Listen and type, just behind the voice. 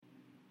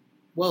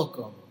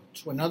Welcome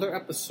to another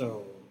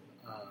episode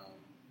of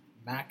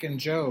Mac and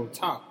Joe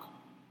Talk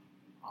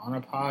on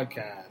a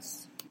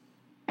Podcast.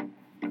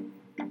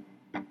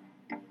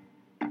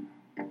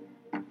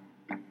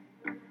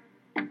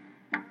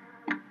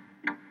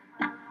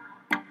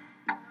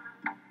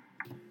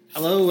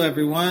 Hello,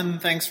 everyone.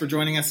 Thanks for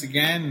joining us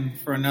again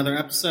for another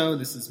episode.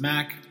 This is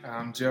Mac.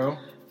 I'm Joe.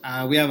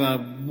 We have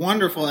a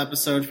wonderful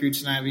episode for you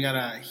tonight. We got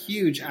a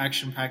huge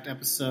action-packed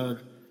episode.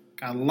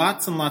 Got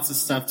lots and lots of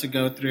stuff to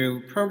go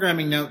through.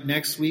 Programming note,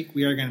 next week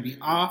we are going to be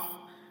off.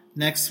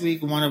 Next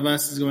week, one of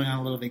us is going on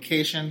a little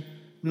vacation.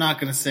 I'm not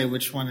going to say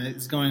which one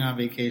is going on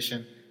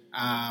vacation.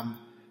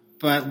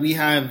 But we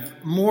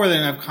have more than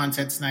enough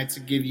content tonight to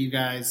give you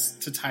guys,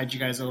 to tide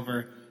you guys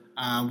over.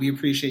 We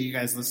appreciate you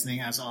guys listening,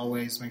 as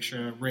always. Make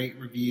sure to rate,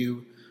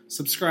 review,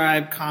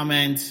 subscribe,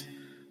 comment.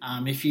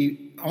 If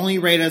you only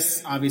rate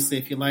us, obviously,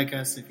 if you like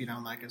us. If you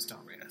don't like us,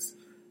 don't rate us.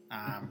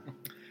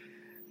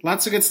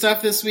 Lots of good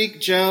stuff this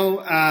week. Joe,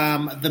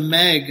 The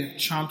Meg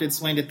chomped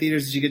its way into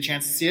theaters. Did you get a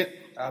chance to see it?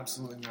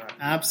 Absolutely not.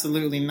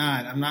 Absolutely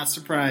not. I'm not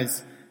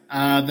surprised.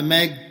 The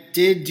Meg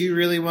did do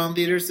really well in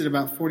theaters. Did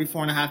about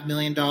 $44.5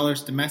 million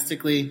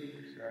domestically.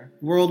 Okay.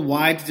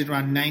 Worldwide, it did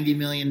around $90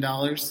 million,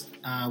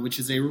 which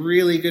is a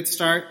really good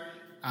start.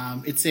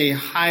 It's a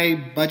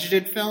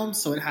high-budgeted film,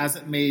 so it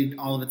hasn't made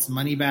all of its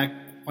money back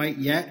quite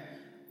yet.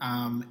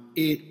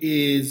 It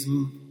is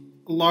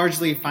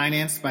largely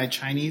financed by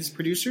Chinese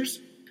producers.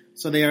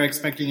 So they are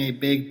expecting a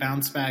big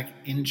bounce back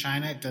in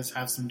China. It does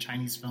have some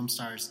Chinese film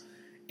stars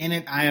in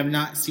it. I have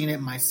not seen it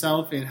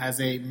myself. It has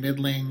a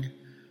middling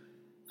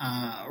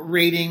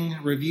rating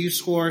review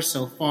score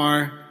so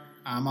far.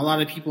 A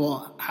lot of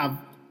people have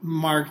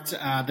marked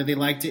that they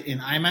liked it in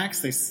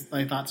IMAX.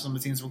 They thought some of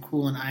the scenes were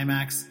cool in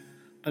IMAX.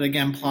 But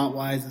again,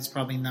 plot-wise, it's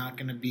probably not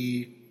going to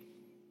be...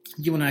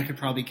 You and I could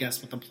probably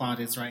guess what the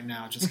plot is right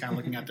now, just kind of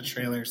looking at the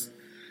trailers.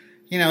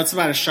 You know, it's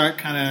about a shark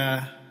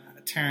kind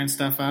of tearing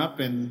stuff up,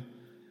 and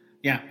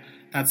yeah,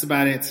 that's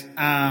about it.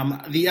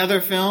 The other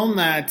film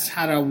that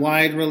had a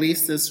wide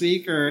release this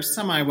week, or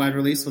semi-wide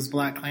release, was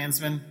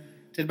BlacKkKlansman.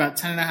 Did about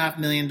 $10.5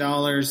 million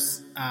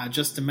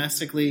just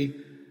domestically.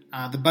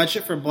 The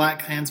budget for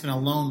BlacKkKlansman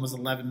alone was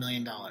 $11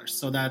 million.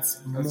 So that's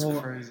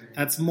crazy.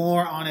 That's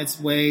more on its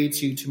way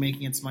to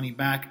making its money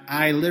back.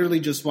 I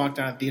literally just walked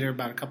out of theater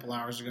about a couple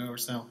hours ago or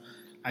so.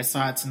 I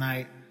saw it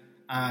tonight.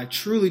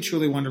 Truly,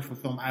 truly wonderful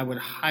film. I would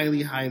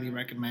highly, highly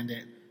recommend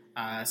it.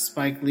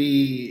 Spike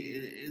Lee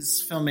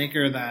is a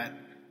filmmaker that,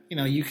 you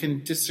know, you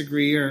can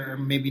disagree or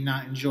maybe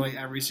not enjoy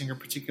every single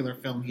particular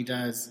film he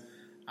does,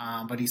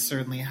 but he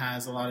certainly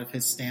has a lot of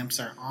his stamps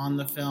are on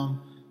the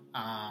film.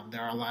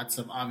 There are lots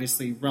of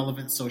obviously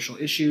relevant social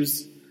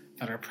issues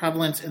that are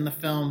prevalent in the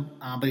film,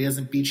 but he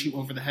doesn't beat you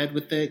over the head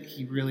with it.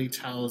 He really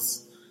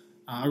tells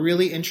a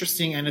really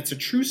interesting, and it's a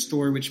true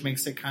story, which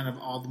makes it kind of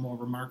all the more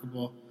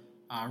remarkable,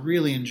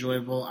 really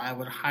enjoyable. I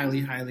would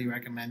highly, highly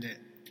recommend it.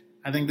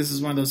 I think this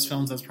is one of those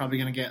films that's probably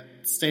going to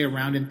stay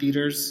around in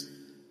theaters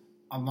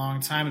a long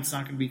time. It's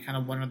not going to be kind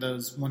of one of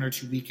those 1 or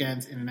 2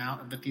 weekends in and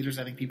out of the theaters.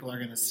 I think people are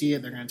going to see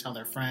it. They're going to tell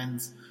their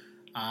friends.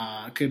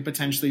 Could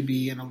potentially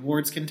be an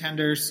awards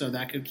contender, so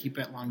that could keep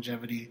it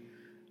longevity.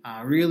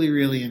 Really,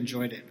 really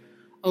enjoyed it.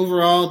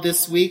 Overall,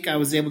 this week, I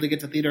was able to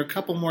get to theater a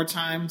couple more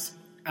times.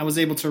 I was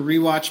able to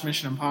rewatch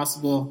Mission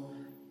Impossible.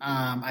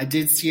 I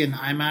did see it in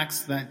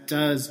IMAX. That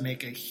does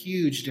make a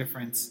huge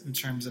difference in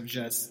terms of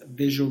just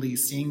visually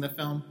seeing the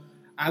film.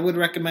 I would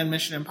recommend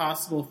Mission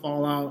Impossible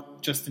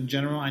Fallout just in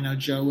general. I know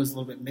Joe was a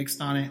little bit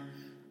mixed on it.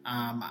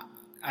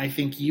 I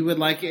think you would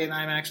like it in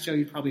IMAX, Joe.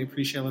 You'd probably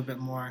appreciate it a little bit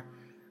more.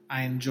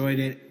 I enjoyed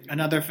it.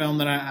 Another film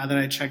that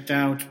I checked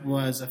out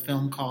was a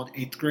film called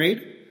 8th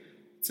Grade.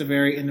 It's a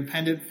very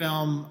independent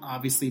film,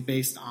 obviously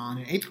based on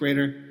an 8th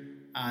grader.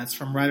 It's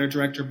from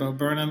writer-director Bo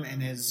Burnham in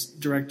his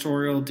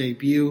directorial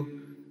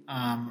debut.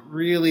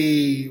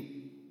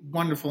 Really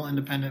wonderful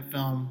independent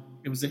film.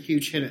 It was a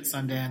huge hit at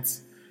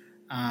Sundance.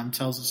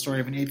 Tells the story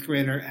of an 8th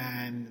grader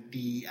and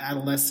the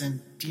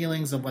adolescent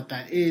dealings of what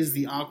that is,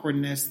 the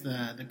awkwardness,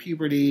 the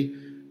puberty.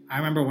 I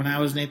remember when I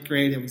was in 8th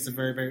grade, it was a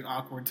very, very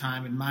awkward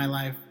time in my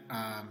life.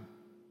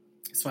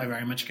 So I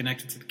very much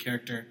connected to the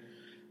character.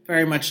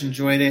 Very much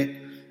enjoyed it.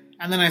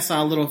 And then I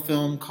saw a little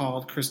film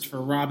called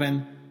Christopher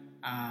Robin.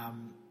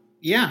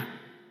 Yeah,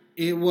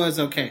 it was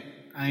okay.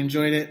 I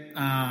enjoyed it.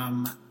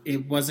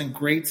 It wasn't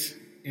great.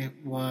 It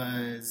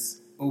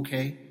was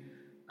okay.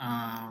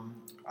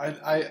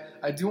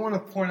 I do want to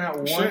point out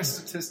one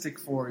statistic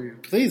for you.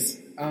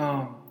 Please.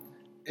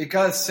 It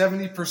got a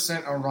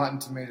 70% on Rotten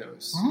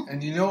Tomatoes. Mm-hmm.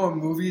 And you know a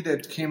movie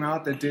that came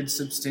out that did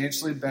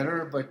substantially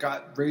better but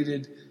got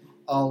rated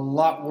a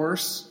lot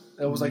worse?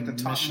 That was like the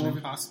top Mission movie.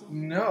 Impossible?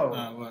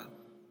 No. What?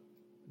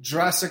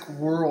 Jurassic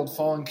World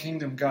Fallen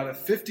Kingdom got a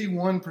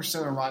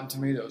 51% on Rotten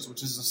Tomatoes,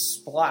 which is a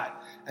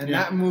splat. And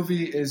that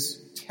movie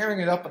is tearing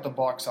it up at the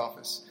box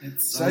office.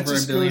 It's over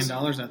 $1 billion at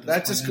this point.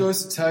 That just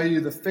goes to tell you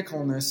the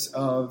fickleness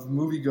of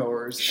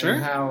moviegoers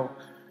and how...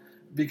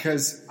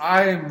 Because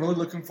I am really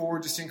looking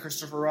forward to seeing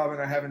Christopher Robin.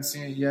 I haven't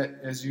seen it yet,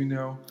 as you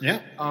know. Yeah.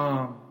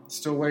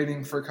 Still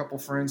waiting for a couple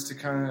friends to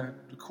kind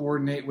of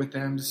coordinate with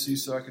them to see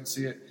so I can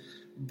see it.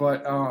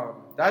 But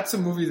that's a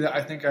movie that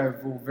I think I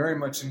will very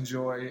much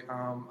enjoy.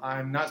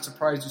 I'm not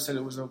surprised you said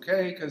it was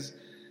okay because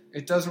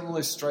it doesn't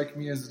really strike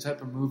me as the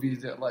type of movie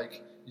that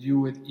like you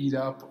would eat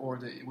up or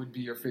that it would be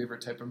your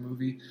favorite type of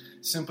movie.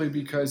 Simply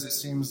because it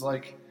seems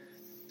like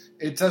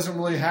it doesn't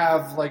really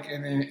have like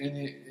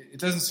any. It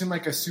doesn't seem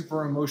like a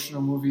super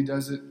emotional movie,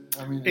 does it?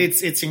 I mean,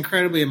 it's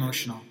incredibly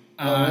emotional,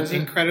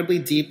 incredibly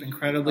deep,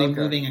 incredibly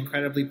moving,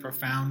 incredibly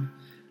profound,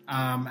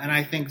 and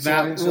I think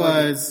that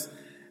was.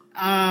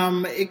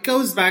 It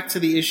goes back to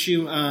the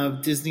issue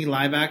of Disney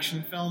live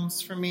action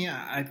films for me.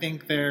 I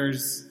think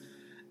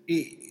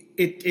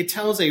it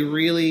tells a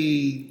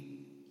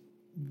really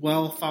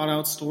well thought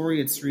out story.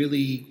 It's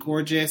really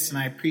gorgeous, and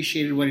I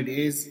appreciated what it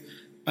is.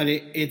 But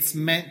it's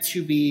meant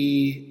to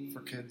be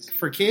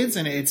for kids,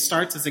 and it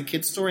starts as a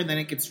kid's story, and then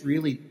it gets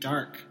really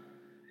dark,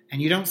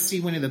 and you don't see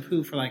Winnie the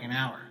Pooh for like an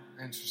hour.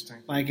 Interesting.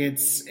 Like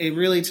it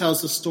really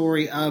tells the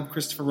story of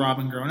Christopher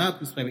Robin growing up,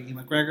 who's played by Ian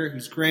McGregor,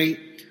 who's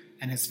great,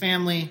 and his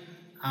family.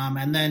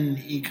 And then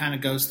he kind of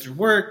goes through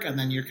work, and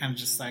then you're kind of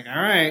just like,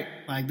 all right,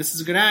 like this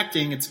is good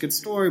acting, it's a good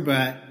story,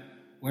 but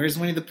where's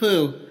Winnie the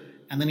Pooh?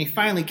 And then he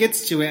finally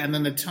gets to it, and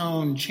then the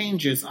tone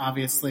changes,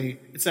 obviously.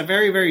 It's a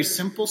very, very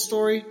simple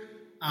story.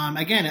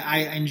 Again,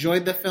 I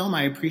enjoyed the film.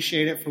 I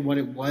appreciate it for what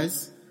it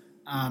was.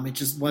 It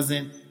just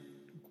wasn't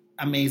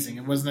amazing.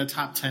 It wasn't a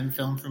top 10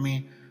 film for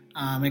me.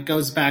 It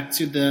goes back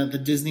to the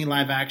Disney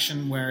live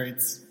action where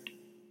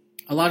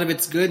a lot of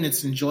it's good and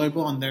it's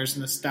enjoyable, and there's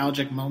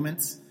nostalgic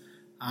moments.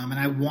 And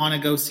I want to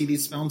go see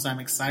these films. I'm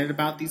excited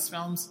about these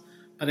films.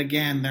 But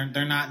again,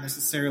 they're not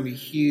necessarily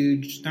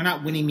huge. They're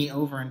not winning me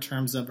over in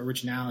terms of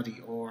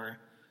originality or,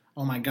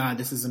 oh my God,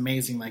 this is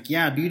amazing. Like,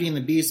 yeah, Beauty and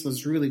the Beast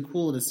was really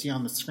cool to see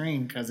on the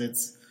screen because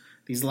it's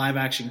these live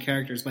action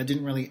characters, but it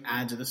didn't really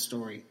add to the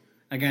story.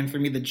 Again, for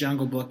me, The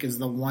Jungle Book is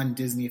the one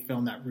Disney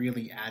film that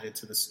really added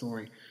to the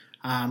story.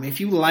 If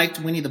you liked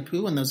Winnie the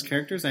Pooh and those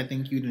characters, I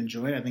think you'd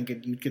enjoy it. I think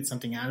you'd get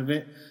something out of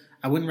it.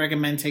 I wouldn't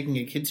recommend taking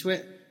a kid to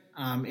it.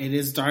 It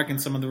is dark, and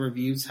some of the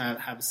reviews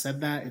have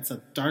said that. It's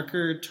a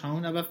darker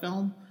tone of a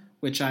film,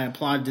 which I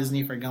applaud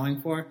Disney for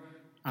going for.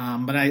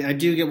 But I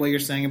do get what you're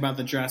saying about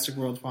the Jurassic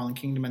World Fallen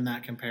Kingdom in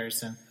that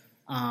comparison.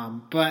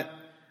 But,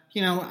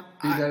 you know...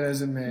 Be that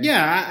as it may.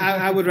 Yeah,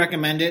 I would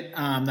recommend it.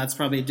 That's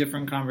probably a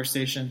different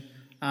conversation.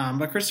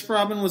 But Christopher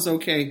Robin was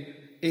okay.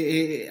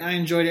 I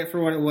enjoyed it for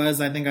what it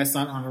was. I think I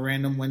saw it on a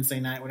random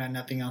Wednesday night when I had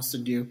nothing else to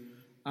do.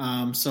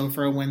 So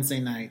for a Wednesday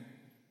night,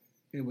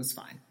 it was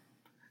fine.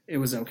 It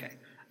was okay.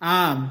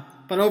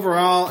 But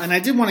overall, and I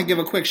did want to give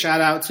a quick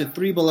shout out to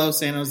Three Below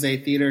San Jose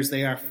Theaters.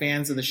 They are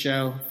fans of the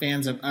show,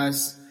 fans of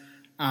us.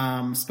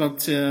 Spoke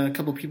to a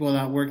couple people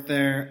that work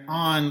there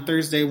on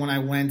Thursday when I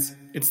went.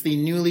 It's the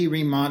newly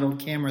remodeled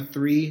Camera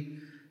 3,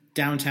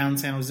 downtown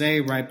San Jose,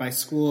 right by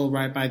school,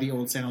 right by the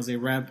old San Jose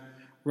Rep,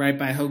 right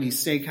by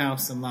Hoagie's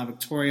Steakhouse in La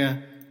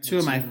Victoria. Two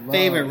of my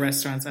favorite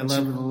restaurants. I love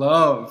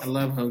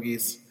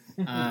Hoagie's.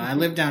 I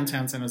live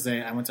downtown San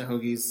Jose. I went to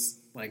Hoagie's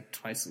like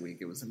twice a week.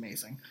 It was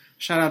amazing.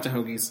 Shout out to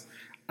Hoagie's.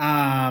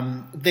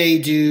 They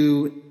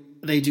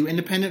do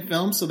independent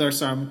films, so there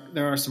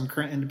are some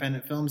current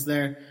independent films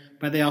there,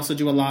 but they also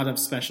do a lot of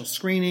special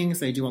screenings.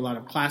 They do a lot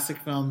of classic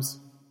films.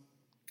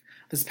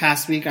 This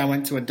past week, I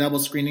went to a double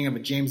screening of a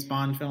James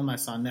Bond film. I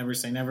saw Never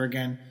Say Never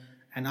Again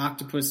and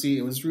Octopussy.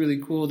 It was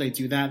really cool. They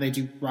do that. They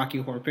do Rocky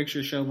Horror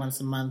Picture Show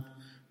once a month,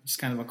 which is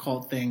kind of a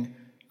cult thing.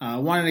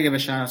 Wanted to give a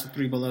shout out to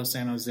Three Below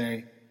San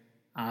Jose.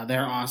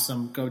 They're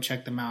awesome. Go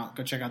check them out.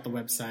 Go check out the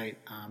website.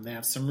 They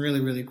have some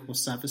really, really cool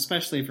stuff,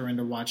 especially if you're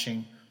into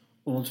watching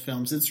old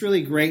films. It's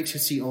really great to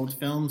see old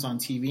films on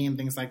TV and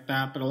things like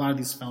that, but a lot of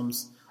these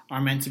films are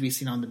meant to be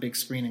seen on the big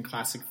screen in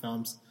classic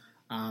films.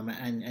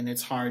 And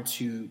it's hard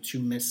to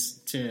miss.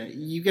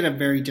 You get a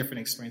very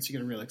different experience. You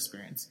get a real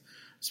experience.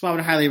 So I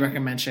would highly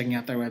recommend checking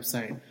out their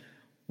website.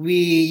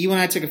 You and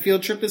I took a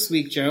field trip this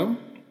week, Joe.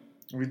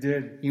 We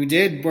did. You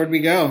did? Where'd we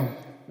go?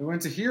 We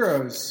went to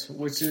Heroes,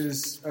 which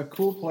is a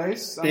cool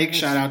place. Big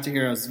shout out to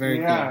Heroes. Very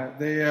cool. Yeah,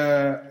 they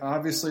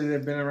obviously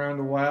they've been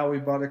around a while. We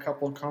bought a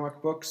couple of comic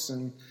books,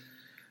 and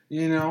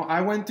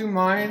I went through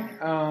mine.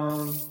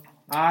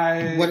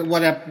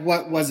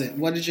 What was it?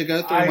 What did you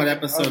go through? What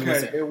episode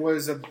was it? It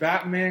was a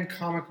Batman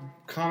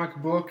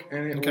comic book,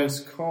 and it was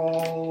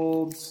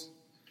called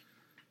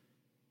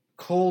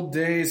Cold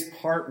Days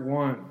Part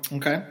 1.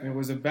 Okay. It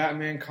was a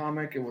Batman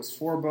comic. It was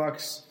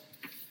 $4.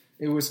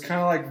 It was kind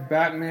of like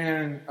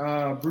Batman.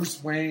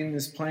 Bruce Wayne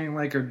is playing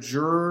like a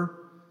juror,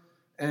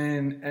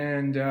 and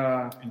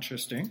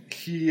interesting.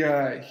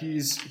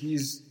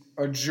 He's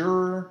a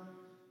juror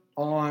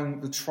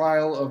on the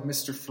trial of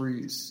Mr.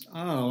 Freeze.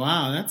 Oh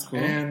wow, that's cool.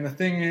 And the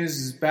thing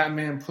is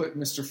Batman put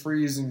Mr.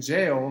 Freeze in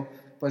jail,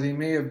 but he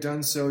may have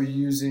done so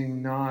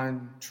using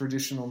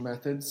non-traditional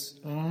methods.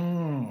 Oh.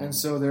 And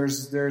so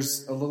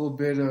there's a little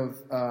bit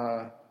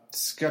of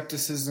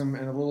skepticism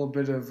and a little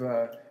bit of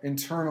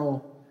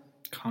internal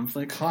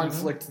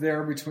conflict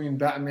there between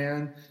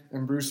Batman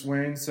and Bruce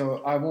Wayne.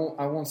 So I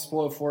won't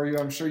spoil it for you.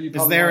 I'm sure you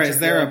probably is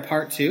there a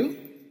part 2?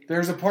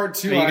 There's a part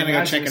 2. Are you gonna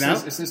go check it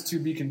out? It says to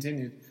be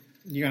continued.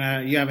 You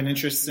have an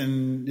interest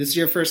in this is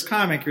your first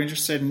comic. You're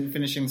interested in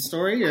finishing the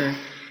story, or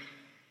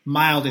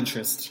mild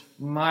interest?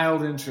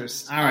 Mild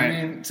interest. All right.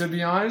 I mean, to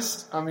be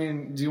honest,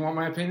 do you want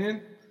my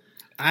opinion?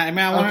 I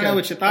want to know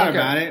what you thought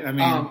about it.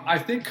 I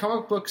think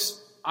comic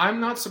books. I'm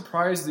not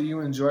surprised that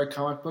you enjoy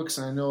comic books,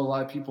 and I know a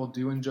lot of people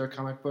do enjoy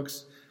comic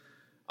books.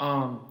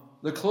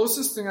 The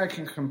closest thing I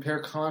can compare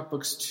comic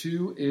books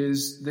to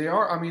is they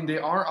are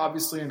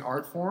obviously an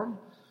art form,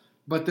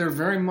 but they're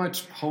very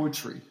much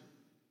poetry.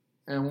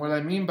 And what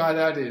I mean by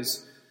that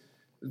is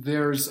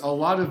there's a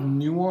lot of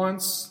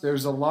nuance,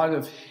 there's a lot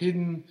of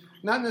hidden,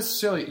 not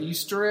necessarily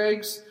Easter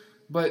eggs,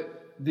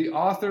 but the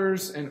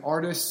authors and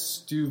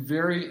artists do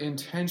very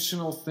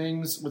intentional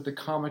things with the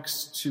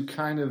comics to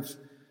kind of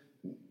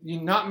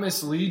not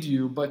mislead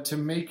you, but to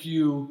make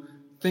you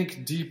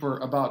think deeper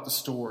about the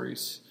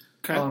stories.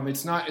 Okay.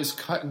 It's not as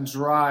cut and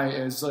dry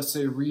as, let's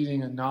say,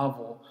 reading a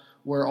novel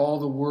where all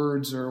the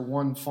words are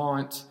one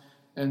font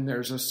and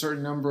there's a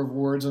certain number of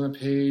words on a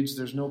page.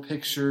 There's no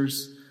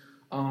pictures.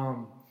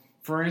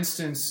 For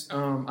instance,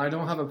 I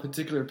don't have a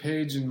particular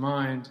page in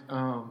mind,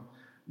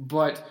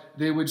 but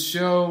they would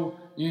show,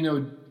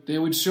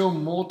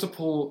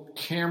 multiple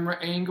camera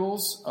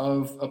angles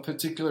of a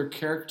particular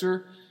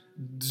character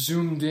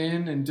zoomed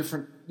in and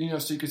different,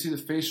 so you could see the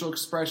facial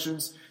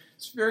expressions.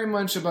 It's very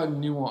much about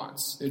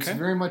nuance. It's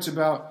very much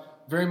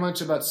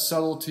about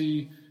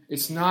subtlety.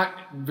 It's not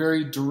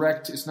very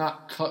direct. It's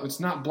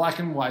not black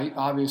and white,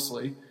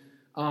 obviously.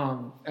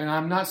 And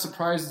I'm not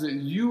surprised that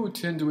you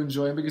tend to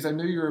enjoy it because I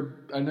know you're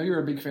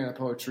a big fan of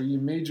poetry. You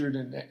majored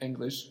in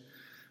English,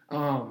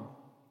 but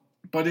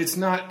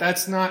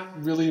that's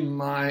not really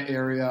my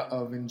area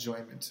of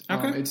enjoyment.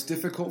 Okay. It's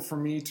difficult for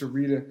me to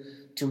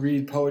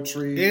read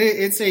poetry.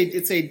 It's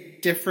a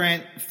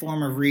different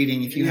form of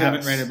reading. If you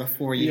haven't read it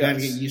before, you got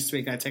to get used to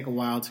it. Got to take a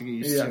while to get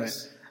used to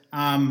it.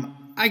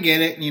 I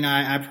get it.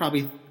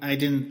 I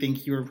didn't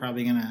think you were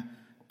probably gonna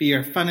be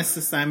your funnest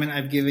assignment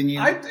I've given you.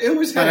 But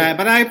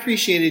I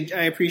appreciated you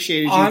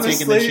honestly,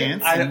 taking the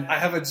chance. I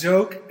have a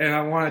joke and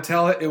I want to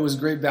tell it. It was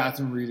great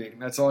bathroom reading.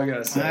 That's all I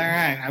gotta say. All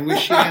right. I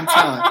wish you didn't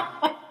tell it.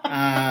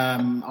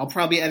 I'll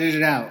probably edit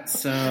it out.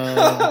 So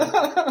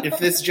if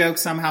this joke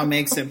somehow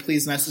makes it,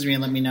 please message me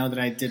and let me know that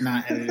I did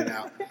not edit it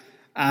out.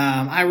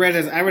 I read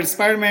a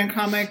Spider-Man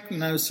comic.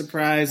 No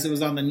surprise. It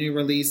was on the new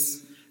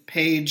release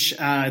page.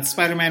 It's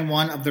Spider-Man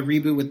 1 of the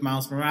reboot with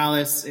Miles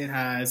Morales. It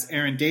has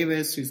Aaron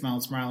Davis, who's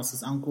Miles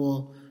Morales'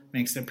 uncle,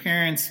 makes an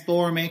appearance.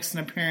 Thor makes an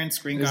appearance.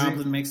 Green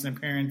Goblin makes an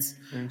appearance.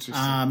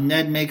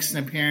 Ned makes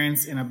an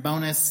appearance in a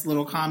bonus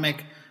little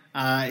comic.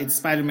 It's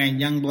Spider-Man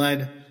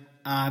Youngblood.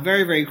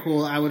 Very, very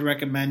cool. I would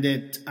recommend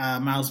it.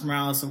 Miles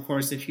Morales, of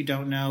course, if you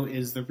don't know,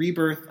 is the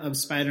rebirth of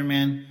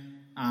Spider-Man.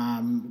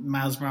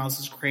 Miles Morales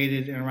was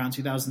created in around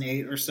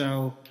 2008 or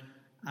so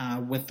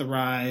with the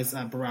rise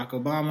of Barack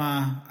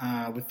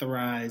Obama, with the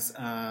rise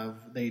of,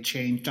 they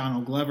changed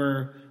Donald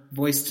Glover,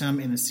 voiced him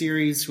in the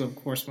series, who of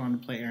course went on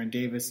to play Aaron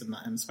Davis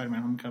in Spider-Man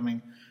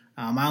Homecoming.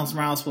 Miles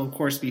Morales will, of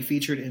course, be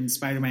featured in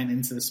Spider-Man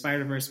Into the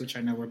Spider-Verse, which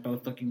I know we're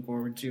both looking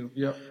forward to.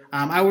 Yep.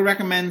 I would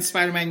recommend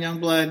Spider-Man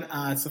Youngblood.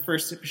 It's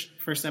the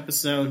first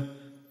episode.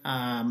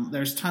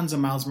 There's tons of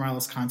Miles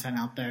Morales content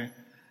out there.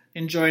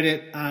 Enjoyed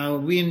it.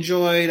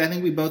 I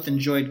think we both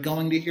enjoyed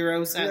Going to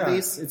Heroes, at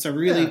least. It's a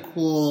really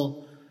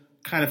cool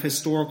kind of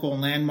historical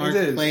landmark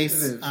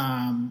place. It is.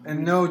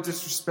 And no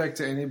disrespect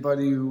to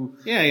anybody who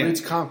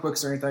reads comic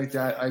books or anything like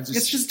that.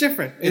 It's just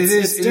different.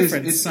 It's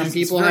different. Some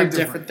people have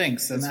different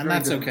things, and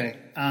that's okay.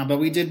 But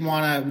we did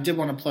want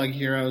to plug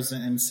Heroes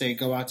and say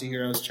go out to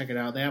Heroes, check it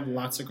out. They have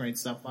lots of great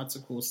stuff, lots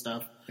of cool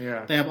stuff.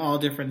 Yeah. They have all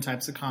different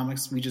types of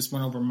comics. We just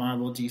went over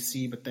Marvel,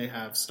 DC, but they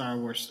have Star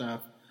Wars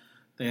stuff.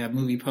 They have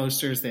movie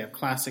posters. They have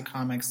classic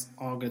comics,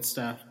 all good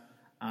stuff.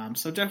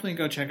 So definitely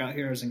go check out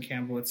Heroes in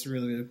Campbell. It's a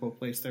really, really cool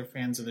place. They're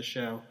fans of the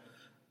show.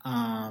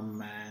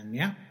 And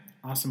yeah,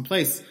 awesome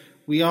place.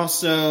 We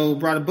also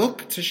brought a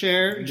book to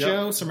share,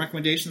 Joe. Some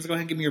recommendations. Go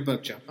ahead and give me your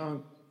book, Joe. Why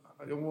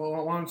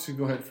don't you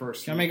go ahead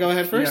first? Can I go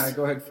ahead first? Yeah,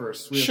 go ahead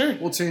first. Sure.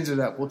 We'll change it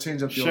up. We'll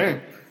change up the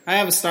order. I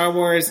have a Star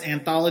Wars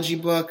anthology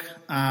book.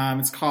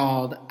 It's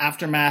called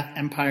Aftermath: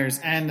 Empire's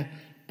End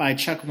by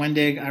Chuck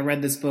Wendig. I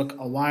read this book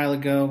a while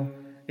ago.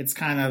 It's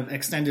kind of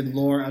extended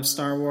lore of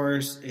Star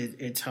Wars.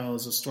 It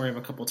tells a story of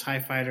a couple TIE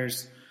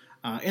fighters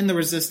in the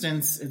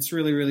Resistance. It's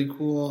really, really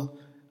cool.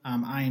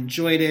 I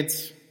enjoyed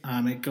it.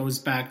 It goes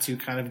back to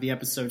kind of the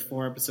Episode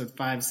 4, Episode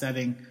 5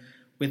 setting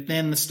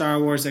within the Star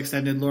Wars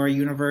extended lore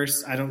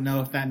universe. I don't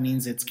know if that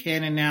means it's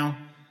canon now,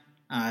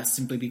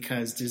 simply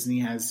because Disney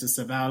has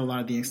disavowed a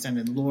lot of the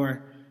extended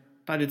lore.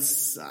 But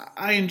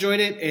I enjoyed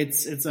it.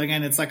 It's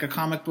like a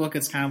comic book.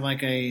 It's kind of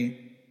like an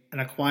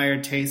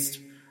acquired taste.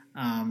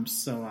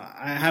 So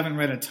I haven't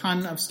read a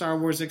ton of Star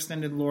Wars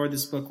extended lore.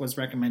 This book was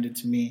recommended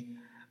to me.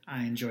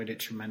 I enjoyed it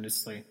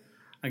tremendously.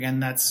 Again,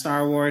 that's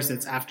Star Wars.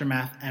 It's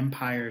Aftermath: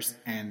 Empire's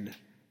End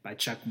by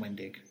Chuck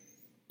Wendig.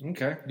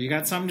 Okay. You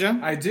got something, Joe?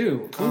 I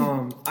do.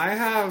 Cool. I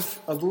have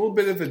a little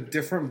bit of a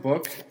different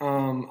book.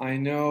 I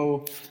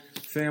know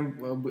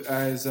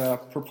as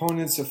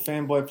proponents of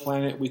Fanboy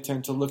Planet, we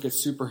tend to look at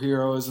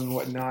superheroes and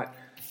whatnot.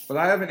 But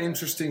I have an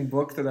interesting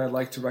book that I'd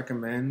like to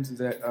recommend.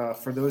 That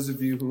for those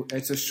of you who,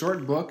 it's a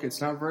short book.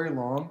 It's not very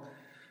long,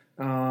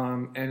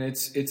 and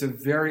it's a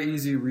very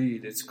easy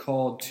read. It's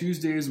called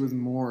Tuesdays with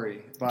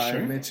Maury by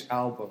Mitch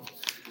Albom.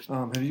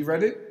 Have you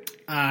read it?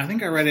 I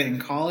think I read it in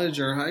college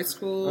or high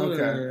school.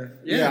 Okay.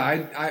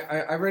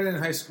 I read it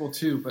in high school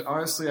too, but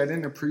honestly, I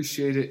didn't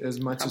appreciate it as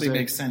much. Probably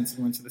makes sense.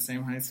 We went to the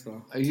same high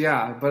school.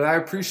 Yeah, but I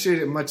appreciate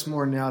it much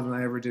more now than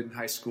I ever did in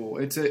high school.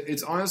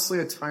 It's honestly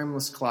a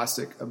timeless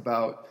classic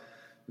about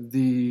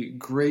the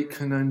great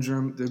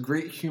conundrum, the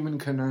great human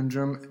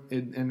conundrum,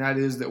 and that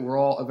is that we're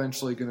all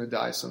eventually going to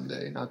die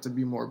someday. Not to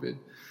be morbid,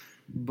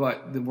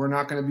 but we're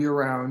not going to be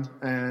around,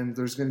 and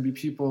there's going to be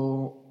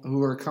people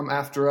who are come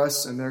after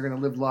us, and they're going to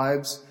live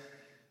lives.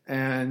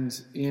 And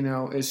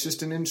it's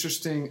just an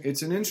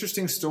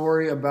interesting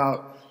story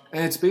about,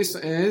 and it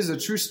is a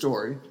true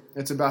story.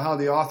 It's about how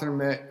the author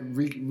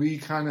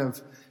kind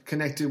of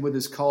connected with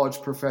his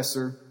college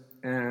professor,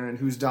 and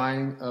who's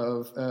dying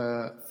of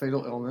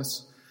fatal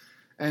illness,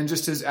 and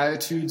just his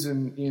attitudes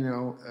and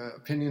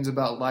opinions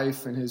about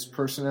life and his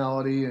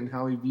personality and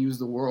how he views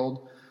the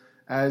world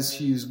as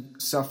he's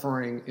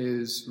suffering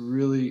is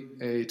really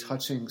a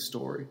touching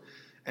story.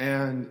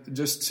 And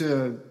just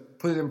to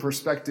put it in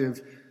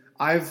perspective,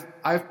 I've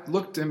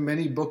looked at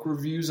many book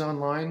reviews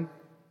online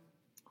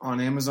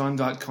on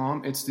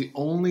Amazon.com. It's the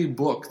only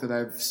book that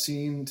I've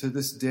seen to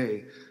this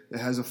day that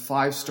has a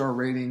 5-star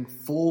rating,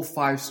 full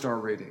 5-star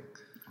rating.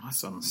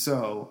 Awesome.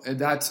 So and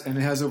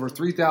it has over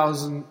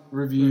 3,000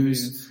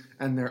 reviews,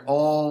 and they're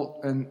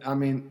all, and I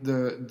mean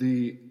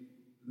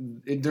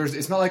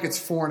it's not like it's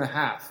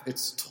 4.5.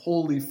 It's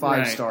totally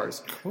 5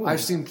 stars. Cool.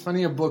 I've seen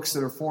plenty of books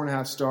that are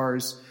 4.5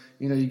 stars.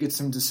 You get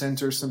some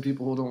dissenters, some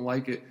people who don't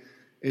like it.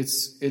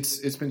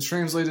 It's been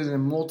translated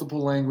in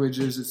multiple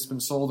languages. It's been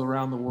sold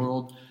around the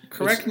world.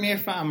 Correct me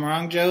if I'm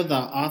wrong, Joe. The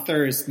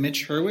author is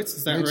Mitch Hurwitz.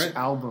 Is that right? Mitch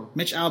Albom.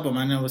 Mitch Albom.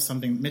 I know it was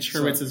something. Mitch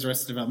Hurwitz is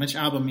Arrested Development. Mitch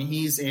Albom.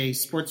 He's a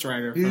sports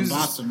writer from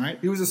Boston, right?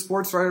 He was a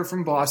sports writer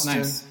from Boston.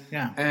 Nice.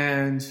 Yeah.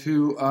 And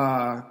who,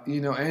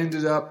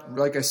 ended up,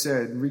 like I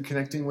said,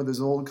 reconnecting with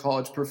his old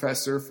college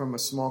professor from a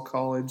small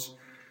college,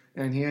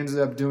 and he ended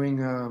up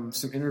doing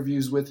some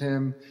interviews with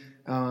him.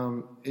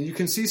 And you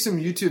can see some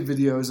YouTube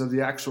videos of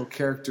the actual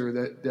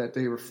character that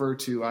they refer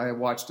to. I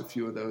watched a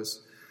few of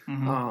those.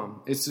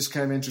 Mm-hmm. It's just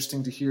kind of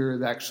interesting to hear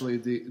that actually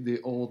the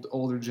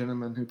older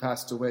gentleman who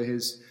passed away,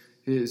 his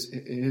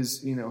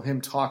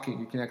him talking.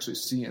 You can actually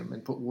see him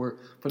and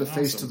put a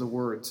face to the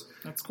words.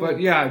 That's cool.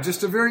 But yeah,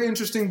 just a very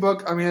interesting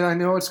book. I mean, I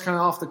know it's kind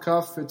of off the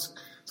cuff. It's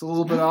a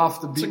little bit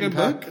off the beaten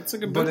path. It's a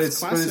good book. It's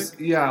classic.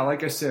 But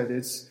like I said,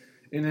 it's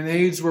in an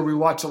age where we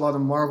watch a lot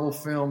of Marvel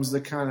films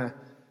that kind of.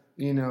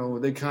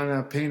 They kind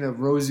of paint a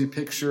rosy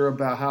picture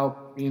about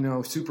how,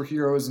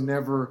 superheroes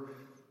never,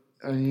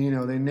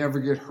 they never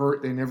get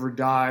hurt, they never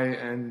die,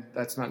 and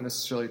that's not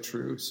necessarily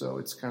true. So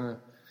it's kind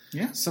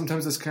of,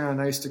 sometimes it's kind of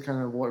nice to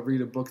kind of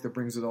read a book that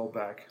brings it all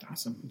back.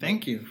 Awesome.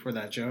 Thank you for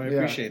that, Joe. I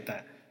appreciate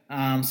that.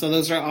 So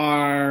those are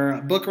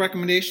our book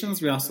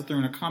recommendations. We also threw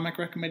in a comic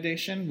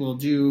recommendation.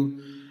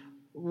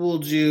 We'll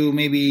do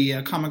maybe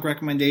a comic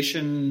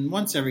recommendation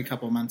once every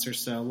couple months or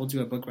so. We'll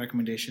do a book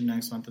recommendation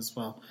next month as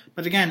well.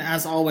 But again,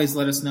 as always,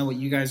 let us know what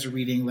you guys are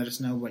reading. Let us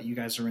know what you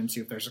guys are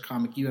into. If there's a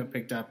comic you have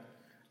picked up,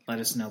 let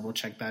us know. We'll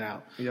check that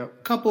out.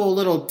 Yep. Couple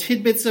little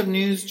tidbits of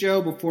news, Joe,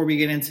 before we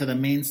get into the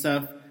main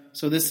stuff.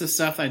 So this is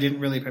stuff I didn't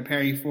really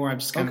prepare you for. I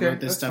just kind of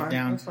wrote this stuff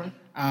down. That's fine.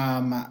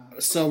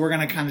 So we're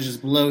going to kind of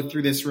just blow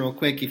through this real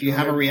quick. If you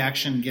have a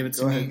reaction, give it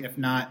to me. If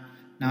not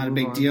a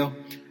big deal.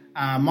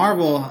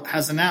 Marvel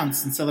has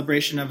announced in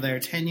celebration of their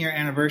 10-year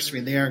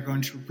anniversary, they are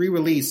going to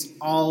re-release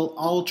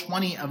all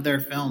 20 of their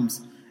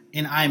films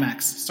in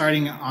IMAX,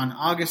 starting on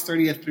August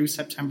 30th through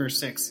September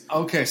 6th.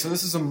 Okay, so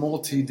this is a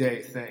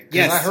multi-day thing.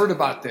 Yes. I heard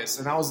about this,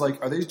 and I was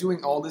like, are they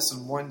doing all this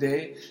in one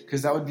day?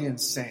 Because that would be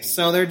insane.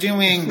 So they're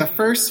doing the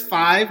first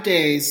 5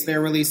 days, they're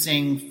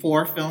releasing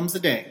 4 films a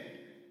day.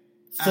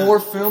 4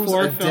 films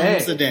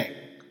a day.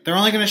 They're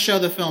only going to show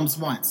the films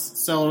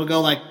once. So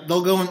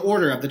they'll go in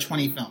order of the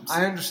 20 films.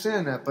 I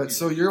understand that, but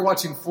so you're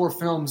watching 4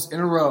 films in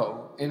a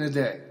row in a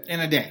day. In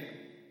a day.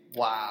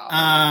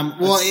 Wow.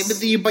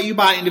 But you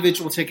buy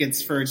individual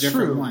tickets for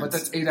different ones. But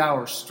that's 8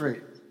 hours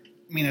straight.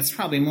 I mean, it's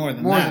probably more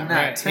than that.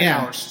 Right? 10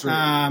 hours straight.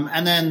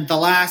 And then the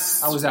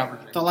last... I was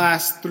averaging. The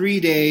last 3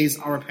 days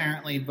are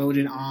apparently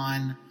voted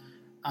on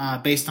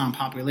based on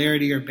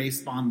popularity or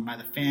based on by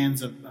the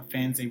fans of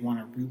fans they want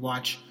to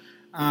rewatch.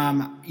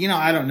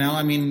 I don't know.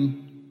 I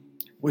mean...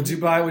 Would you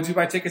buy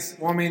tickets?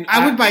 Well, I mean,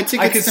 I would buy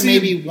tickets to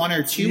maybe 1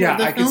 or 2 of the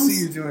films. I could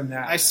see you doing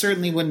that. I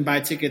certainly wouldn't buy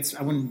tickets.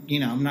 I wouldn't,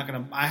 I'm not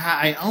going to,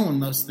 I own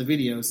most of the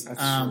videos. That's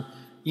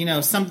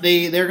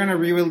true. They're going to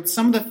re-release,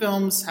 some of the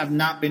films have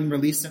not been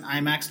released in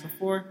IMAX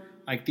before,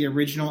 like the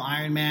original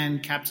Iron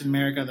Man, Captain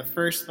America,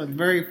 the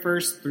very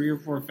first 3 or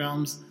 4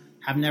 films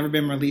have never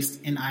been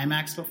released in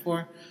IMAX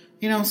before.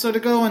 So to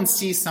go and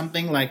see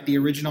something like the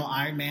original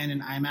Iron Man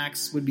in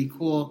IMAX would be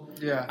cool.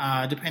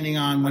 Yeah. Depending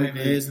on what it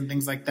is and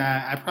things like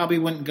that. I probably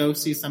wouldn't go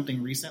see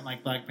something recent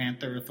like Black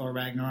Panther or Thor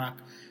Ragnarok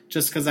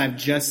just because I've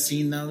just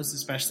seen those,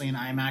 especially in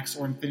IMAX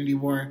or Infinity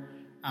War.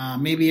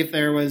 Maybe if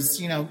there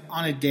was,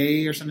 on a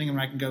day or something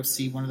where I can go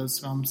see one of those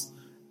films,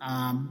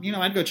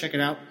 I'd go check it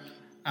out.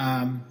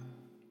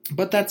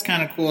 But that's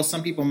kind of cool.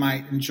 Some people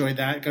might enjoy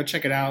that. Go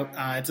check it out.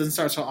 It doesn't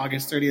start until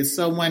August 30th.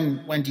 So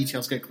when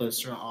details get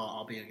closer,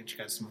 I'll be able to get you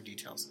guys some more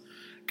details.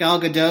 Gal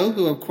Gadot,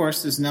 who of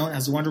course is known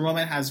as Wonder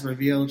Woman, has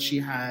revealed she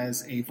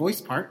has a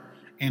voice part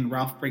in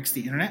Ralph Breaks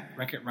the Internet,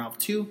 Wreck-It Ralph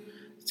 2.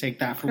 Take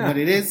that for what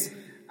it is.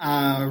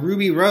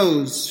 Ruby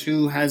Rose,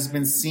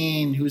 who's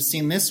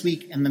seen this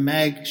week in The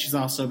Meg. She's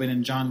also been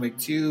in John Wick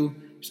 2.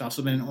 She's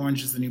also been in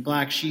Orange is the New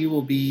Black. She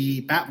will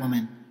be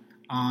Batwoman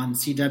on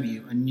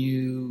CW, a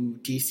new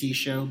DC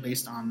show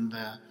based on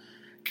the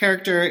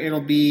character. It'll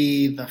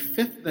be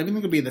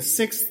the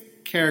sixth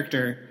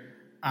character,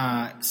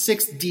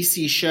 sixth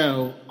DC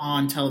show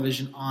on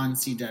television on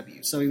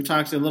CW. So we've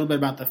talked a little bit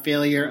about the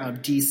failure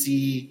of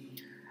DC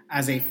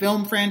as a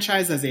film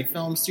franchise, as a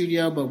film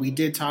studio, but we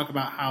did talk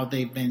about how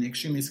they've been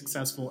extremely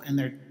successful in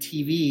their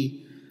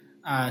TV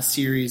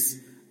series,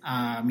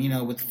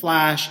 with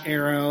Flash,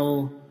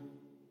 Arrow,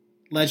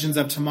 Legends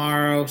of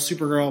Tomorrow,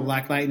 Supergirl,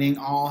 Black Lightning,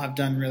 all have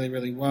done really,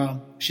 really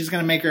well. She's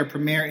going to make her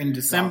premiere in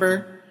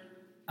December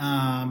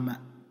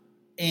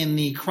in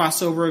the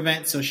crossover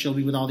event, so she'll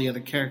be with all the other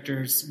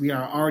characters. We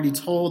are already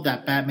told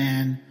that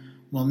Batman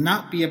will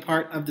not be a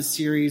part of the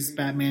series.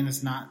 Batman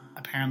is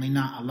apparently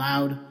not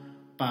allowed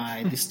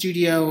by the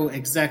studio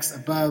execs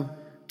above.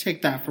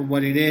 Take that for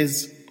what it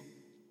is.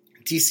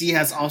 DC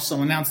has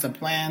also announced the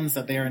plans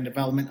that they are in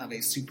development of a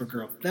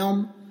Supergirl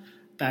film.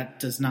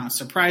 That does not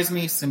surprise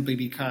me, simply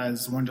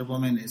because Wonder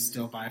Woman is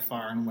still by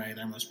far and away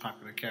their most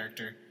popular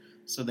character.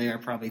 So they are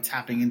probably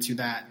tapping into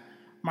that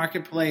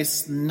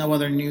marketplace. No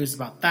other news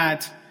about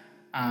that.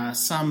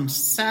 Some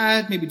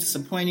sad, maybe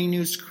disappointing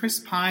news. Chris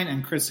Pine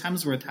and Chris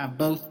Hemsworth have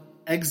both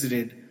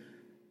exited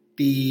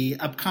the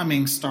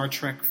upcoming Star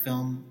Trek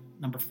film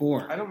number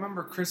 4. I don't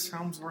remember Chris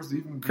Hemsworth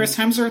even. Chris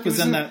Hemsworth was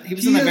in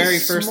the very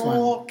first one.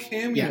 Small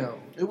cameo.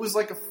 Yeah. It was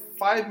like a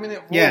 5-minute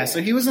role. Yeah,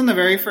 so he was in the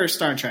very first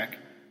Star Trek.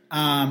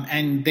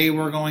 And they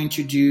were going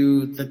to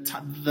do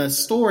the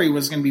story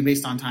was going to be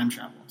based on time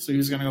travel. So he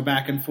was going to go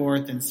back and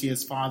forth and see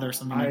his father or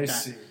something like that.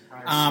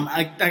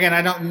 I see.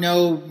 I don't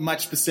know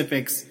much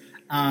specifics.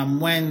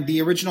 When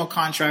the original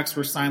contracts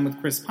were signed with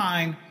Chris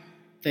Pine,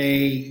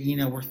 they,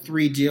 were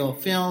 3 deal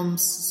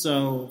films.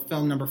 So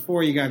film number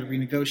 4, you got to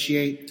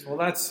renegotiate. Well,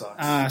 that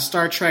sucks.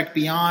 Star Trek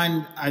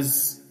Beyond,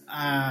 as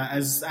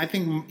I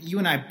think you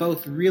and I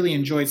both really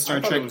enjoyed Star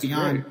Trek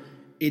Beyond. Great.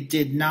 It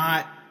did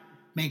not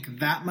make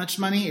that much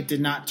money. It did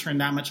not turn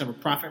that much of a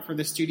profit for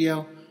the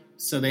studio.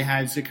 So they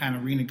had to kind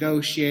of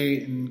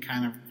renegotiate and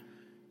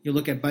you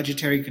look at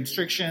budgetary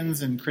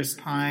constrictions, and Chris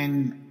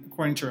Pine,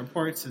 according to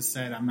reports, has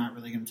said, I'm not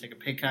really going to take a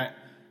pay cut.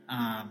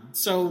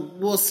 So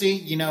we'll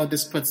see.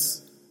 This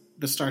puts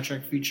the Star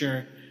Trek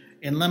future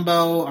in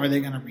limbo. Are they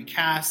going to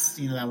recast?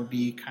 That would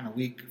be kind of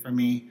weak for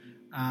me.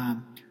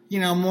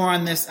 More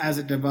on this as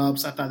it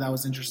develops. I thought that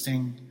was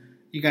interesting.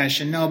 You guys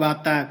should know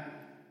about that.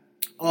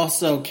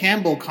 Also,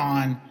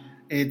 CampbellCon,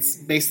 it's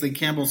basically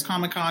Campbell's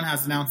Comic Con,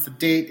 has announced the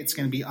date. It's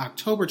going to be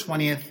October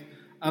 20th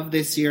of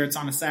this year. It's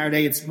on a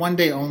Saturday. It's one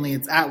day only.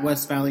 It's at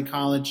West Valley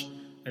College.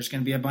 There's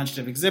going to be a bunch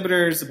of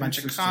exhibitors, a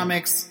bunch of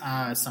comics,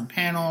 some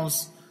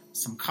panels,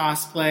 some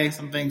cosplay,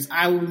 some things.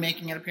 I will be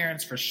making an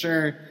appearance for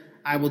sure.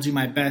 I will do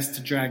my best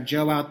to drag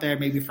Joe out there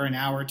maybe for an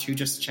hour or two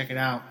just to check it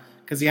out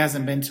because he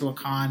hasn't been to a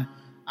con.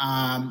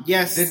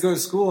 Yes. You did go to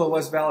school at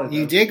West Valley, though.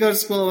 You did go to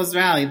school at West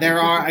Valley. There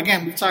are,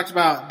 again, we've talked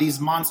about these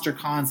monster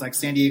cons like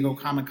San Diego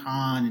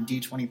Comic-Con and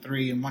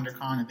D23 and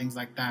WonderCon and things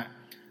like that.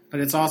 But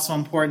it's also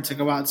important to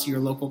go out to your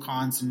local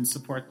cons and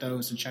support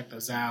those and check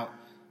those out.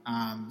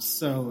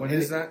 When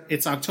is that?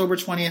 It's October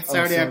 20th,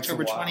 Saturday,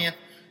 October 20th.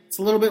 It's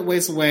a little bit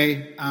ways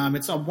away.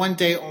 It's a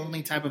one-day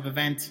only type of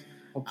event.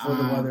 Hopefully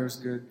the weather is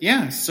good.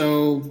 Yeah,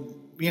 so,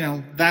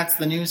 that's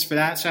the news for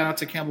that. Shout out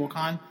to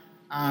CampbellCon.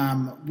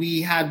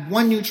 We had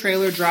one new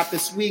trailer drop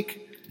this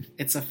week.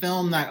 It's a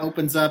film that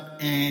opens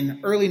up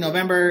in early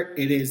November.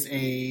 It is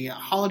a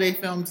holiday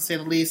film, to say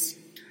the least.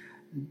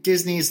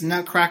 Disney's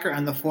Nutcracker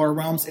and the Four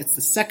Realms. It's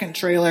the second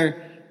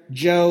trailer.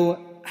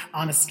 Joe,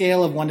 on a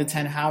scale of 1 to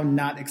 10, how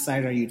not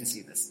excited are you to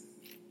see this?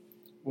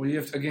 Well,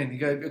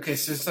 okay,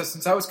 so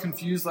since I was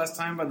confused last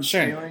time by the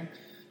scaling,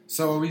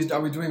 so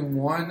are we doing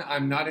 1?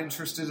 I'm not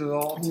interested at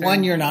all. 10?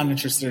 1, you're not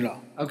interested at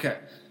all. Okay.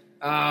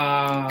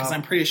 Because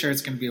I'm pretty sure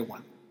it's going to be a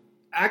 1.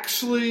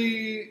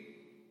 Actually,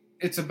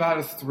 it's about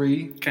a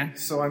 3. Okay.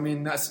 So,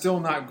 that's still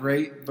not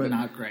great. But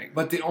not great.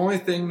 But the only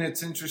thing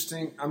that's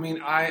interesting,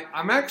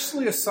 I'm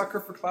actually a sucker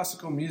for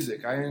classical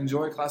music. I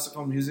enjoy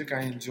classical music.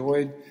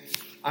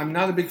 I'm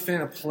not a big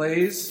fan of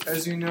plays,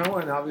 as you know,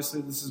 and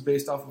obviously this is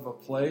based off of a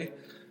play.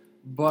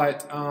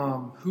 But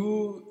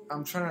who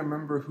I'm trying to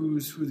remember who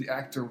the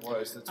actor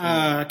was. That's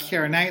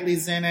Keira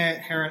Knightley's in it.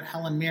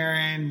 Helen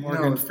Mirren,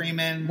 Morgan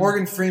Freeman.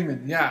 Morgan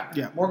Freeman, yeah.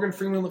 Yeah. Morgan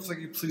Freeman looks like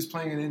he's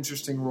playing an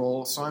interesting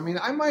role. So I mean,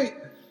 I might,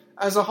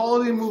 as a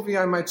holiday movie,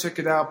 I might check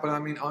it out. But I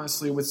mean,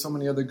 honestly, with so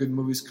many other good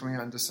movies coming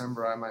out in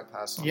December, I might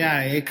pass on.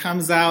 Yeah, it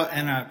comes out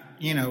and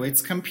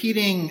it's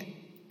competing.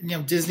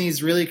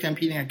 Disney's really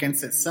competing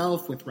against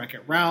itself with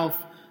Wreck-It Ralph.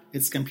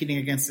 It's competing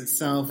against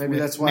itself Maybe with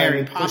that's why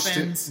Mary they pushed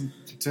Poppins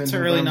it to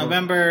early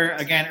November.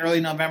 Again,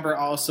 early November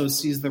also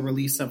sees the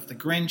release of The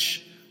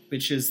Grinch,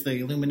 which is the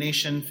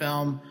Illumination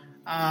film.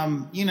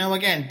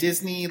 Again,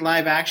 Disney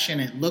live action,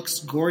 it looks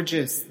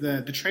gorgeous.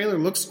 The trailer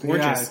looks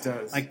gorgeous. Yeah, it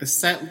does. Like the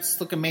sets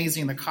look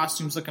amazing, the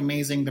costumes look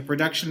amazing, the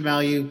production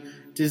value,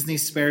 Disney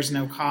spares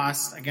no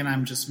cost. Again,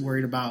 I'm just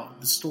worried about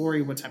the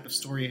story, what type of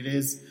story it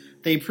is.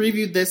 They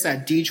previewed this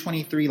at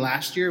D23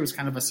 last year. It was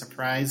kind of a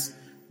surprise.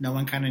 No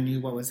one kind of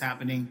knew what was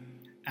happening.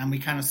 And we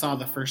kind of saw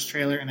the first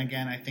trailer. And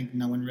again, I think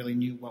no one really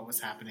knew what was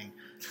happening.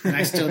 And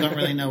I still don't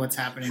really know what's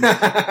happening.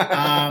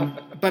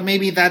 But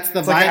maybe that's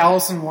the vibe. Like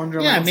Alice in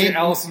Wonderland. Yeah, maybe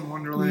Alice in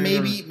Wonderland.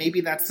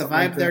 Maybe that's the vibe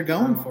like they're that.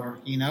 going for.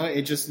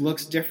 It just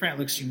looks different. It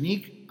looks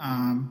unique.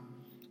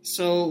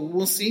 So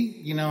we'll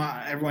see.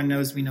 Everyone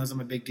knows I'm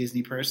a big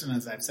Disney person,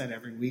 as I've said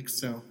every week.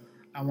 So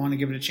I want to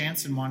give it a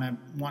chance and want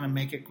to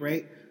make it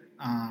great.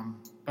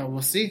 But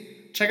we'll see.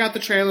 Check out the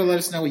trailer. Let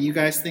us know what you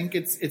guys think.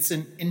 It's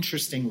an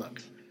interesting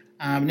look.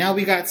 Now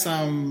we got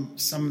some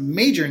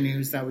major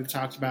news that we've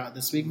talked about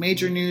this week.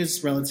 Major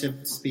news,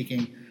 relative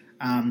speaking.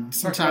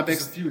 Some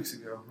topics. A few weeks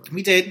ago.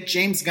 We did.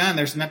 James Gunn.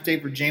 There's an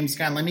update for James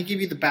Gunn. Let me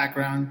give you the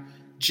background,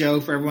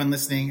 Joe, for everyone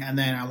listening, and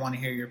then I want to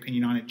hear your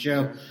opinion on it,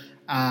 Joe.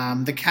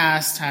 Okay. The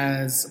cast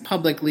has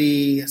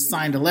publicly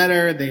signed a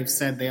letter. They've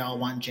said they all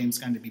want James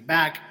Gunn to be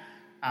back.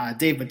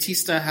 Dave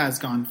Bautista has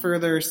gone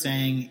further,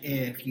 saying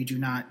if you do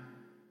not,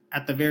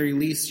 at the very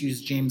least,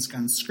 use James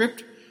Gunn's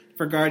script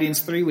for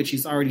Guardians 3, which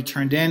he's already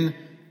turned in,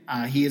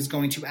 he is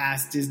going to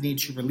ask Disney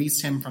to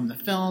release him from the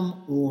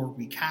film or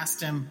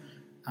recast him.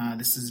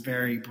 This is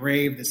very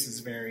brave. This is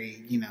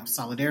very,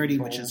 solidarity,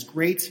 which is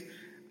great.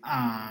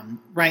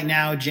 Right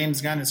now,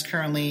 James Gunn is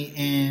currently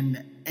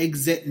in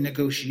exit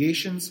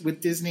negotiations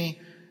with Disney.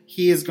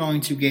 He is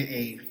going to get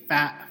a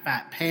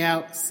fat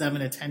payout.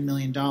 $7 to $10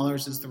 million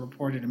is the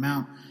reported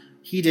amount.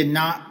 He did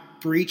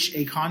not breach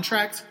a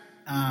contract.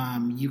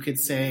 You could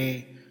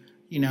say,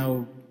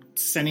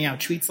 sending out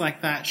tweets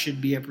like that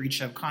should be a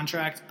breach of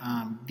contract.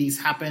 These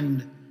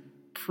happened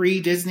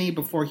pre-Disney,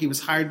 before he was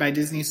hired by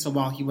Disney. So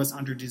while he was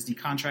under Disney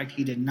contract,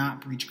 he did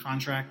not breach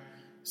contract.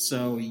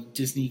 So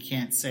Disney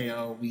can't say,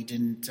 oh, we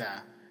didn't,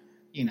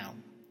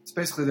 It's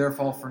basically their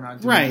fault for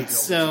not doing right.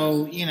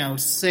 So,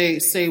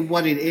 say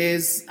what it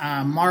is.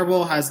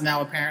 Marvel has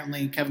now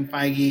apparently, Kevin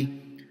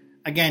Feige,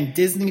 again,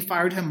 Disney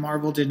fired him.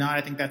 Marvel did not.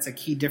 I think that's a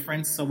key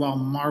difference. So while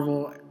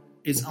Marvel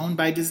is owned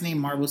by Disney,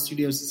 Marvel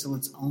Studios is still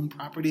its own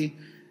property.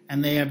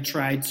 And they have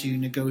tried to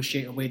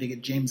negotiate a way to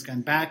get James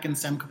Gunn back in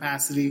some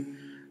capacity.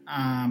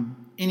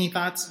 Any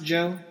thoughts,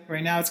 Joe?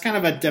 Right now, it's kind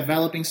of a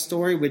developing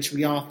story, which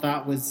we all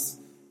thought was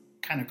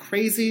kind of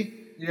crazy.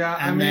 Yeah,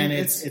 and then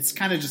it's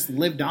kind of just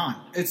lived on.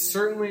 It's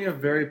certainly a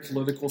very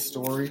political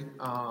story.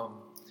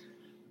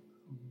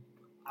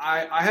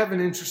 I have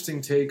an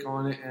interesting take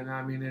on it, and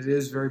I mean, it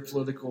is very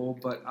political,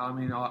 but I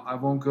mean, I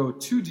won't go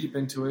too deep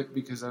into it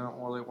because I don't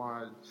really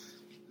want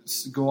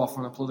to go off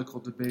on a political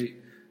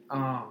debate.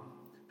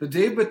 The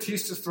Dave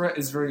Bautista threat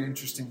is very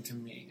interesting to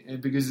me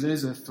because it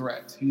is a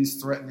threat. He's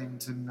threatening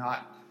to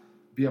not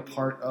be a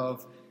part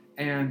of,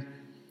 and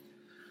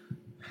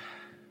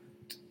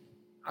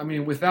I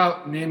mean,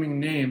 without naming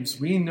names,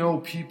 we know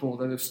people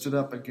that have stood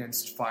up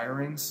against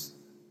firings.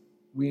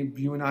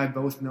 You and I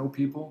both know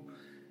people,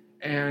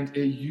 and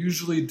it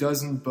usually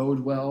doesn't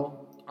bode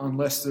well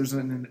unless there's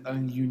a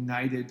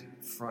united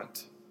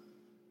front.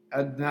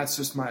 And that's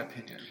just my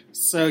opinion.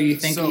 So you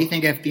think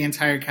if the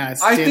entire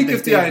cast, I think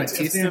if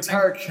the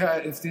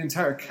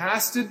entire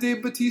cast did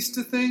Dave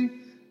Bautista thing,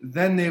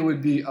 then they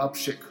would be up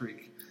shit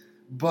creek.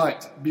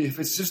 But if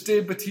it's just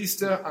Dave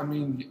Bautista, I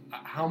mean,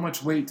 how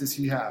much weight does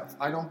he have?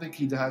 I don't think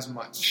he has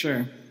much.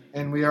 Sure.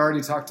 And we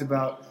already talked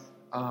about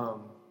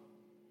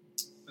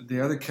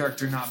the other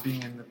character not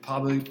being in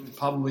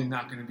probably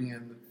not going to be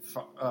in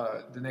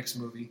the next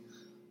movie.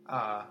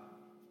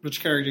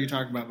 Which character are you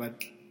talking about, bud?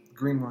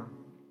 Green one.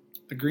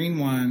 The green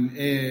one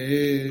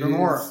is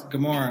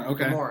Gamora.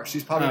 Okay. Gamora.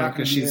 She's probably not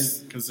going to be in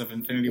because of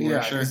Infinity War.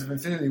 Yeah, sure. because of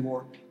Infinity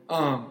War.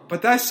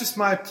 But that's just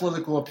my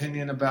political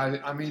opinion about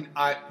it. I mean,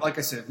 like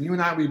I said, you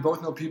and I, we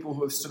both know people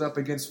who have stood up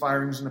against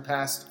firings in the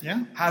past.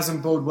 Yeah.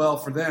 Hasn't bode well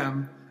for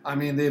them. I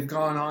mean, they've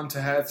gone on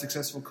to have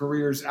successful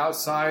careers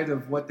outside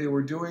of what they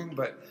were doing,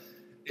 but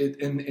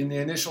in the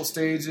initial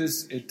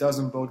stages, it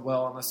doesn't bode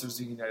well unless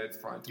there's a united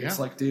front. Yeah. It's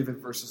like David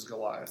versus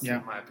Goliath,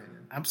 in my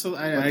opinion.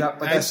 Absolutely. But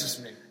that's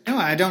just me. No,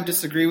 I don't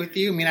disagree with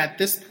you. I mean, at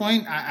this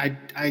point,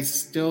 I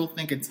still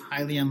think it's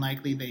highly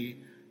unlikely they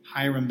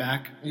hire him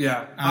back.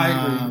 Yeah,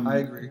 I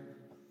agree.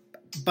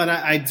 But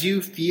I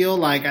do feel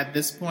like at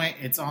this point,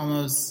 it's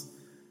almost...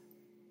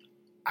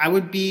 I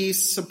would be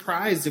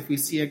surprised if we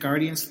see a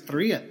Guardians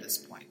 3 at this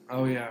point.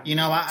 Oh, yeah. You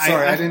know,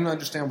 I didn't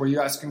understand. Were you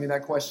asking me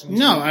that question?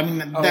 No, I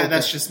mean,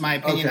 that's just my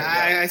opinion. Okay,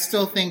 yeah. I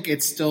still think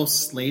it's still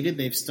slated.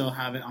 They still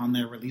have it on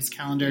their release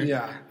calendar.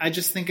 Yeah. I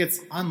just think it's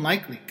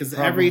unlikely because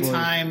every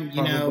time,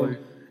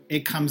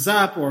 it comes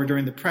up or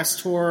during the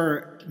press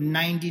tour,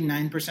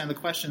 99% of the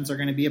questions are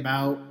going to be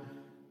about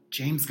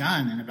James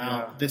Gunn and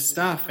about this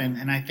stuff.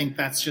 And I think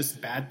that's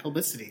just bad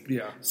publicity.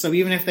 Yeah. So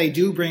even if they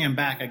do bring him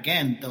back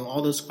again,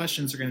 all those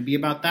questions are going to be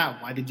about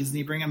that. Why did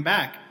Disney bring him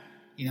back?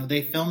 You know,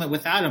 they film it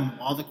without him.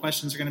 All the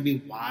questions are going to be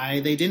why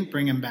they didn't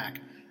bring him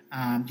back.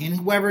 And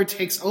whoever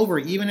takes over,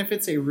 even if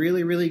it's a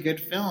really, really good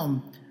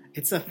film,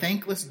 it's a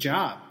thankless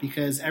job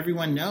because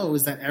everyone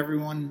knows that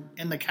everyone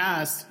in the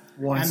cast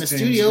and the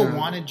studio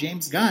wanted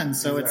James Gunn.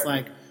 So It's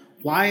like,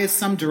 why is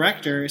some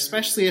director,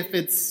 especially if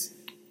it's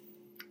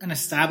an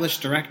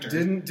established director?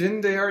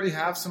 Didn't they already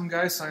have some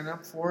guy sign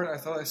up for it? I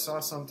thought I saw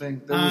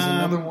something. There was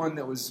another one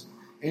that was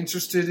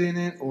interested in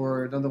it,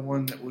 or another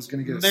one that was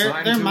going to get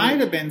assigned. There might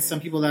have been some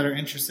people that are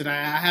interested.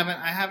 I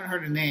haven't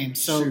heard a name,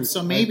 so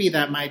maybe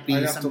that might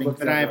be something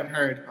that I haven't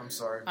heard. I'm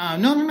sorry.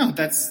 No,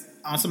 that's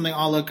something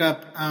I'll look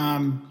up.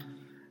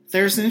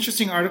 There's an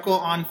interesting article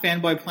on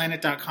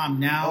fanboyplanet.com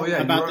now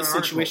about the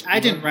situation. I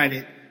didn't write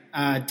it.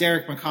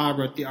 Derek McCaw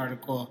wrote the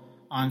article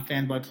on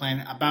Fanboy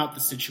Planet about the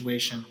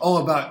situation.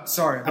 Oh, about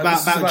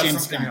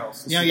James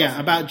Gunn.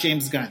 About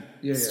James Gunn.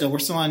 We're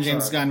still on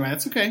James Gunn, right?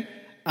 That's okay.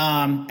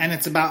 And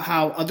it's about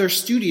how other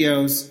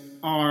studios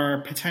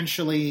are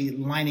potentially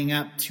lining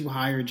up to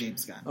hire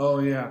James Gunn. Oh,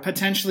 yeah.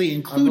 Potentially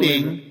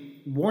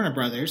including Warner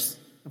Brothers,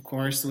 of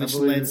course, which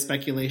led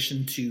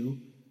speculation to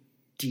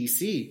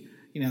DC.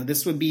 You know,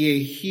 this would be a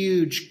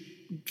huge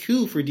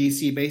coup for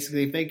DC,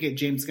 basically, if they get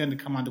James Gunn to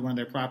come onto one of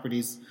their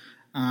properties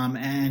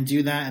and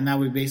do that. And that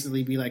would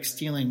basically be like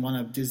stealing one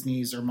of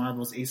Disney's or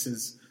Marvel's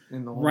aces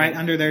right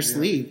under their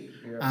sleeve.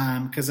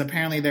 Because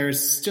apparently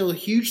there's still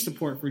huge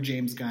support for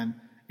James Gunn.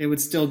 It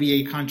would still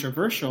be a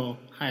controversial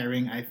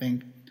hiring, I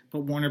think.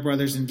 But Warner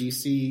Brothers and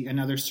DC and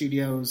other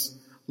studios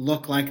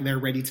look like they're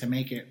ready to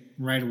make it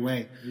right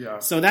away. Yeah.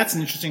 So that's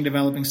an interesting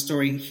developing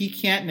story. He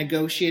can't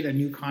negotiate a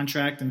new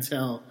contract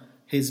until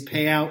his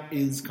payout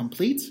is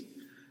complete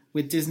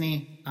with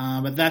Disney.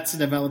 But that's a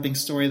developing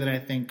story that I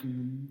think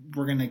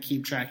we're going to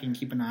keep tracking,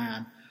 keep an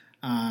eye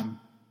on.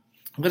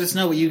 Let us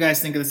know what you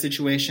guys think of the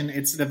situation.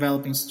 It's a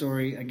developing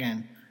story.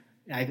 Again,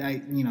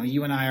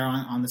 you and I are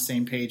on the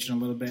same page in a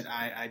little bit.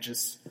 I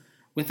just,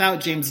 without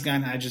James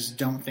Gunn, I just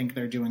don't think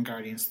they're doing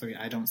Guardians 3.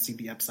 I don't see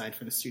the upside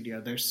for the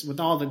studio. There's, with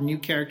all the new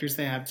characters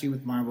they have too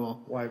with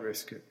Marvel, why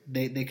risk it?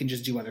 They can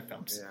just do other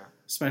films. Yeah.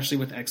 Especially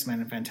with X-Men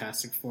and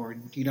Fantastic Four.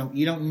 You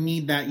don't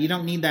need that. You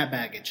don't need that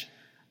baggage.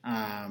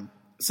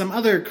 Some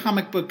other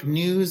comic book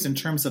news in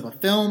terms of a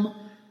film.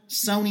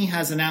 Sony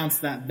has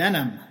announced that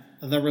Venom,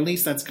 the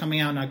release that's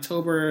coming out in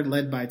October,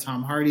 led by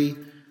Tom Hardy,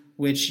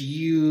 which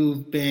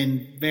you've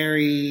been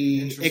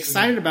very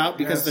excited about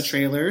because of the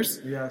trailers.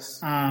 Yes.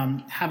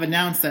 Have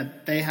announced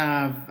that they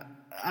have,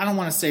 I don't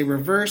want to say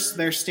reversed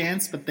their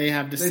stance, but they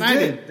have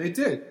decided. They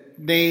did.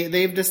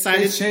 They've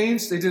decided. They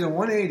changed. They did a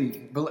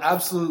 180. But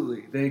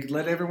absolutely. They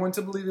led everyone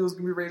to believe it was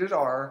going to be rated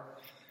R.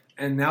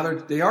 And now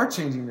they are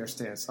changing their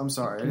stance. I'm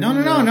sorry. No.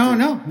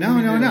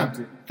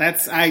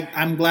 That's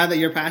I'm glad that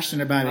you're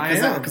passionate about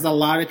it because a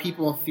lot of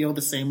people feel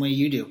the same way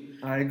you do.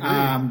 I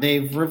agree.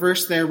 They've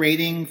reversed their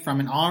rating from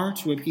an R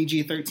to a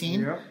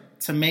PG-13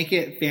 to make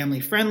it family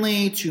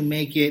friendly, to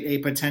make it a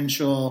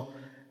potential.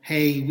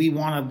 Hey, we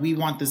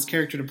want this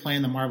character to play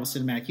in the Marvel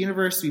Cinematic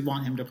Universe. We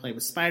want him to play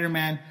with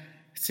Spider-Man.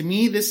 To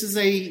me, this is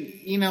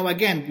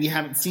again, we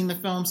haven't seen the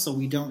film, so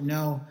we don't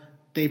know.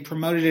 They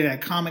promoted it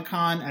at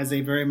Comic-Con as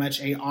a very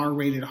much a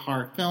R-rated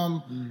horror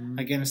film. Mm-hmm.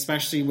 Again,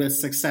 especially with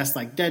success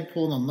like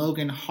Deadpool and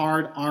Logan,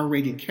 hard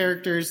R-rated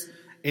characters.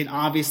 It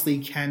obviously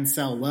can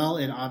sell well.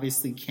 It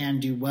obviously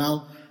can do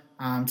well.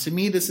 To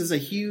me, this is a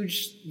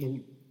huge,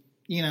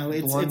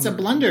 it's a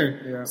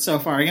blunder so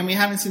far. Again, we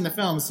haven't seen the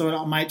film, so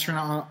it might turn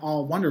out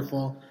all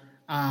wonderful.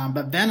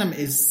 But Venom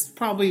is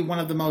probably one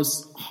of the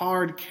most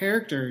hard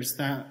characters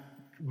that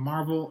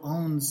Marvel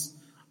owns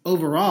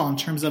overall in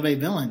terms of a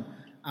villain.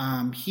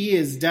 He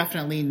is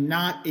definitely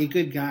not a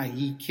good guy.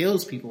 He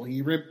kills people.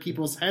 He rips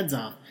people's heads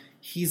off.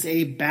 He's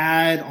a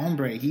bad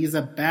hombre. He's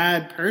a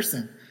bad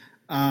person.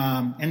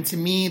 And to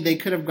me, they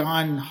could have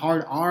gone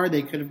hard R.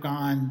 They could have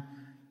gone,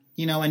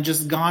 and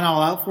just gone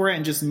all out for it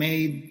and just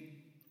made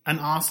an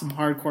awesome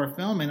hardcore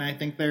film. And I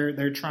think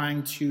they're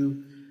trying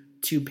to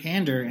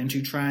pander and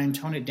to try and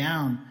tone it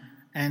down.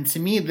 And to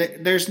me,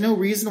 there's no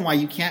reason why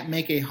you can't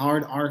make a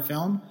hard R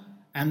film.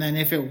 And then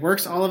if it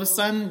works all of a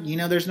sudden,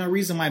 there's no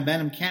reason why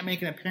Venom can't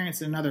make an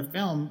appearance in another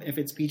film if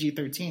it's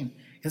PG-13.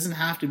 It doesn't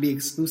have to be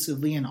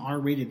exclusively in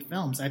R-rated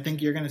films. I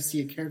think you're going to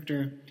see a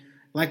character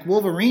like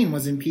Wolverine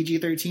was in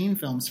PG-13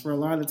 films for a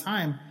lot of the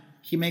time.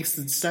 He makes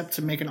the step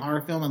to make an R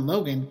film in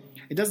Logan.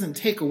 It doesn't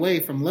take away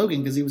from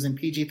Logan because he was in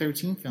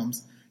PG-13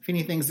 films. if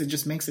he things that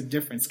just makes a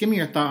difference. Give me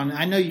your thought on it.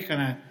 I know you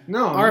kind of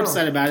are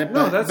upset about it,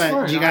 no, but, that's but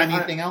fine. do you got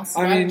anything else?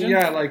 I mean, Jim?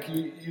 yeah, like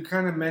you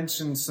kind of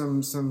mentioned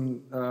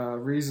some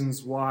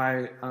reasons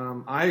why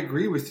I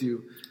agree with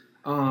you.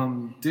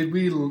 Did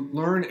we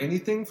learn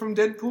anything from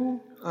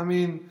Deadpool? I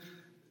mean,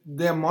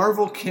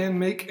 Marvel can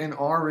make an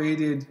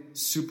R-rated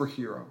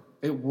superhero.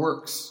 It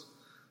works.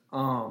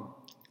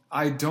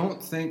 I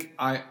don't think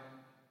I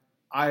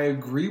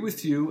agree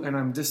with you, and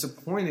I'm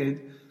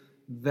disappointed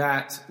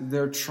that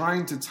they're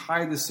trying to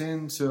tie this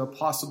into a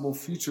possible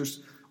future.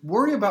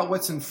 Worry about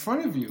what's in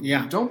front of you.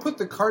 Yeah. Don't put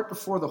the cart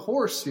before the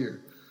horse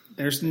here.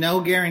 There's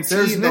no guarantee.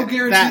 There's no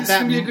guarantee it's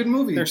going to be a good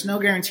movie. There's no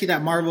guarantee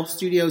that Marvel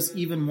Studios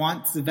even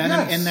wants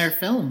Venom in their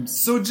films.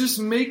 So just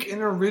make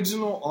an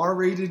original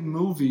R-rated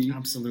movie.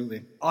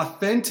 Absolutely.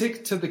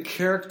 Authentic to the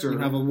character. You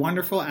have a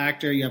wonderful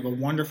actor. You have a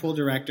wonderful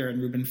director in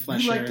Ruben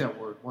Fleischer. You like that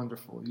word,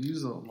 wonderful. You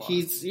use it a lot.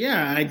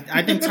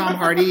 I think Tom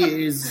Hardy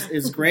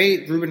is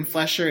great. Ruben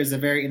Fleischer is a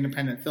very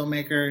independent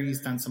filmmaker. He's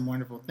done some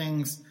wonderful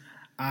things.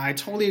 I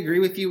totally agree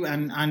with you,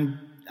 and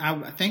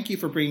I thank you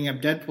for bringing up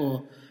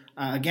Deadpool.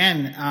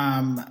 Again,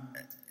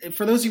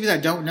 for those of you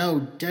that don't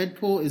know,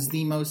 Deadpool is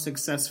the most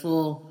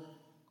successful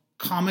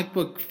comic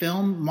book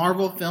film,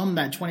 Marvel film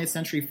that 20th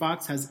Century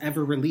Fox has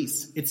ever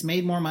released. It's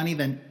made more money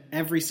than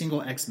every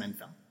single X-Men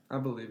film. I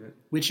believe it.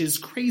 Which is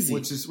crazy.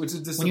 Which is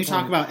disappointing. When you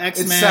talk about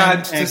X-Men, it's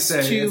sad to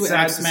say. X2,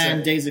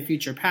 X-Men, Days of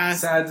Future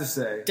Past. Sad to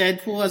say.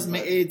 Deadpool has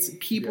made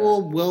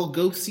people will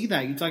go see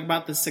that. You talk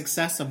about the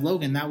success of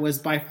Logan. That was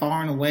by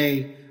far and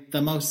away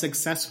the most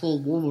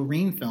successful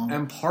Wolverine film.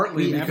 And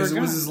partly because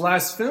it was his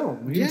last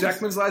film. Hugh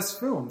Jackman's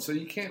last film. So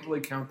you can't really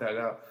count that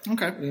out.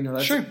 Okay. You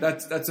know,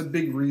 that's a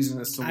big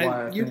reason as to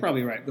why you're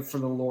probably right. For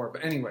the lore.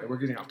 But anyway, we're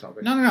getting off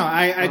topic. No.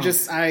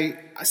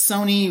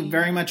 Sony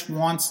very much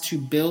wants to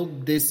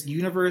build this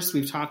universe.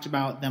 We've talked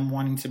about them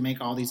wanting to make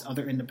all these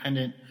other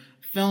independent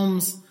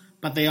films,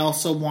 but they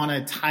also want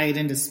to tie it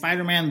into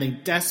Spider-Man. They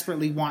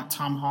desperately want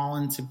Tom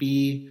Holland to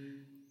be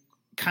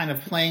kind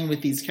of playing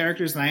with these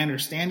characters, and I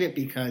understand it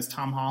because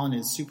Tom Holland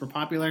is super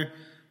popular,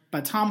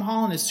 but Tom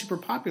Holland is super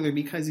popular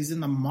because he's in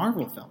the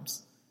Marvel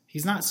films.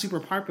 He's not super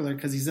popular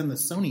because he's in the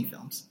Sony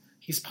films.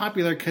 He's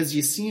popular because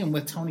you see him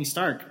with Tony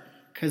Stark,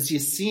 because you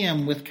see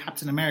him with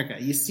Captain America.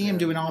 You see him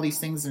doing all these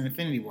things in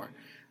Infinity War.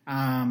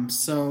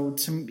 So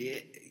to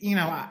me,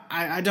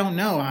 I don't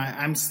know.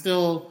 I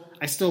still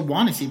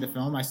want to see the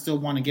film. I still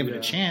want to give it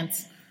a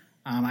chance.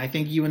 I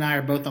think you and I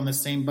are both on the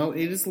same boat.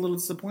 It is a little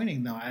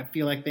disappointing, though. I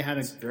feel like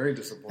it's very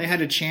disappointing. They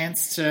had a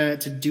chance to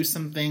do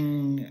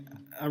something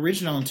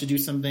original and to do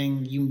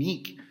something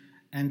unique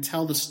and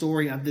tell the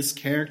story of this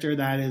character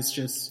that is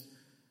just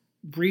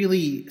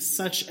really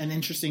such an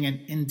interesting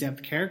and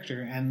in-depth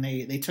character, and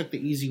they took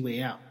the easy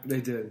way out. They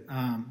did.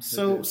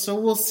 So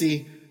we'll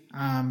see.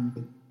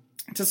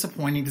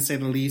 Disappointing to say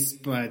the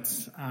least, but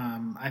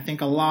I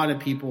think a lot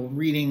of people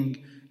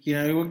reading.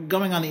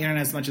 Going on the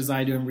internet as much as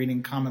I do and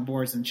reading comment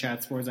boards and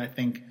chat boards, I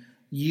think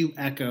you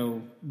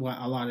echo what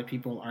a lot of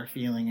people are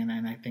feeling. And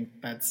I think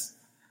that's,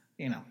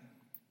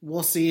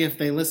 we'll see if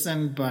they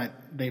listen, but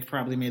they've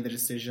probably made the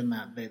decision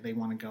that they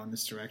want to go in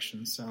this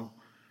direction. So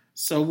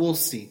we'll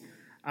see.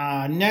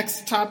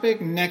 Next topic,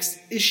 next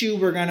issue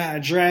we're going to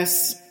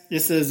address.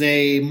 This is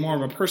more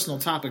of a personal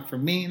topic for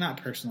me, not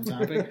personal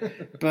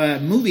topic, but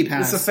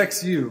MoviePass. This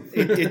affects you.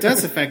 It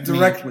does affect me.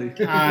 Directly.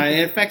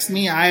 It affects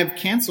me. I have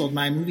canceled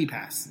my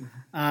MoviePass.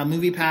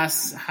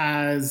 MoviePass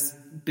has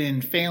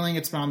been failing.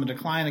 It's been on the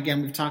decline.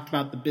 Again, we've talked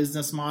about the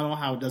business model,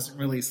 how it doesn't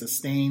really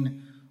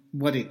sustain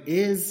what it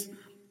is.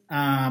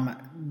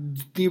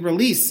 The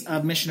release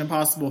of Mission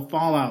Impossible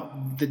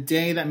Fallout, the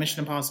day that Mission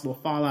Impossible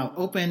Fallout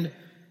opened,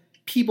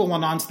 people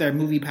went onto their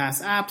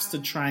MoviePass apps to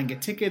try and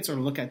get tickets or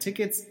look at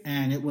tickets,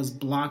 and it was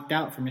blocked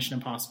out for Mission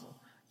Impossible.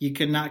 You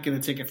could not get a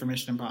ticket for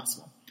Mission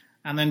Impossible.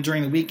 And then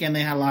during the weekend,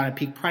 they had a lot of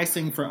peak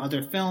pricing for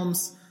other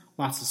films,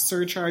 lots of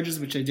surcharges,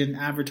 which they didn't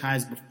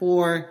advertise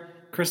before.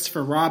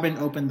 Christopher Robin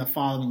opened the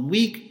following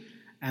week,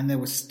 and that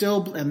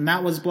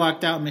was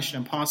blocked out. Mission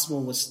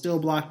Impossible was still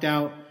blocked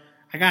out.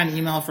 I got an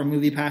email from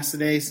MoviePass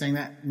today saying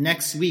that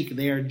next week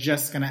they are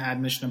just going to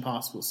add Mission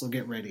Impossible, so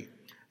get ready.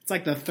 It's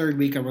like the third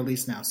week of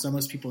release now, so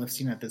most people have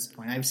seen it at this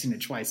point. I've seen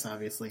it twice,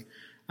 obviously.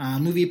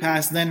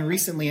 MoviePass then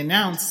recently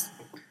announced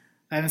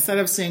that instead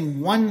of seeing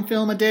one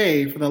film a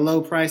day for the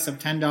low price of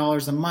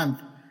 $10 a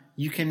month,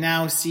 you can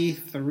now see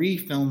 3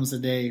 films a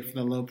day for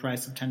the low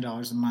price of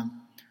 $10 a month.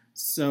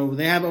 So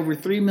they have over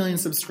 3 million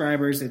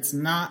subscribers. It's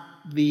not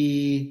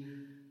the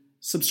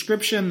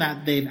subscription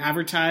that they've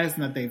advertised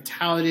and that they've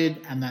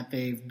touted and that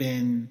they've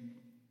been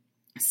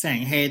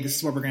saying, hey, this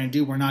is what we're going to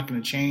do. We're not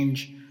going to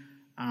change.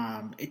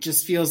 It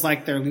just feels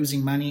like they're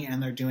losing money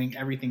and they're doing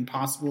everything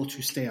possible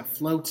to stay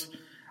afloat.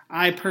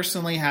 I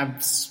personally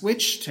have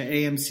switched to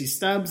AMC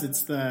Stubs.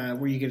 It's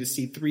where you get to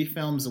see 3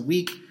 films a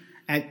week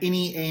at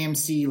any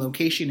AMC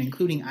location,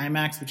 including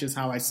IMAX, which is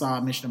how I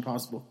saw Mission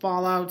Impossible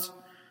Fallout.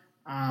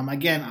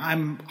 Again,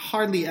 I'm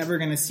hardly ever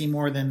going to see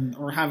more than,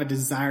 or have a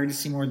desire to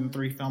see more than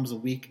 3 films a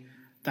week.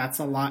 That's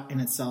a lot in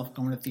itself,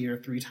 going to theater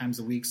 3 times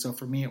a week. So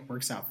for me, it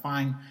works out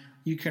fine.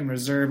 You can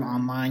reserve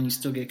online. You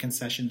still get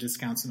concession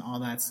discounts and all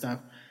that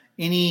stuff.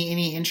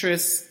 Any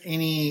interest?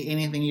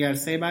 Anything you got to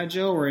say about it,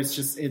 Joe? Or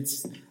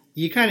it's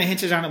you kind of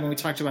hinted on it when we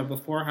talked about it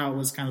before, how it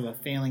was kind of a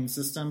failing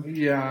system.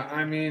 Yeah,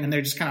 I mean, and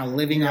they're just kind of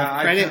living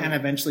off credit, and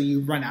eventually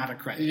you run out of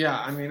credit. Yeah,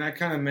 I mean, I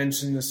kind of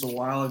mentioned this a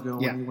while ago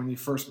when you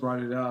first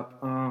brought it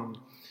up.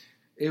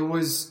 It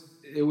was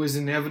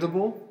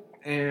inevitable,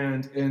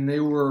 and they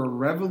were a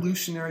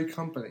revolutionary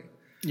company.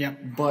 Yeah,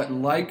 but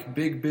like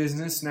big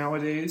business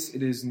nowadays,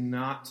 it is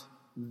not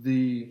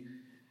the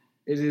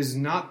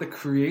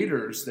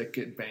creators that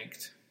get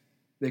banked.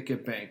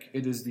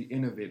 It is the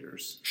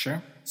innovators.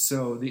 Sure.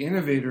 So the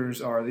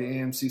innovators are the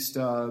AMC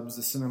Stubs,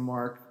 the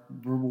Cinemark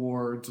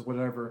Rewards,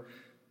 whatever.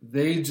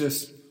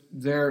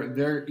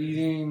 They're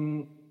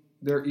eating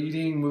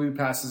movie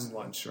passes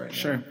lunch right now.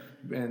 Sure.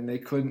 And they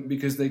couldn't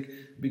because they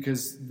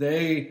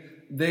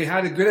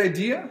had a good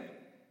idea.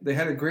 They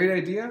had a great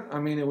idea. I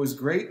mean, it was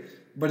great,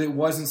 but it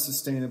wasn't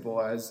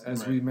sustainable as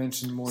we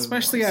mentioned more.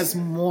 Especially as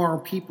more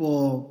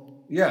people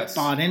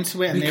bought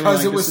into it, and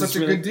because it was such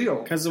a good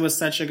deal. Because it was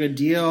such a good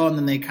deal, and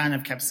then they kind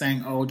of kept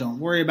saying, "Oh, don't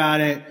worry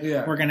about it.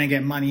 Yeah. We're going to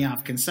get money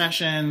off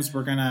concessions.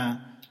 We're going to,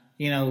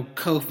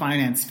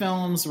 co-finance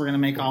films. We're going to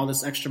make all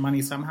this extra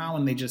money somehow,"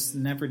 and they just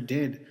never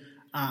did.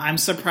 I'm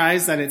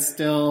surprised that it's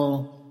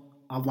still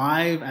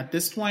alive at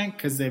this point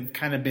because they've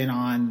kind of been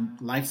on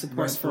life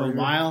support for a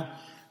while.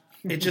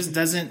 It just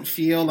doesn't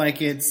feel like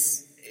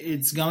it's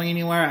going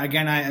anywhere.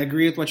 Again, I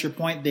agree with what your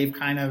point.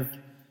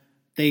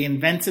 They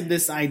invented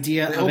this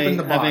idea of a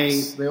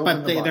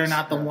but they're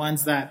not the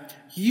ones that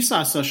you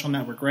saw Social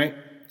Network, right?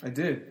 I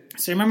did.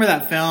 So you remember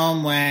that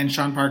film when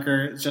Sean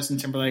Parker, Justin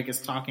Timberlake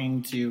is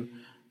talking to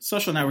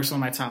Social Network, one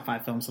of my top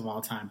 5 films of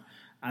all time.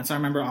 So I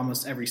remember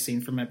almost every scene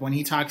from it. When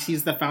he talks,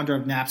 he's the founder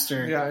of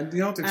Napster. Yeah,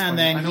 you don't explain. And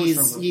then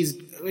he's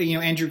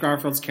Andrew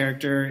Garfield's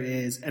character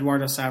is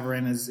Eduardo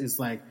Saverin is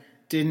like,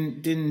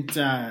 didn't you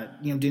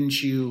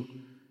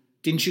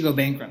go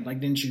bankrupt? Like,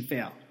 didn't you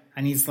fail?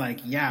 And he's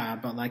like, yeah,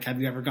 but like,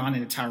 have you ever gone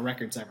into Tower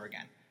Records ever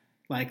again?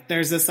 Like,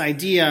 there's this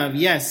idea of,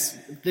 yes,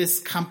 this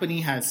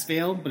company has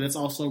failed, but it's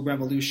also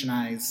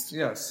revolutionized.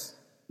 Yes.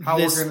 How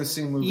we're going to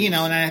see movies. And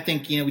I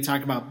think, we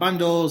talk about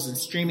bundles and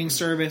streaming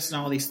service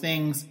and all these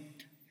things.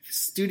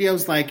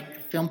 Studios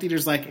film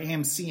theaters like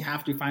AMC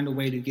have to find a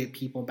way to get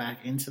people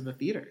back into the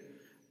theater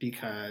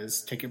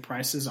because ticket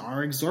prices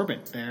are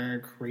exorbitant. They're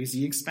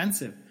crazy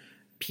expensive.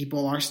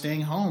 People are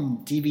staying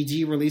home.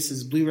 DVD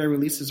releases, Blu-ray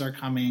releases are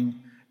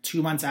coming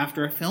 2 months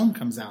after a film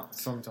comes out.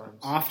 Sometimes.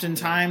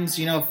 Oftentimes,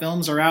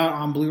 films are out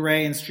on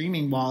Blu-ray and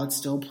streaming while it's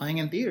still playing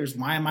in theaters.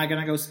 Why am I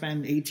going to go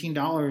spend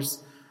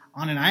 $18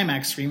 on an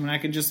IMAX screen when I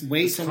could just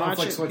wait to watch it? It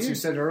conflicts what you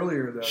said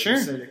earlier, though. Sure. You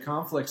said it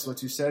conflicts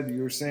what you said.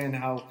 You were saying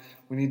how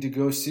we need to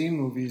go see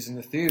movies in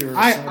the theater.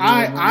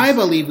 I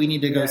believe we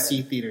need to go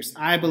see theaters.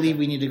 I believe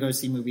we need to go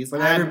see movies. But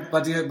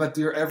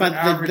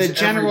the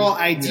general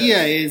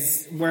idea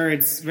is where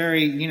it's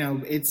very,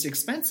 it's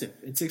expensive.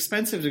 It's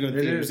expensive to go to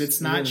theaters.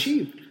 It's not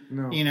cheap.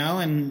 No.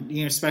 And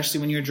especially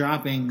when you're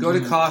dropping. Go to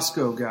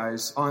Costco,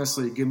 guys.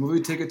 Honestly, get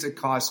movie tickets at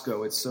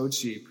Costco. It's so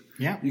cheap.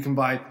 Yeah. You can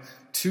buy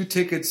 2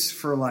 tickets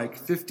for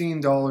like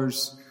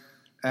 $15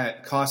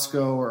 at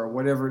Costco or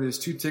whatever it is.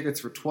 2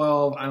 tickets for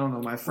 $12. I don't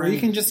know, my friend. Or you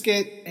can just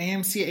get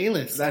AMC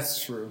A-List.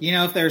 That's true.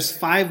 If there's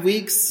 5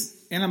 weeks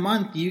in a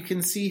month, you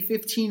can see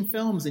 15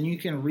 films and you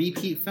can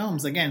repeat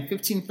films. Again,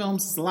 15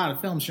 films is a lot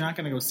of films. You're not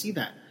going to go see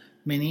that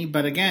many.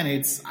 But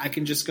again, I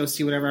can just go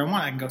see whatever I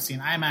want. I can go see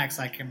an IMAX.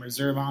 I can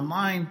reserve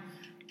online.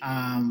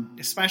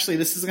 Especially,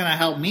 this is going to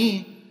help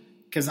me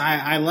because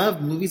I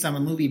love movies. I'm a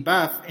movie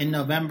buff. In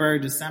November,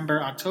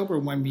 December, October,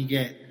 when we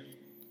get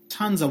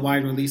tons of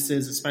wide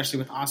releases, especially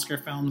with Oscar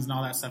films and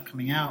all that stuff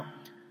coming out,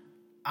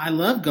 I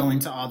love going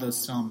to all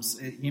those films,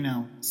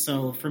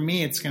 So for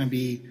me, it's going to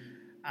be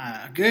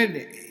a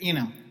good,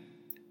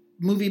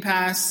 Movie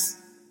Pass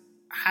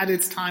had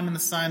its time in the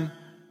sun,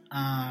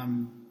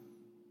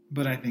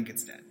 but I think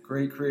it's dead.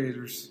 Great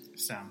creators.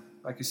 So,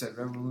 like you said,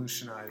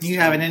 revolutionized. You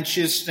have an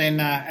interest in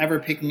ever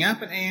picking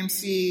up an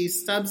AMC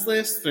Stubs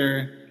list,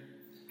 or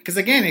because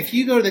again, if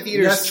you go to the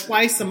theaters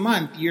twice a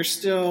month, you're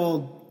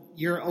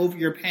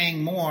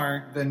paying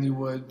more than you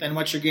would than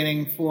what you're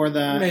getting for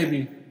the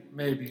maybe.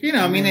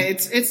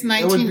 It's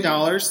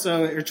 $19,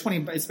 so or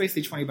 $20. It's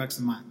basically $20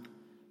 a month.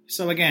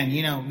 So again,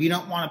 you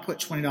don't want to put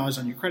 $20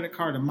 on your credit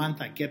card a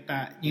month. I get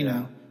that,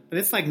 know, but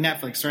it's like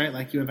Netflix, right?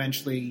 Like you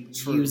eventually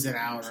use it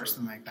out or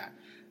something like that.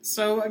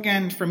 So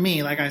again, for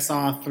me, like I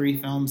saw 3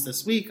 films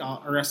this week,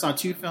 I saw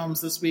 2 films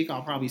this week.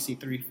 I'll probably see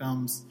 3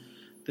 films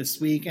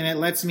this week, and it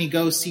lets me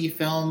go see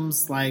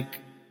films like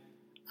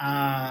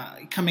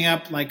coming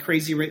up like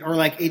Crazy Rich, or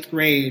like 8th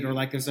Grade, or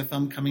like there's a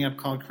film coming up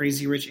called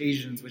Crazy Rich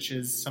Asians, which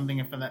is something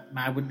that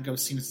I wouldn't go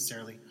see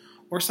necessarily,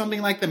 or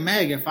something like The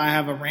Meg. If I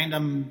have a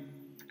random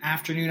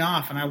afternoon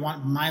off and I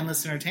want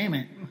mindless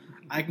entertainment,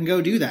 I can go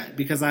do that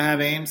because I have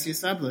AMC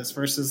Sublist.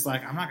 Versus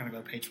like I'm not going to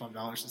go pay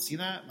 $12 to see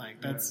that.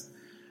 Like that's.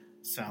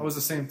 So that was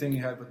the same thing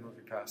you had with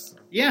Movie Pass,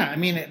 though. Yeah, I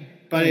mean,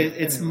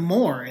 it's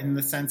more in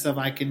the sense of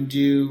I can.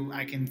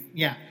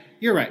 Yeah,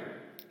 you're right.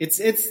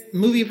 It's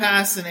Movie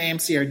Pass and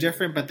AMC are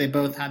different, but they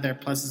both have their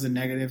pluses and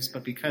negatives.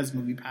 But because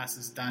Movie Pass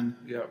is done,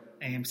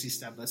 AMC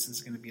Stubless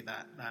is going to be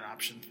that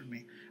option for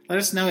me. Let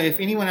us know if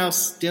anyone else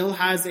still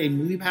has a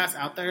Movie Pass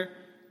out there.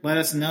 Let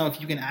us know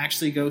if you can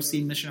actually go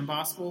see Mission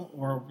Impossible,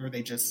 or were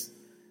they just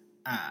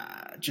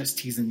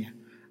teasing you.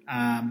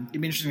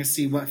 It'd be interesting to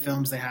see what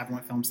films they have and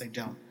what films they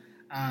don't.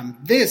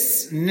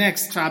 This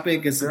next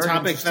topic is a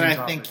topic that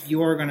I think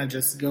you're going to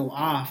just go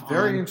off on.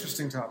 Very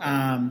interesting topic.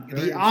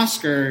 The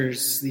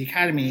Oscars, the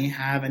Academy,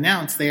 have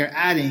announced they are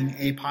adding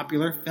a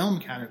popular film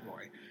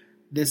category.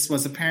 This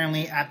was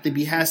apparently at the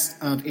behest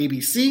of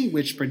ABC,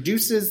 which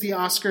produces the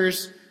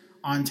Oscars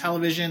on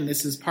television.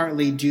 This is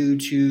partly due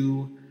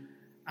to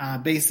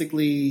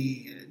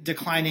basically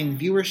declining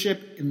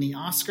viewership in the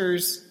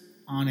Oscars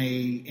on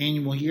a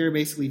annual year.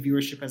 Basically,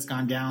 viewership has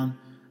gone down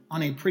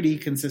on a pretty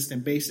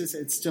consistent basis.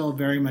 It's still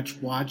very much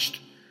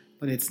watched,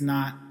 but it's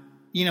not,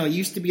 it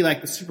used to be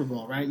like the Super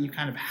Bowl, right? You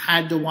kind of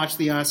had to watch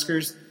the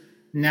Oscars.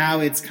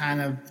 Now it's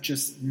kind of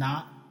just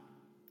not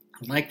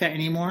like that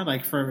anymore.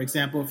 Like, for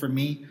example, for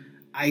me,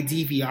 I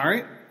DVR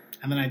it,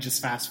 and then I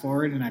just fast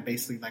forward, and I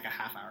basically like a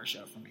half-hour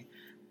show for me.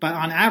 But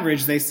on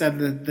average, they said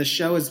that the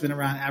show has been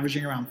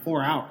averaging around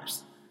 4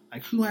 hours.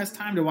 Like, who has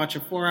time to watch a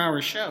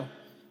 4-hour show?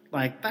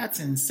 Like, that's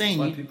insane.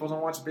 A lot of people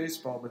don't watch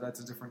baseball, but that's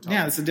a different topic.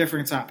 Yeah, it's a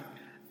different topic.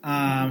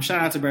 Shout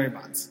out to Barry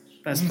Bonds,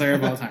 best player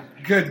of all time.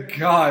 Good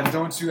God,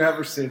 don't you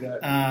ever say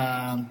that.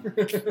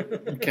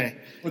 Okay.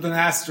 With an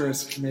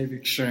asterisk,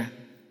 maybe. Sure.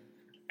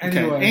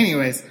 Anyway. Okay.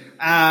 Anyways,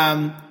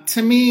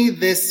 to me,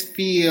 this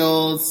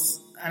feels,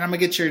 and I'm going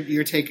to get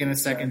your take in a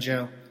second,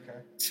 Joe. Okay.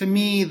 To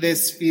me,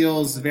 this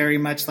feels very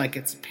much like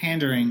it's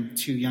pandering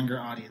to younger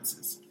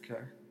audiences.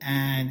 Okay.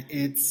 And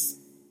it's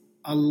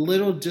a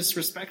little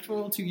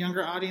disrespectful to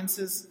younger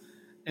audiences.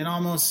 It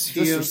almost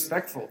feels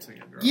disrespectful to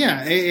younger audiences.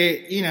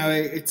 Yeah,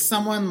 it's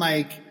someone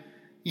like,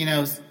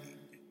 we're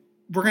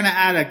going to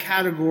add a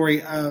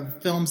category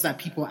of films that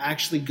people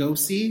actually go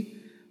see,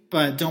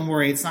 but don't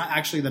worry, it's not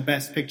actually the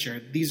best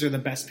picture. These are the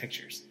best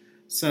pictures.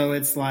 So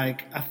it's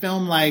like a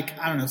film like,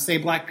 I don't know, say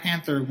Black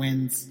Panther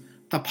wins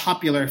the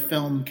popular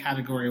film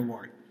category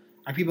award.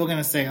 Are people going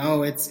to say,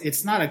 oh,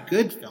 it's not a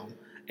good film,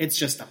 it's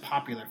just a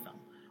popular film?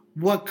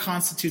 What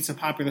constitutes a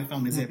popular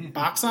film? Is it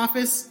box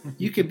office?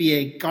 You could be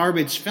a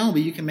garbage film,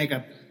 but you can make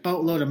a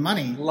boatload of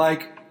money.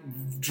 Like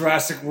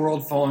Jurassic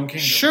World: Fallen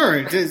Kingdom.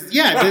 Sure.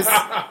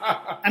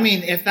 I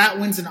mean, if that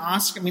wins an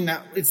Oscar,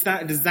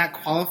 does that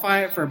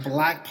qualify it for a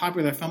black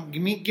popular film?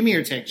 Give me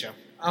your take, Joe.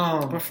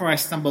 Before I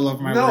stumble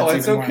over my words. No,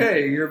 it's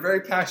okay. You're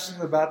very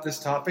passionate about this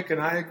topic,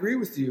 and I agree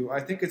with you. I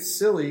think it's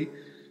silly.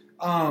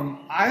 I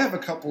have a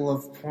couple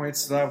of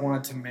points that I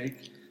wanted to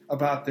make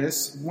about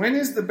this. When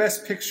is the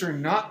best picture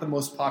not the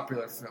most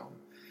popular film?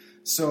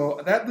 So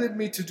that led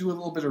me to do a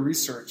little bit of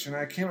research, and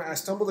I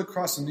stumbled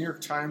across a New York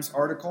Times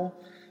article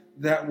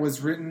that was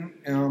written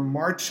in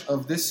March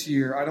of this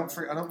year. I don't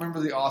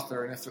remember the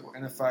author,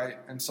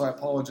 and so I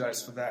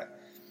apologize for that.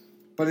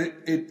 But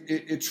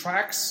it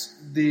tracks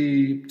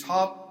the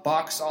top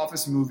box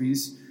office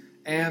movies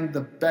and the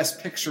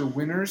best picture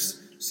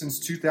winners since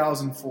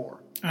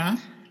 2004. Uh-huh.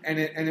 And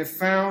it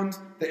found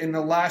that in the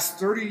last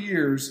 30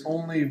 years,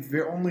 only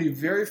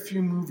very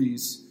few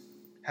movies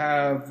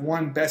have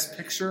won Best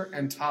Picture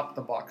and topped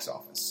the box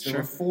office. There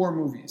were 4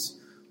 movies.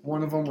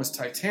 One of them was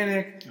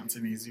Titanic. That's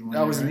an easy one.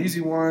 That was an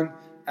easy one.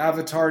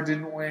 Avatar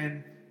didn't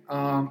win.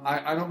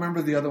 I don't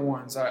remember the other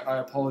ones. I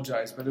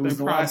apologize, but it was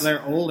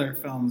They're older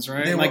films,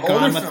 right? They like were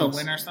Gone older with films. the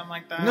Wind or something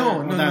like that?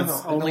 No.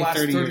 Only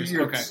 30 years.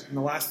 Okay. In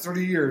the last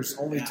 30 years,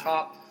 only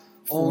top.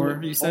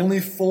 4, only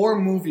 4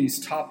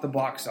 movies topped the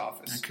box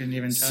office. I couldn't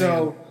even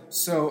tell you.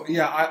 So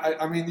yeah,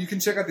 I mean, you can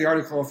check out the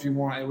article if you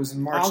want. It was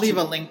in March. I'll leave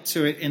a link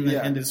to it in the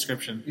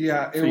description.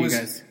 Yeah, it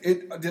was. You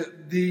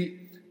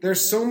guys. There's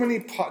so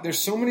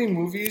many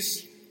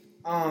movies.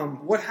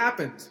 What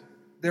happened?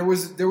 There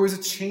was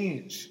a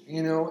change.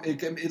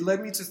 It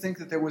led me to think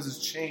that there was a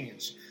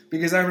change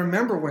because I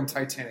remember when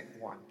Titanic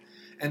won,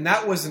 and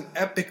that was an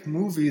epic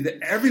movie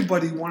that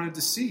everybody wanted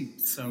to see.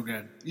 So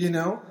good.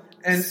 Now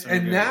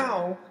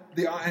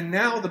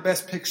the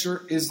best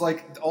picture is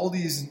like all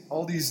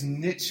these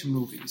niche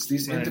movies,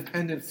 these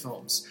independent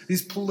films,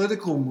 these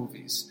political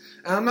movies.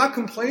 And I'm not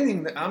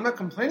complaining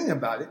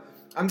about it.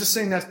 I'm just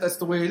saying that's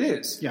the way it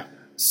is. Yeah.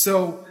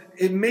 So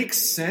it makes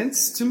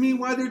sense to me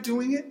why they're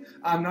doing it.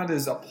 I'm not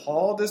as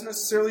appalled as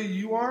necessarily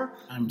you are.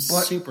 I'm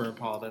super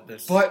appalled at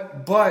this.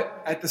 But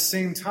at the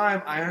same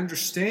time, I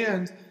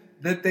understand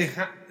that they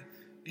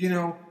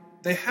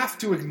have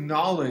to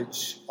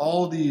acknowledge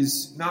all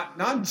these not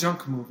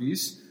junk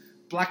movies.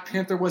 Black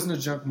Panther wasn't a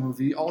junk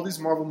movie. All these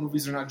Marvel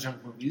movies are not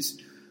junk movies.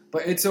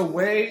 But it's a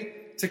way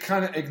to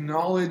kind of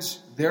acknowledge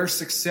their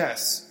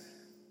success.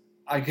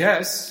 I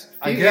guess.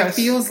 It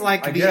feels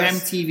like the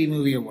MTV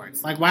Movie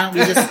Awards. Like, why don't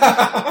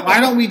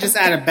we just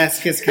add a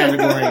Best Kiss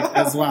category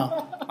as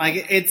well?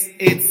 Like,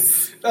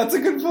 it's. That's a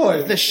good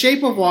point. The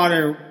Shape of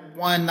Water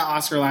won the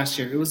Oscar last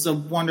year. It was a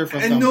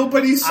wonderful film. And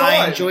nobody saw it.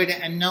 I enjoyed it,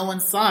 and no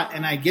one saw it,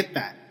 and I get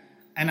that.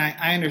 And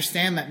I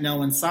understand that no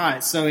one saw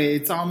it. So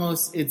it's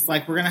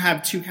like we're going to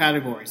have two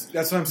categories.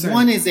 That's what I'm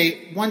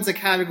saying. One's a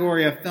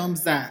category of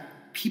films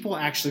that people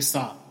actually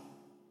saw.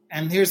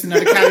 And here's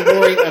another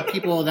category of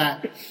people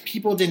that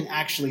people didn't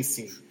actually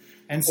see.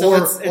 And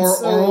so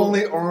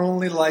or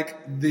only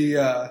like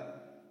the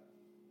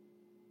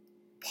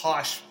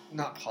posh,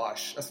 not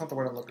posh. That's not the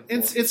word I'm looking for.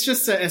 It's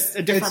just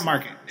a different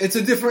market. It's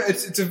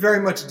a very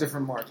much a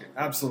different market.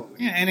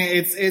 Absolutely. Yeah, and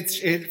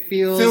it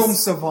feels film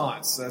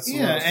savants. That's what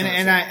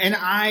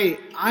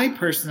I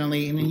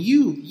personally, I mean,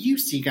 you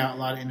seek out a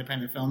lot of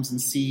independent films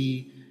and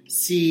see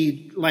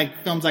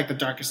like films like The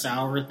Darkest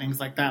Hour, things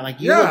like that.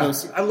 Like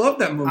I love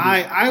that movie.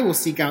 I will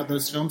seek out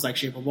those films like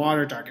Shape of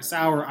Water, Darkest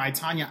Hour, I,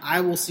 Tonya.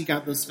 I will seek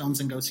out those films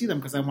and go see them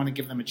because I want to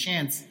give them a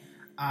chance.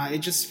 It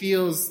just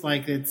feels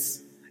like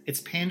it's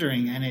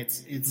pandering and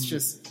it's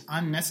just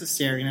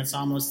unnecessary, and it's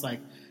almost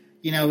like,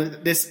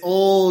 this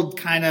old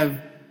kind of,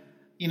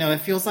 it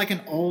feels like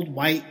an old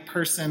white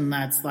person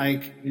that's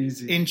like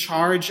in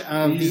charge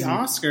of the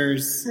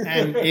Oscars,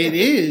 and it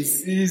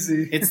is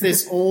easy. It's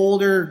this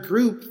older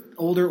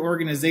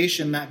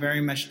organization that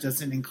very much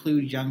doesn't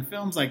include young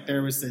films. Like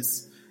there was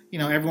this,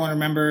 everyone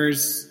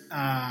remembers,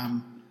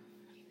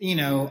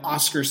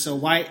 Oscars So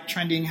White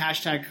trending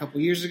hashtag a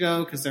couple years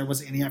ago because there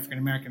wasn't any African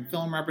American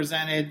film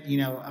represented.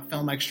 A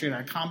film like Straight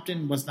Outta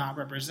Compton was not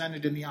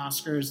represented in the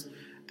Oscars.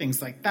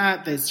 Things like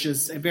that. That's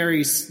just a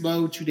very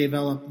slow to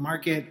develop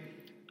market.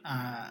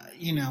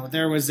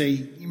 There was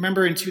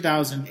remember in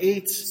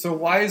 2008. So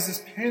why is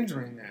this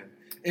pandering then?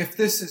 If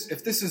this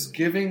is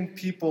giving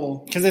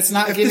people, because it's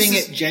not giving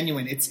it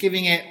genuine. It's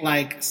giving it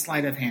like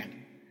sleight of hand.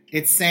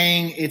 It's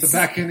saying it's the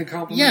backhanded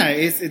compliment. Yeah,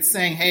 it's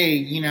saying, hey,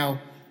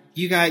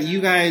 you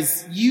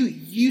guys,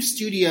 you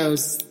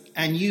studios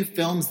and you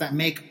films that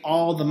make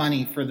all the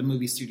money for the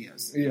movie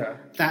studios. Yeah.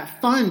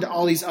 That fund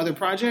all these other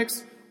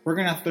projects, we're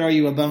going to throw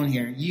you a bone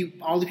here.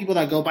 All the people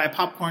that go buy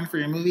popcorn for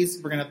your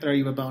movies, we're going to throw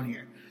you a bone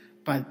here.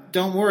 But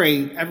don't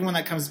worry, everyone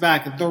that comes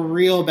back, the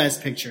real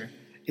Best Picture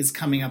is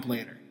coming up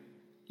later.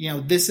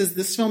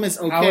 This film is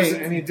okay. How is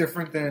it any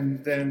different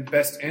than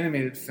Best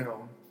Animated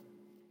Film?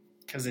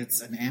 Because it's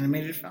an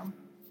animated film?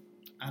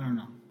 I don't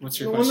know. What's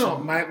your question?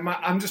 Well, no,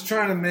 I'm just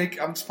trying to make.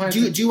 I'm just playing.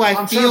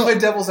 I'm trying to play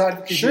devil's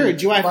advocate. Sure. Here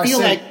Do I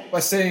feel by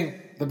saying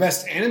the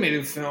best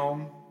animated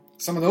film?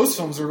 Some of those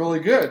films are really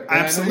good.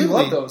 Absolutely, I know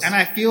you love those. And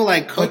I feel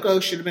like Coco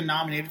should have been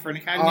nominated for an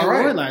Academy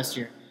Award last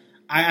year.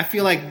 I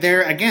feel like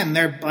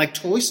they're like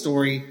Toy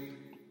Story.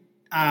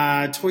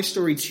 Toy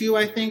Story 2,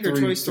 I think, or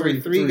Toy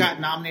Story 3 got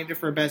nominated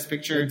for Best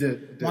Picture. It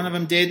did. One of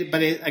them did,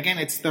 but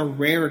it's the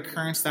rare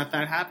occurrence that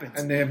happens.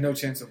 And they have no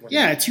chance of winning.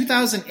 Yeah,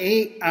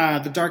 2008,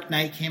 The Dark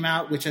Knight came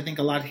out, which I think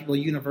a lot of people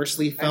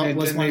universally felt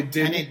was one, and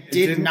it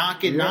did not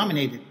get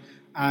nominated.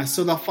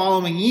 So the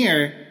following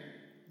year,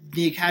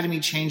 the Academy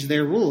changed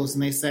their rules,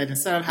 and they said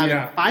instead of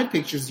having 5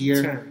 pictures a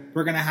year,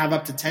 we're going to have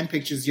up to 10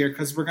 pictures a year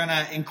because we're going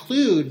to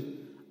include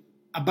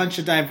a bunch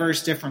of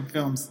diverse different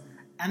films.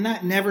 And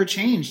that never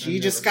changed. You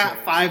just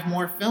got 5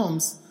 more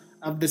films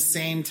of the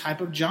same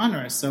type of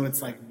genre. So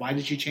it's like, why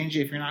did you change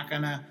it if you're not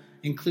going to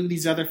include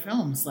these other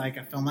films? Like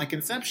a film like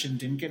Inception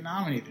didn't get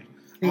nominated.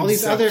 All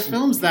these other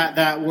films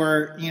that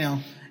were,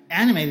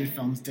 animated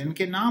films didn't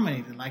get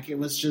nominated. Like it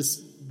was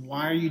just,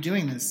 why are you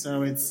doing this?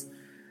 So it's,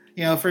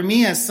 for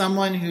me as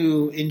someone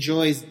who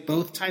enjoys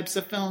both types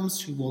of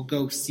films, who will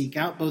go seek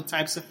out both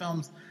types of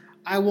films,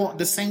 I will,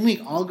 the same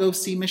week, I'll go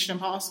see Mission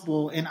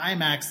Impossible in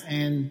IMAX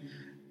and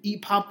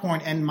eat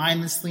popcorn and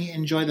mindlessly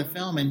enjoy the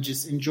film and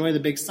just enjoy the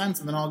big stunts,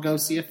 and then I'll go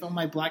see a film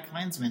like Black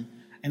Klansman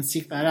and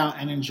seek that out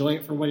and enjoy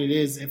it for what it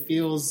is. It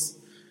feels,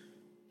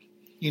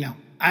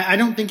 I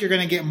don't think you're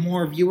going to get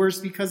more viewers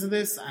because of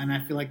this, and I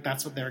feel like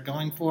that's what they're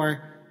going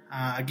for.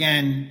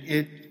 Again,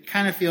 it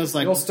kind of feels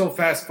like you'll still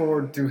fast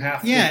forward through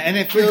half. Yeah, and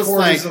it feels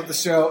like of the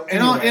show.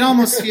 Anyway. It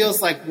almost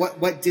feels like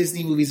what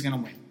Disney movie is going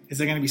to win. Is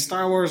it going to be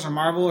Star Wars or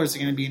Marvel, or is it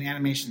going to be an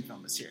animation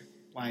film this year?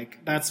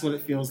 Like that's what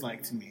it feels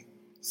like to me.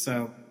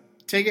 So.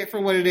 Take it for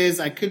what it is.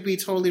 I could be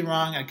totally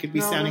wrong. I could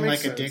be sounding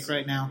like a dick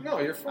right now. No,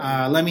 you're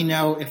fine. Let me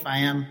know if I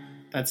am.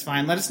 That's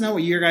fine. Let us know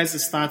what your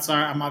guys' thoughts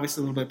are. I'm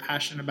obviously a little bit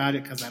passionate about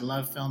it because I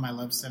love film. I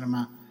love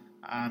cinema.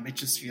 It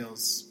just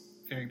feels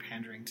very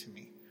pandering to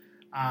me.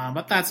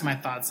 But that's my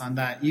thoughts on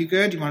that. You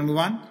good? You want to move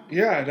on?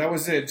 Yeah, that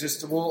was it.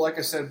 Just like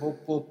I said,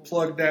 we'll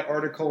plug that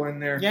article in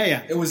there.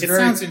 Yeah. It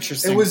sounds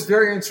interesting. It was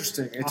very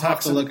interesting. I'll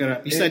have to look it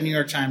up. You said New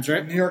York Times,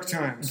 right? New York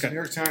Times. Okay. New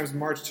York Times,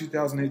 March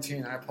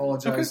 2018. I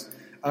apologize. Okay.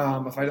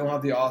 If I don't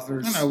have the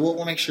authors. No,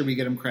 we'll make sure we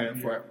get them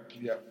credit for it.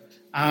 Yeah.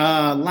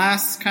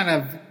 Last kind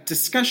of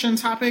discussion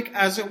topic,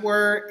 as it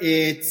were,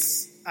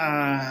 it's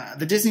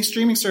the Disney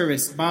streaming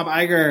service. Bob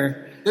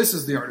Iger. This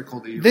is the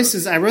article that you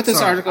wrote. I wrote this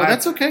article.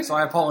 That's okay. So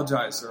I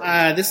apologize,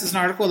 sir. This is an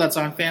article that's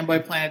on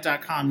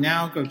fanboyplanet.com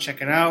now. Go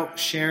check it out.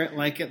 Share it,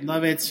 like it,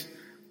 love it.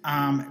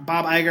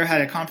 Bob Iger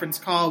had a conference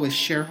call with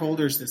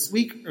shareholders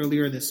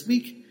earlier this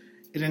week.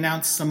 It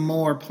announced some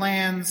more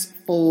plans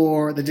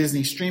for the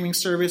Disney streaming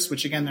service,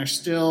 which again, they're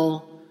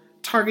still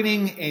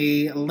targeting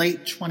a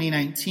late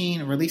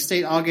 2019 release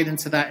date. I'll get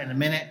into that in a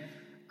minute.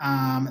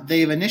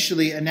 They've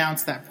initially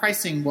announced that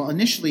pricing will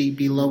initially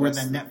be lower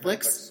than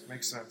Netflix.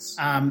 Makes sense.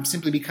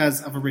 Simply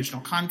because of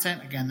original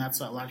content. Again, that's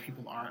what a lot of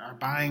people are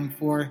buying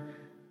for.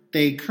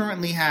 They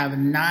currently have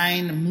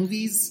 9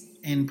 movies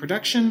in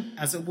production,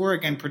 as it were.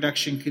 Again,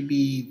 production could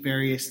be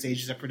various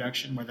stages of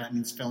production, where that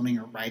means filming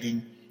or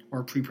writing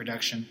or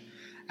pre-production.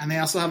 And they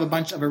also have a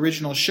bunch of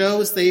original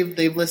shows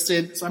they've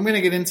listed. So I'm going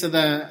to get into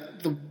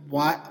the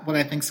what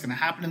I think is going to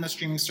happen in the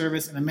streaming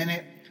service in a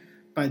minute.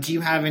 But do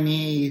you have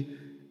any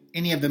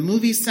of the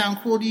movies sound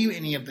cool to you?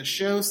 Any of the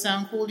shows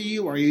sound cool to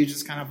you? Or are you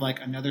just kind of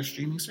like another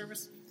streaming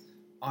service?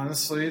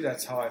 Honestly,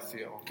 that's how I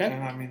feel. Okay.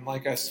 And I mean,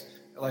 like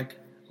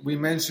we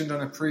mentioned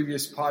on a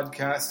previous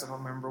podcast, I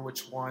don't remember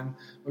which one,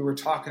 we were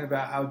talking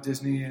about how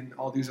Disney and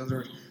all these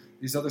other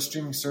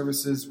streaming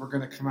services were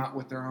going to come out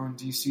with their own.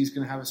 DC is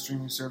going to have a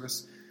streaming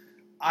service.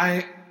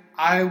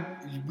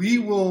 We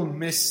will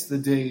miss the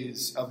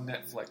days of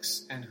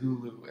Netflix and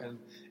Hulu and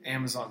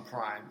Amazon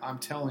Prime. I'm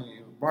telling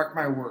you, mark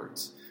my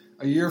words.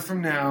 A year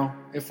from now,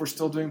 if we're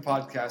still doing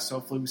podcasts,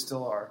 hopefully we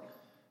still are,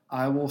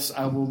 I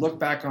will look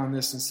back on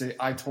this and say,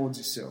 I told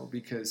you so.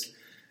 Because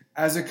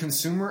as a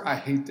consumer, I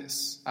hate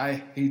this.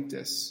 I hate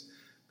this.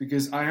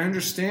 Because I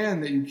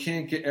understand that you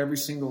can't get every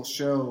single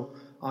show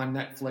on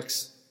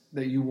Netflix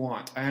that you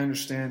want. I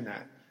understand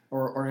that.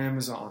 Or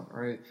Amazon,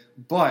 right?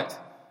 But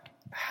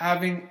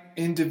having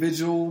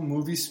individual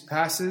movies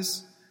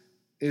passes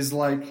is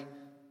like,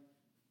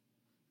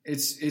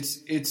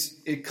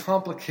 it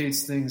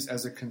complicates things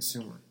as a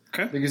consumer.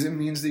 Okay. Because it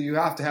means that you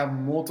have to have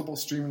multiple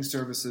streaming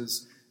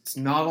services. It's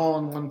not all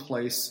in one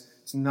place.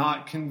 It's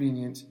not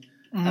convenient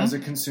as a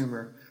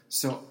consumer.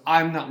 So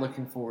I'm not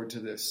looking forward to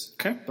this.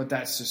 Okay. But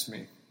that's just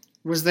me.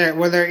 Were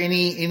there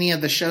any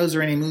of the shows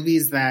or any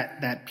movies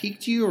that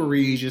piqued you, or were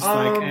you just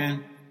like, eh?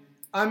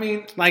 I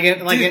mean, if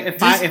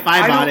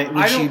I bought it,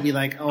 would you be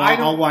like, oh,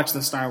 I'll watch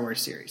the Star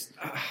Wars series?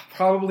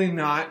 Probably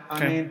not.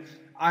 Okay.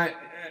 I mean,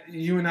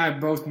 you and I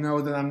both know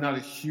that I'm not a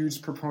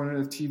huge proponent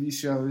of TV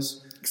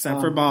shows.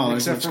 Except for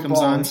Ballers, which comes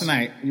on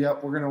tonight.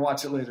 Yep, we're going to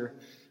watch it later.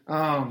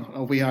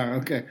 We are?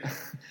 Okay.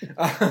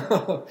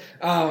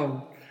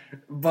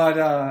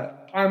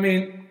 I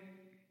mean,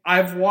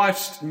 I've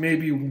watched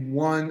maybe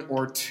 1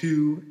 or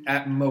 2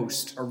 at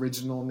most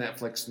original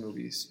Netflix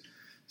movies.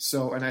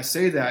 So, and I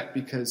say that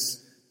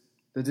because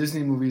the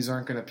Disney movies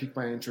aren't going to pique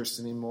my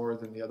interest any more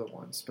than the other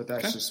ones. But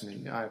that's just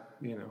me.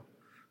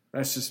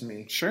 That's just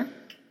me. Sure.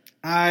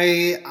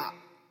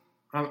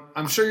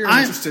 I'm sure you're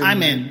interested.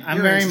 I'm in.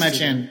 I'm very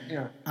much in.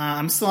 Yeah.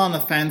 I'm still on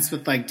the fence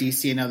with like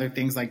DC and other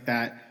things like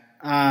that.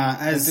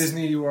 As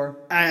Disney, you are.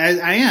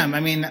 I am. I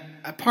mean,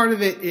 a part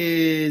of it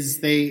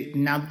is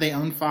now that they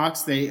own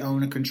Fox, they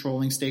own a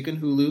controlling stake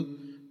in Hulu,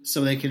 so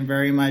they can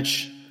very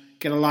much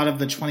get a lot of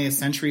the 20th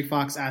Century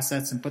Fox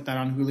assets and put that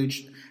on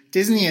Hulu.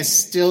 Disney is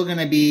still going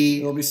to be...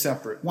 It'll be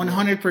separate.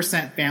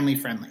 100% family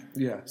friendly.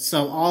 Yeah.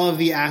 So all of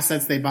the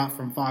assets they bought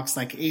from Fox,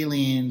 like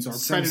Aliens or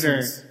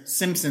Predator,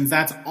 Simpsons,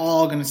 that's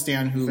all going to stay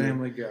on Hulu.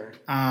 Family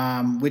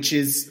Guy. Which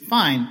is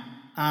fine.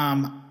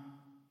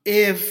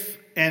 If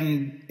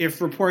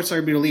reports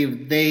are to be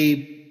believed,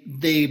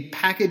 they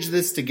package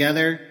this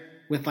together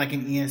with like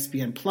an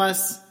ESPN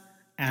Plus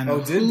and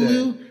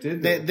Hulu.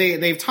 Did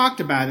they've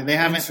talked about it. They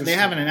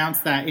haven't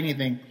announced that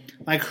anything.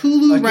 Like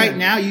Hulu right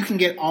now, you can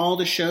get all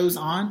the shows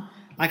on.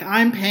 Like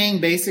I'm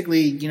paying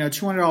basically,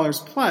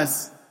 $200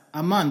 plus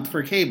a month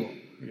for cable.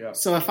 Yeah.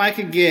 So if I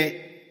could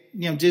get,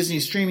 Disney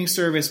streaming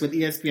service with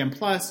ESPN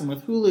Plus and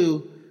with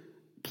Hulu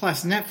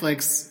plus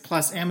Netflix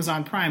plus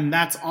Amazon Prime,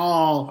 that's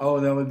all. Oh,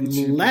 that would be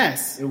cheaper.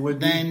 Less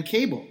than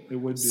cable. It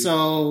would be.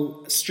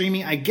 So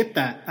streaming, I get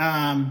that.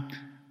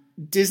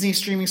 Disney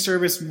streaming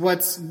service.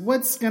 What's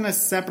going to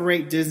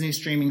separate Disney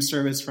streaming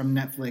service from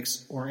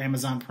Netflix or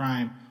Amazon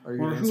Prime Are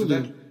you or answer Hulu?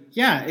 that?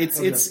 Yeah,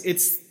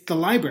 it's the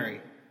library.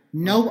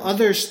 No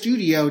other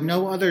studio,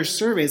 no other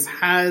service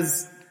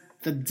has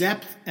the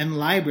depth and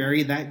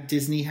library that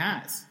Disney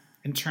has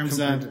in terms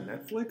Compared of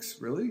to Netflix.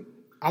 Really?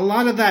 a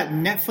lot of that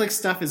Netflix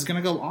stuff is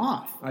going to go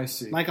off. I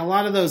see. Like a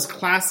lot of those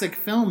classic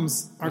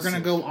films are going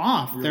to go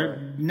off.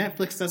 Right.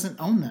 Netflix doesn't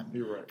own them.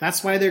 You're right.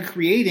 That's why they're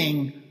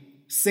creating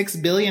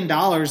 $6 billion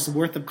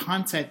worth of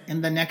content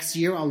in the next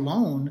year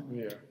alone.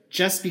 Yeah.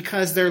 Just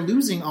because they're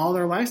losing all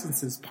their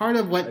licenses. Part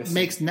of what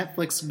makes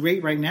Netflix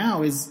great right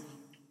now is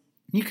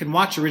you can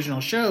watch original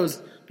shows,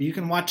 but you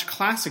can watch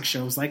classic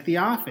shows like The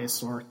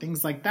Office or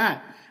things like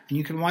that. And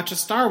you can watch a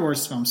Star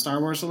Wars film, Star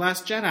Wars The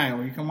Last Jedi,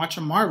 or you can watch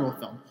a Marvel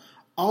film.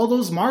 All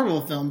those Marvel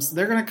films,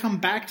 they're going to come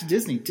back to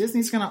Disney.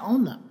 Disney's going to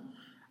own them.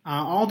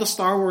 All the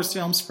Star Wars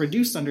films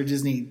produced under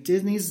Disney,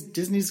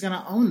 Disney's going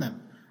to own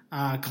them.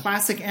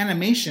 Classic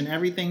animation,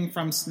 everything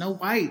from Snow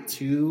White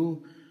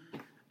to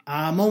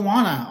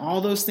Moana,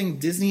 all those things,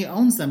 Disney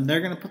owns them.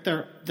 They're going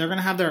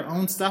to have their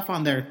own stuff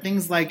on there.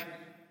 Things like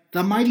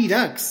The Mighty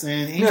Ducks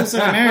and Angels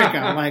of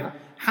America. Like,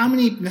 how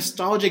many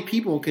nostalgic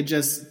people could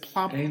just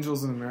plop...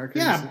 Angels in America?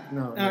 Yeah.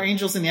 No.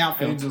 Angels in the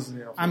Outfield. Angels in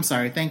the Outfield. I'm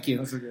sorry. Thank you.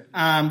 That's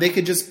okay. They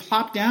could just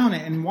plop down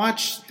and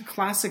watch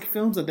classic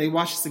films that they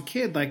watched as a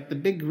kid, like The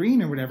Big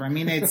Green or whatever. I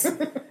mean,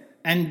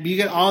 And you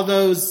get all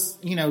those,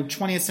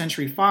 20th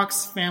Century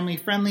Fox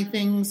family-friendly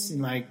things,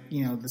 like,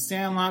 The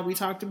Sandlot we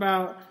talked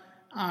about.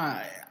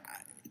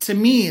 To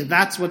me,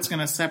 that's what's going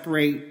to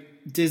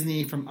separate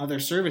Disney from other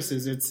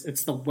services.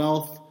 It's the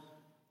wealth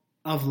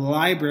of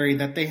library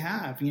that they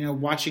have.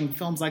 Watching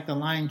films like The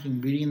Lion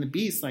King, Beauty and the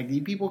Beast, like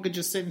people could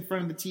just sit in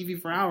front of the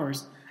TV for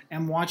hours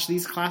and watch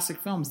these classic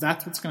films.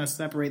 That's what's going to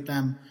separate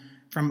them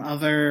from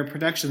other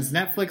productions.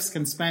 Netflix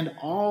can spend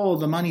all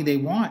the money they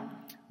want.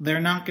 They're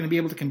not going to be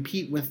able to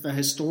compete with the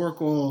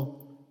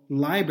historical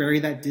library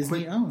that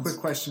Disney owns. Quick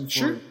question for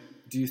you.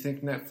 Do you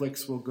think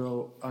Netflix will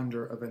go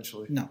under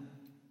eventually? No,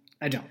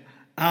 I don't.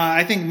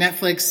 I think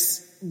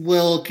Netflix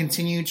will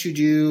continue to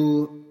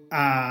do.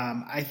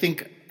 I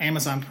think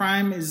Amazon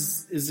Prime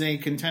is a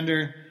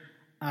contender.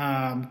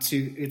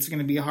 It's going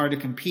to be hard to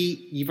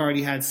compete. You've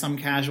already had some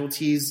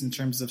casualties in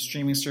terms of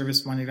streaming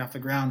service wanting it off the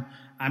ground.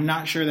 I'm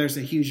not sure there's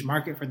a huge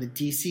market for the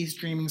DC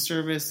streaming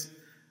service.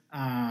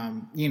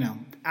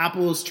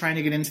 Apple's trying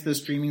to get into the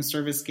streaming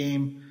service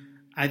game.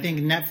 I think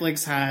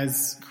Netflix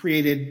has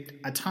created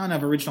a ton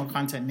of original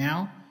content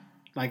now.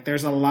 Like,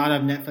 there's a lot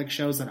of Netflix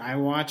shows that I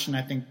watch, and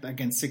I think,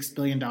 again, $6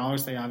 billion,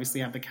 they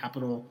obviously have the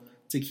capital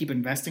to keep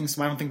investing,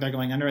 so I don't think they're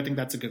going under. I think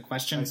that's a good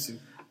question. I see.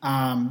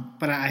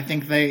 But I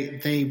think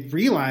they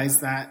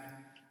realize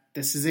that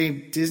this is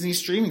Disney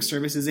streaming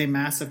service is a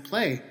massive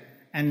play.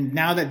 And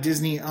now that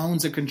Disney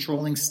owns a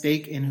controlling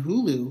stake in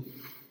Hulu,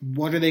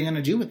 what are they going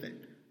to do with it?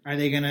 Are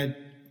they going to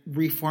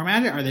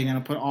reformat it? Are they going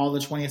to put all the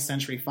 20th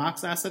Century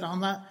Fox asset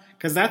on that?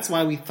 Because that's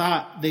why we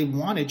thought they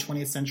wanted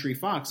 20th Century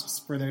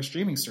Fox for their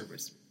streaming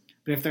service.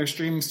 But if their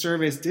streaming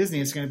service,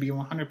 Disney, is going to be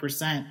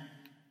 100%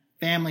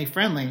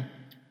 family-friendly,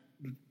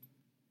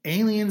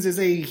 Aliens is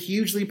a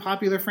hugely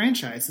popular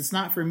franchise. It's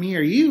not for me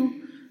or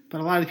you,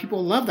 but a lot of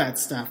people love that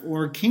stuff.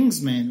 Or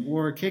Kingsman,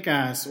 or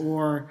Kick-Ass,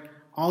 or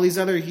all these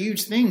other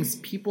huge things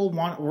people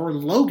want, or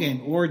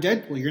Logan, or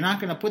Deadpool. You're not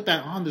going to put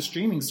that on the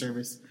streaming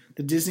service,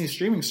 the Disney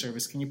streaming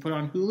service. Can you put it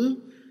on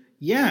Hulu?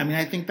 Yeah,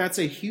 I think that's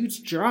a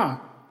huge draw.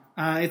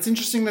 It's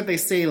interesting that they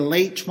say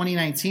late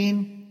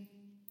 2019.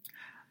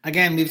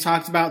 Again, we've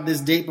talked about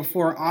this date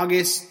before.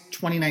 August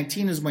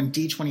 2019 is when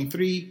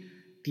D23,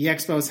 the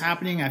expo, is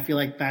happening. I feel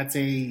like that's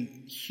a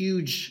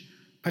huge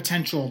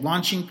potential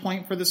launching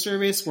point for the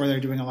service where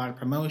they're doing a lot of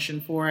promotion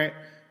for it.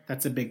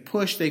 That's a big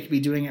push. They could be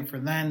doing it for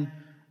then.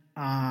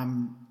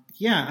 I'm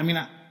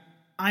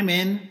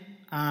in.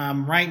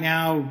 Right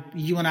now,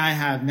 you and I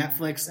have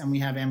Netflix and we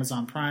have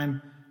Amazon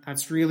Prime.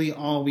 That's really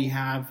all we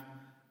have.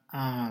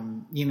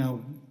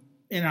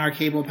 In our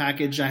cable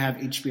package, I have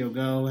HBO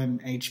Go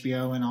and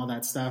HBO and all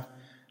that stuff.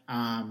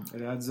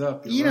 It adds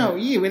up.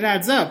 It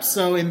adds up.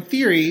 So in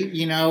theory,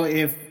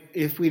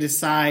 if we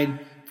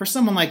decide, for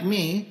someone like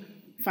me,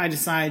 if I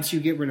decide to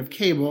get rid of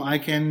cable, I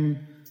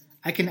can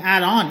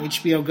add on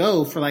HBO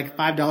Go for like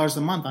 $5 a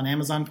month on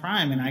Amazon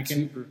Prime, and I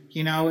can,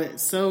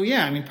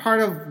 cheaper. Part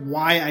of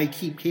why I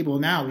keep cable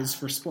now is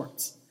for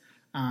sports.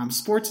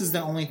 Sports is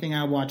the only thing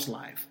I watch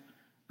live.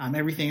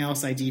 Everything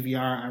else I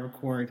DVR, I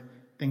record,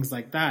 things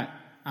like that.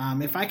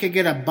 If I could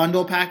get a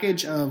bundle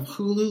package of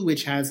Hulu,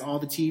 which has all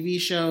the TV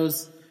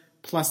shows,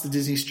 plus the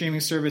Disney streaming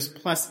service,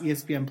 plus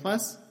ESPN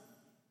Plus,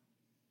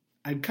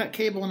 I'd cut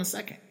cable in a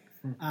second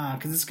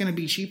because it's going to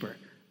be cheaper.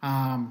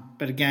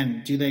 But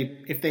again,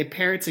 if they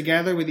pair it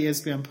together with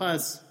ESPN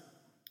Plus,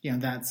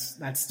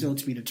 that's still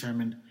to be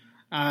determined.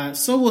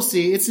 So we'll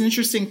see. It's an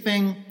interesting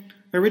thing.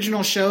 The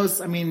original shows,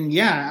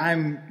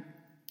 the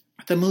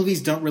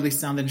movies don't really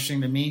sound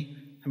interesting to me.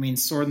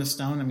 Sword in the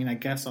Stone, I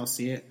guess I'll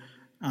see it.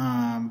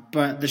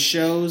 But the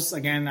shows,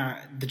 again,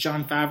 the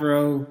Jon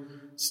Favreau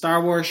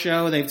Star Wars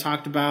show, they've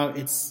talked about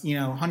it's,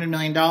 $100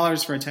 million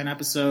for 10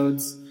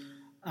 episodes.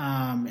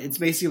 It's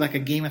basically like a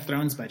Game of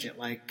Thrones budget,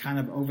 like kind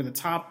of over the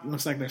top. It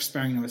looks like they're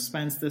sparing no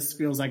expense. This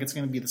feels like it's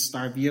going to be the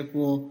star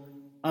vehicle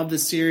of the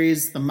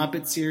series, the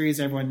Muppet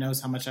series. Everyone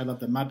knows how much I love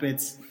the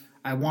Muppets.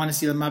 I want to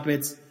see the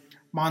Muppets.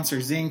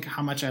 Monsters, Inc.,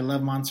 how much I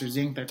love Monsters,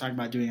 Inc. They're talking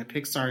about doing a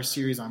Pixar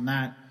series on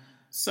that.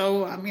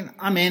 So,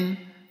 I'm in.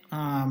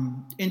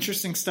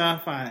 Interesting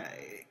stuff.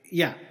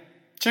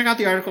 Check out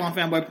the article on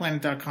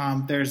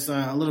fanboyplanet.com. There's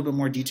a little bit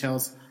more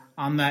details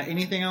on that.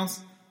 Anything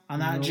else on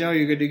that, Nope. Joe?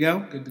 You're good to go?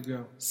 Good to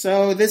go.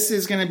 So this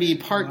is going to be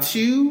part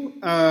 2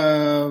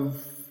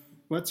 of...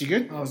 What's you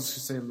good? I was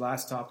just going to say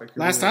last topic.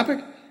 Last topic?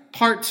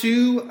 Part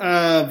 2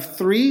 of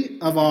 3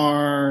 of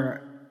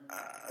our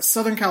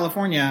Southern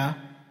California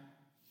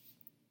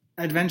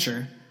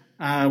adventure,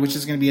 which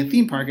is going to be a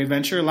theme park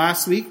adventure.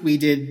 Last week we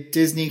did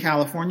Disney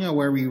California,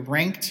 where we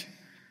ranked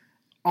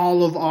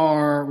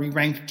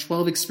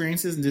 12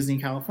 experiences in Disney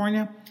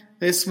California.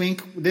 This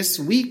week,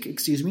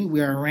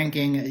 we are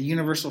ranking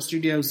Universal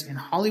Studios in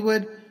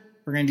Hollywood.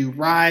 We're going to do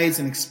rides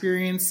and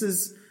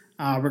experiences.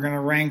 We're going to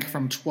rank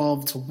from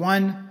 12 to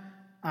 1.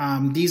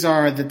 These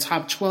are the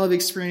top 12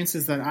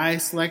 experiences that I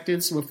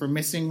selected. So if we're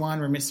missing one,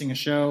 we're missing a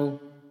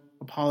show,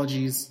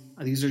 apologies.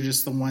 These are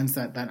just the ones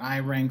that I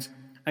ranked.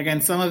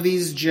 Again, some of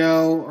these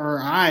Joe or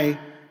I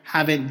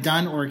haven't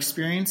done or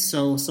experienced.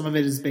 So some of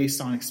it is based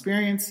on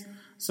experience.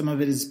 Some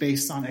of it is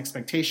based on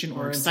expectation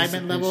or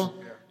excitement level.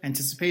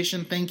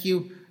 anticipation. Thank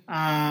you.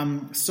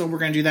 So we're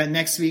going to do that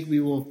next week. We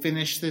will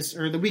finish this,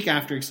 or the week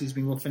after, excuse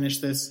me, we'll finish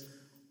this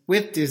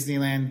with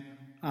Disneyland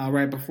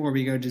right before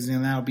we go to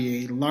Disneyland. That'll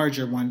be a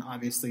larger one,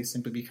 obviously,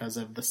 simply because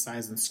of the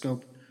size and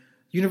scope.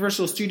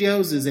 Universal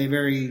Studios is a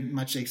very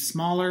much a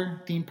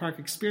smaller theme park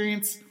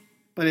experience,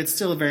 but it's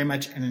still very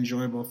much an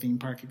enjoyable theme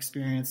park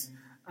experience.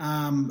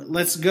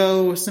 Let's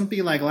go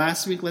simply like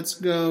last week. Let's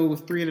go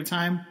 3 at a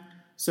time.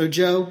 So,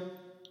 Joe,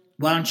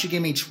 why don't you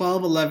give me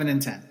 12, 11,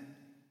 and 10?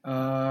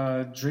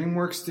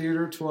 DreamWorks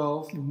Theater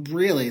 12.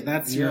 Really?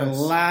 That's your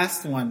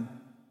last one.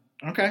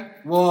 Okay.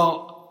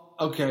 Well,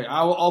 okay.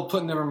 I'll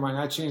put. Never mind.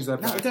 I changed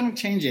that. No, back. don't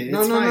change it.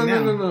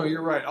 No.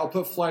 You're right. I'll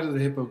put Flight of the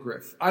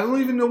Hippogriff. I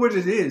don't even know what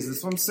it is.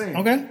 That's what I'm saying.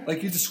 Okay.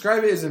 Like you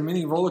describe it as a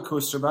mini roller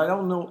coaster, but I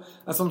don't know.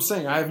 That's what I'm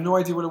saying. I have no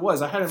idea what it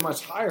was. I had it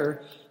much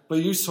higher, but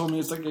you told me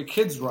it's like a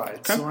kid's ride.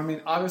 Okay. So I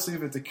mean, obviously,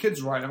 if it's a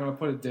kid's ride, I'm going to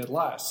put it dead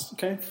last.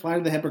 Okay. Flight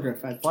of the Hippogriff.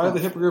 Flight of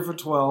the Hippogriff at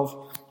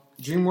 12.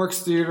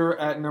 DreamWorks Theater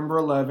at number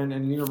 11,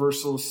 and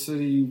Universal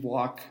City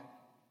Walk.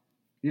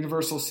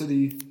 Universal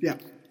City. Yeah.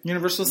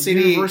 Universal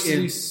City.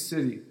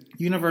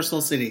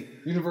 Universal City.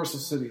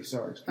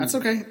 Sorry. That's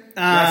okay.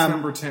 That's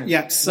number 10.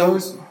 Yeah. So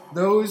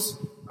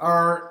those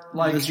are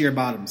like those are your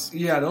bottoms.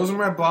 Yeah, those are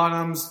my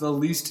bottoms. The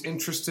least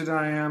interested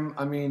I am.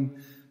 I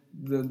mean,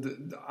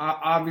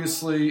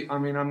 obviously, I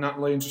mean, I'm not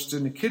really interested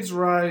in the kids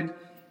ride.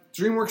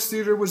 DreamWorks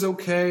Theater was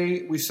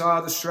okay. We saw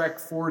the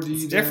Shrek 4D.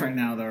 It's different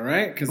now, though,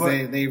 right? Because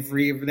they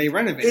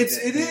renovated it.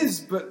 It is,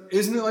 but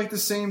isn't it like the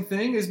same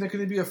thing? Isn't it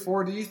going to be a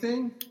 4D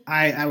thing?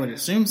 I would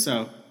assume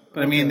so.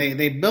 But, okay. I mean,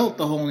 they built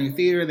the whole new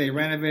theater. They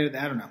renovated.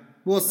 I don't know.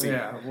 We'll see.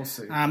 Yeah, we'll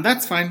see.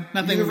 That's fine.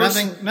 Nothing wrong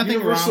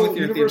with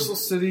your Universal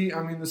City.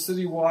 I mean, the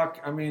City Walk.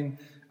 I mean,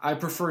 I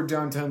prefer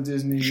Downtown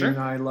Disney, sure. And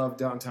I love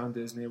Downtown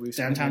Disney.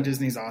 Downtown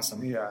Disney's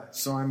awesome. Yeah.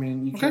 So, I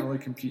mean, you can't really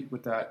compete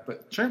with that.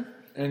 But sure.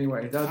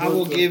 Anyway, I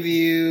will give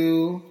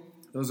you...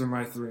 Those are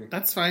my 3.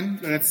 That's fine.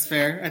 That's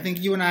fair. I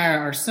think you and I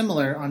are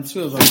similar on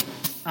 2 of them.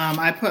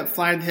 I put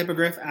Flight of the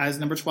Hippogriff as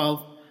number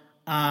 12.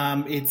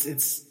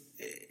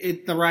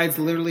 The ride's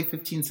literally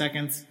 15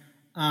 seconds.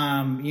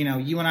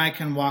 You and I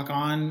can walk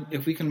on.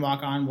 If we can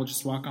walk on, we'll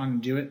just walk on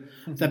and do it.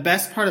 Mm-hmm. The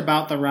best part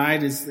about the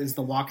ride is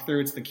the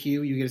walkthrough. It's the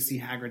queue. You get to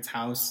see Hagrid's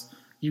house.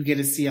 You get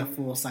to see a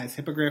full-size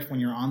hippogriff when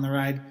you're on the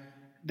ride.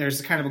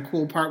 There's kind of a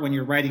cool part when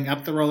you're riding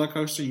up the roller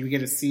coaster. You get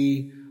to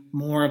see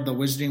more of the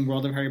Wizarding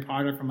World of Harry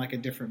Potter from like a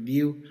different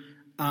view.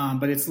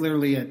 But it's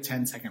literally a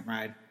 10-second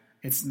ride.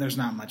 There's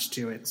not much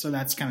to it. So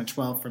that's kind of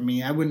 12 for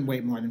me. I wouldn't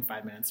wait more than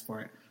 5 minutes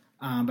for it.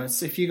 But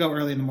if you go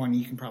early in the morning,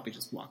 you can probably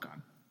just walk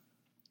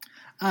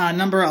on.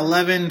 Number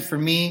 11 for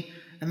me,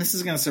 and this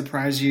is going to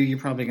surprise you. You're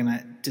probably going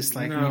to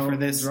dislike me for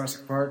this.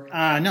 Jurassic Park?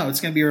 No, it's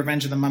going to be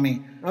Revenge of the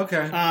Mummy.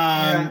 Okay.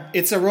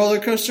 It's a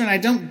roller coaster, and I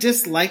don't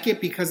dislike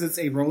it because it's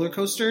a roller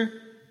coaster.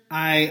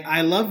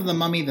 I love The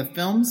Mummy, the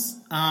films.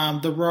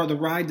 The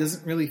ride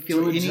doesn't really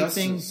feel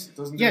anything.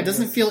 It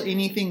doesn't feel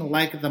anything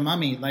like The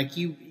Mummy. Like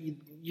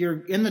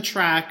you're in the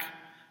track,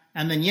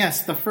 and then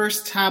yes, the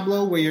first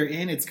tableau where you're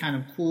in, it's kind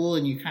of cool,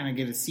 and you kind of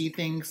get to see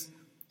things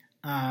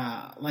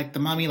like The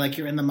Mummy, like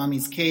you're in the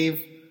Mummy's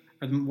cave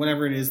or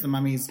whatever it is. The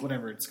Mummy's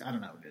whatever it's. I don't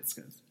know what it is.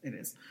 'Cause it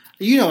is.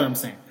 You know what I'm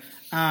saying.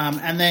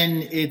 And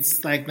then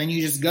it's like then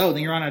you just go.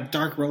 Then you're on a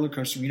dark roller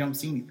coaster and you don't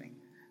see anything.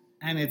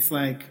 And it's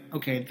like,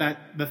 okay,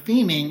 that the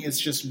theming is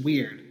just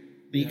weird.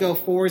 You go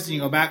forwards and you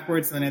go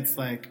backwards, and then it's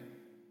like,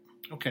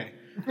 okay.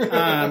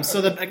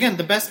 So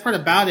the best part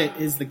about it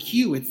is the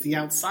queue. It's the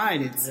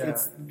outside.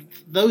 It's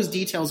those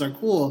details are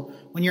cool.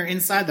 When you're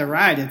inside the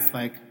ride, it's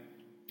like,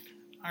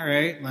 all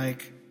right,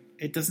 like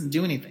it doesn't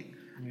do anything.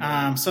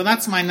 Yeah. So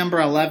that's my number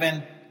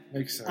 11.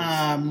 Makes sense.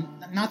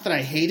 Not that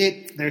I hate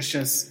it. There's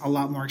just a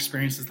lot more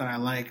experiences that I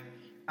like.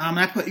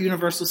 I put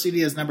Universal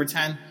City as number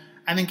 10.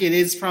 I think it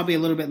is probably a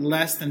little bit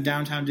less than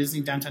Downtown Disney.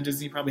 Downtown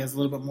Disney probably has a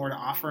little bit more to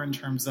offer in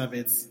terms of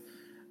its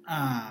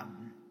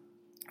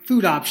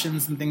food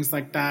options and things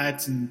like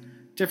that and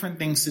different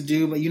things to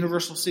do. But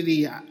Universal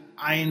City,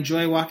 I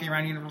enjoy walking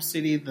around Universal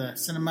City. The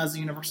cinemas at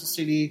Universal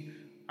City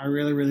are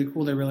really, really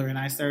cool. They're really, really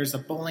nice. There's a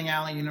bowling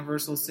alley at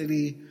Universal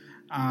City.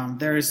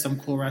 There is some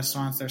cool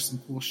restaurants. There's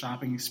some cool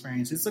shopping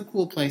experience. It's a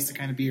cool place to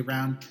kind of be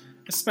around,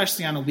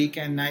 especially on a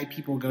weekend night.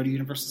 People go to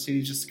Universal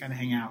City just to kind of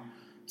hang out.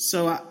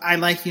 So I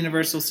like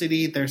Universal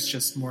City. There's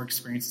just more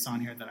experiences on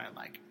here that I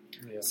like.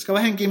 Yeah. So go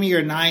ahead and give me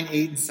your 9,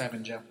 8, and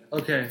 7, Joe.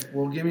 Okay.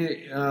 Well, give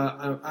me.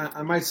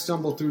 I might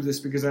stumble through this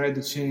because I had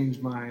to change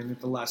mine at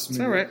the last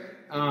minute.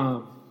 It's all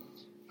right.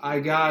 I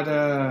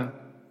got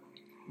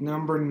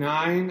number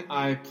 9.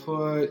 I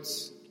put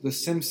the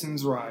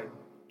Simpsons ride.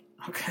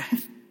 Okay.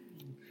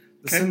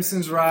 The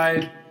Simpsons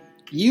ride.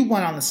 You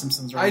went on the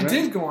Simpsons ride. I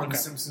did go on the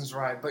Simpsons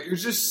ride, but you're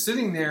just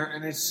sitting there,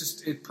 and it's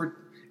just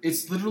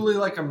it's literally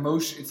like a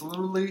motion. It's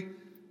literally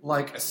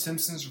like a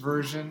Simpsons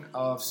version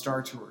of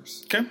Star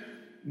Tours. Okay.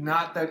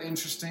 Not that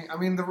interesting. I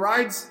mean, the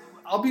rides.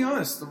 I'll be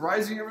honest. The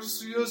rides at Universal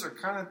Studios are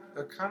kind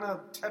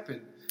of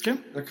tepid. Okay.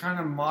 They're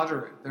kind of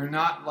moderate. They're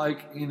not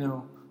like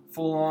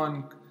full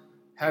on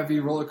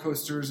heavy roller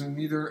coasters, and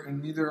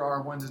neither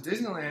are ones at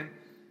Disneyland.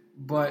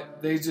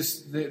 but they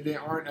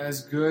aren't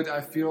as good.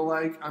 I feel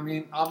like. I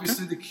mean,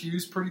 obviously the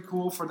queue's pretty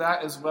cool for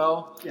that as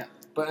well. Yeah.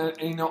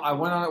 But I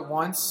went on it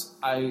once.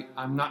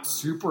 I'm not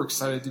super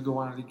excited to go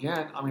on it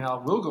again. I mean, I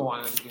will go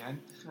on it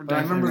again. But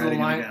I remember the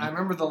line. I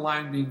remember the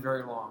line being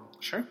very long.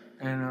 Sure.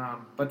 And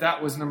but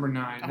that was number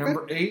 9. Okay.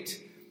 Number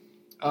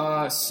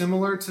 8,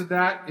 similar to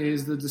that,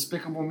 is the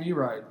Despicable Me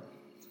ride.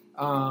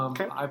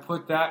 Okay. I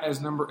put that as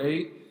number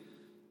 8,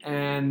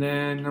 and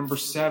then number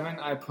 7,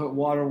 I put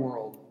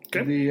Waterworld,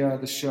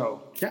 the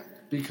show. Yeah.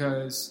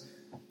 Because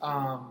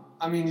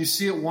I mean, you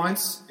see it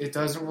once, it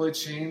doesn't really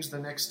change the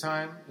next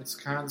time. It's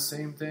kind of the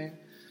same thing.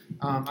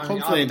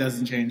 Hopefully, it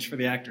doesn't change for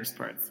the actors'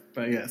 parts,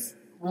 but yes.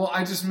 Well,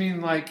 I just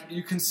mean like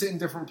you can sit in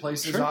different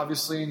places, Sure.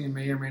 obviously, and you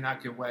may or may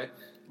not get wet.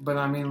 But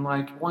I mean,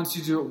 like once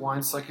you do it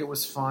once, like it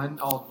was fun.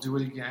 I'll do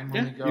it again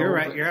when we go. You're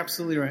right. But You're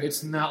absolutely right.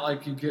 it's not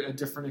like you get a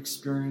different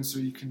experience or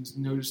you can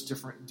notice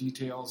different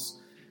details.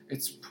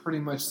 It's pretty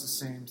much the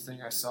same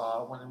thing I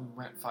saw when we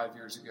went 5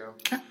 years ago.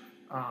 Okay.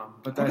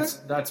 But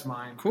that's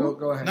mine. Cool.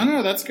 Go ahead.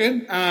 No, that's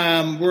good.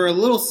 We're a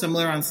little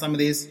similar on some of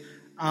these.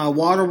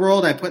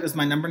 Waterworld, I put as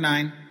my number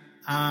 9.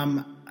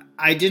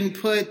 I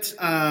didn't put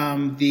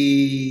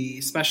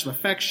the special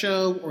effects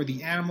show or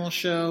the animal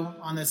show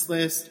on this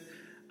list.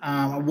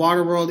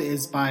 Waterworld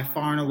is by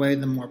far and away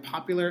the more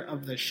popular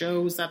of the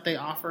shows that they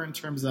offer in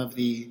terms of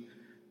the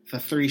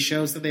 3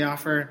 shows that they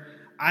offer.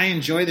 I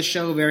enjoy the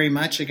show very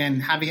much. Again,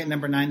 having it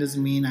number 9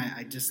 doesn't mean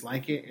I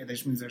dislike it. It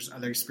just means there's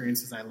other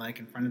experiences I like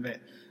in front of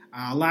it.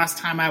 Last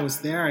time I was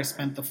there, I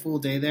spent the full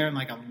day there,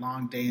 like a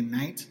long day and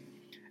night.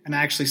 And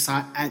I actually saw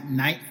it at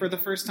night for the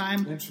first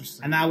time.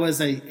 Interesting. And that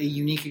was a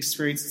unique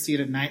experience to see it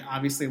at night.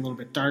 Obviously, a little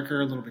bit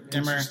darker, a little bit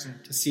dimmer,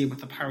 to see it with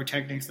the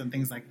pyrotechnics and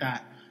things like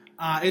that.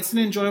 It's an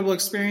enjoyable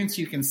experience.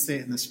 You can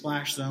sit in the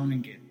splash zone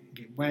and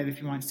get wet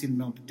if you want to see it in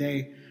the middle of the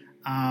day.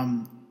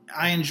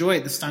 I enjoy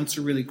it. The stunts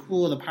are really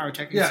cool. The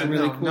pyrotechnics are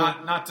really cool.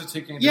 Not to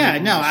take anything. Yeah,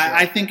 no,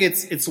 I think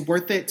it's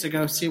worth it to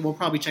go see. We'll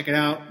probably check it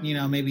out.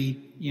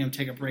 Maybe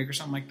take a break or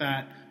something like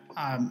that.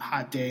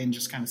 Hot day and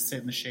just kind of sit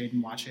in the shade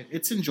and watch it.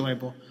 It's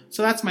enjoyable.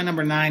 So that's my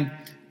number 9.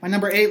 My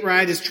number 8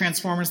 ride is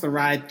Transformers: The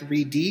Ride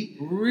 3D.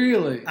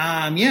 Really?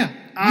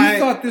 Yeah. You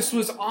thought this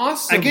was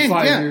awesome again,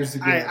 5 yeah, years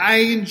ago. I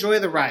enjoy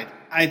the ride.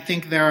 I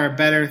think there are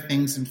better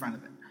things in front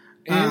of it.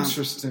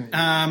 Interesting.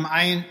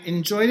 I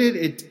enjoyed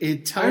it.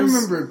 It tells. I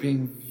remember it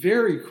being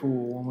very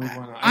cool when we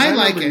went on. I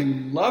like it.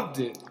 You loved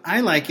it.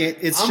 I like it.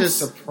 It's I'm just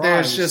surprised.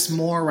 there's just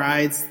more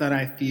rides that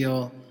I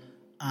feel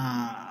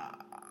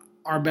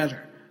are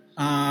better.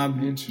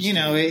 Interesting.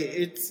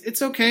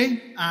 It's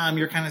okay.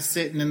 You're kind of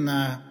sitting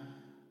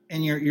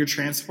in your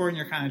transport and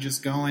you're kind of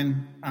just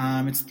going.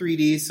 It's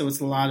 3D, so it's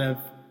a lot of,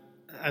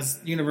 as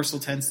Universal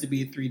tends to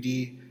be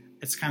 3D,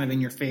 it's kind of in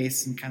your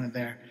face and kind of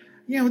there.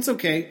 It's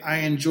okay. I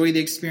enjoy the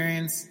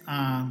experience.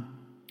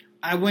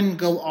 I wouldn't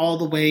go all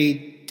the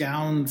way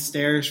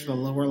downstairs for the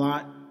lower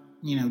lot,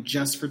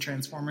 just for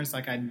Transformers.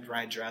 Like I'd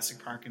ride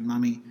Jurassic Park and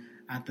Mummy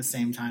at the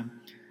same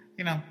time.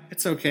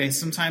 It's okay.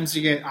 Sometimes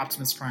you get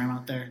Optimus Prime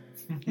out there.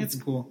 It's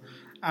cool.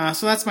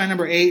 So that's my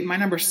number 8. My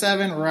number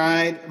 7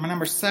 ride. My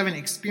number 7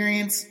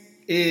 experience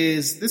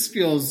is this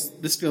feels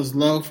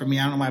low for me.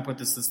 I don't know why I put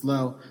this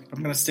low, but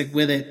I'm going to stick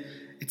with it.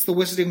 It's the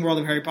Wizarding World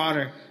of Harry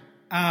Potter.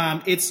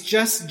 It's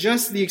just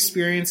the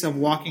experience of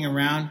walking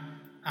around.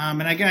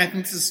 And again, I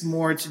think this is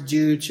more to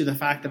do to the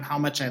fact of how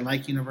much I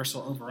like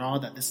Universal overall,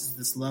 that this is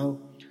this low.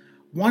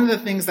 One of the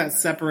things that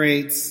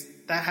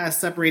has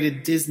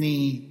separated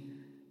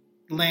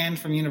Disneyland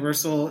from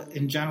Universal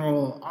in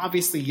general,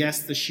 obviously,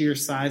 yes, the sheer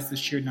size, the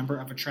sheer number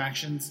of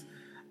attractions,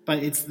 but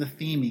it's the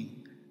theming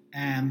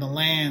and the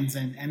lands.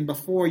 And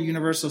before,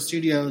 Universal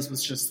Studios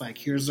was just like,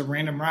 here's a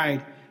random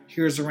ride,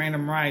 here's a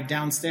random ride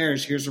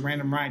downstairs, here's a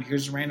random ride,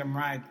 here's a random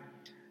ride.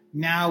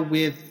 Now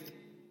with,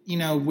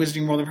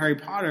 Wizarding World of Harry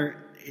Potter,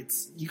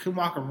 you can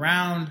walk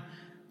around,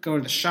 go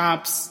to the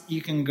shops,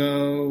 you can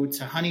go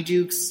to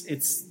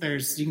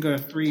Honeydukes, you can go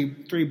to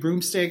three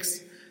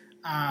broomsticks.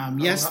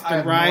 Yes,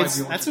 the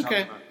rides, that's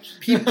okay.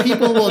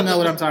 People will know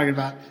what I'm talking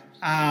about.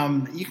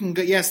 You can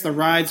go, yes, the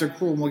rides are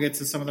cool, and we'll get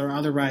to some of the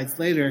other rides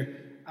later.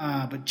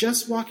 But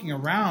just walking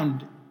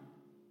around,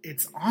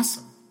 it's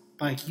awesome.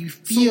 Like you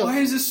feel. So why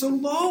is it so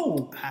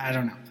low? I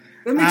don't know.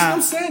 That makes no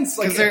sense.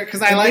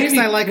 Because I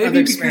like other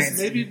experiences.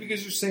 Maybe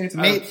because you're saying it's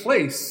out of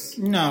place.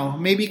 No,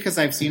 maybe because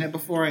I've seen it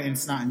before and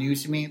it's not new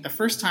to me. The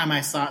first time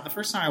I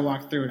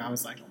walked through it, I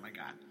was like, oh my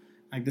god,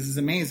 like this is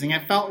amazing.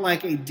 It felt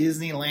like a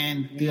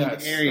Disneyland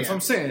themed area. That's what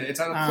I'm saying. It's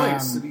out of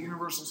place to the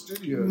Universal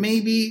Studios.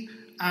 Maybe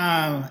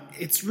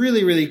it's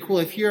really, really cool.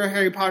 If you're a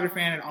Harry Potter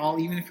fan at all,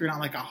 even if you're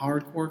not like a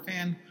hardcore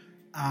fan,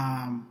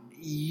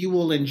 you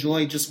will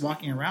enjoy just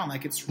walking around.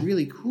 Like it's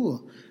really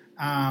cool.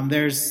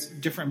 There's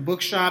different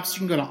bookshops. You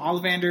can go to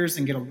Ollivander's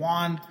and get a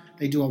wand.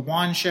 They do a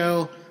wand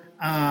show.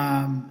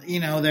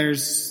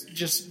 There's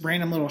just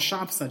random little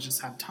shops that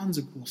just have tons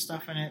of cool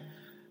stuff in it.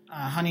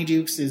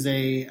 Honeydukes is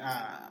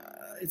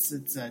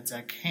it's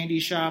a candy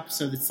shop,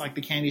 so it's like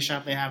the candy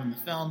shop they have in the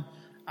film.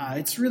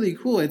 It's really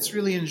cool. It's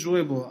really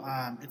enjoyable.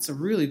 It's a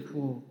really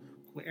cool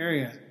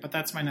area. But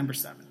that's my number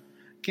 7.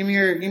 Give me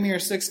your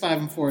 6, 5,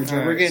 and 4, Joe. All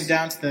right. We're getting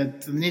down to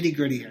the nitty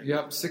gritty here.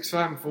 Yep, 6,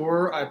 5, and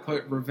 4. I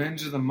put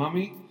Revenge of the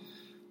Mummy.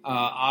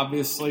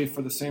 Obviously,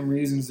 for the same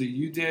reasons that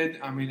you did.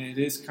 I mean, it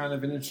is kind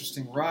of an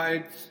interesting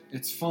ride.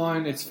 It's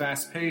fun. It's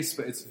fast paced,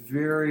 but it's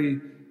very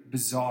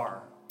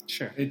bizarre.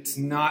 Sure. It's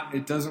not.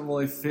 It doesn't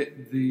really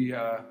fit the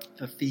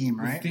theme,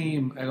 right? The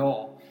theme at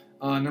all.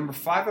 Number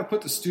 5, I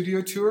put the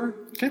studio tour.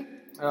 Okay.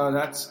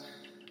 That's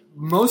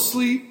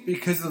mostly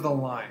because of the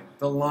line.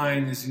 The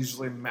line is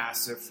usually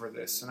massive for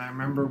this. And I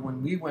remember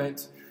when we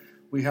went,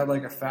 we had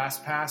like a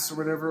fast pass or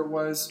whatever it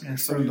was. In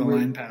front of the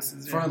line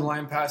passes. In front of the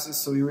line passes,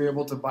 so we were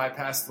able to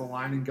bypass the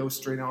line and go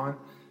straight on.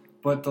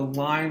 But the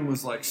line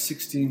was like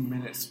 16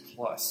 minutes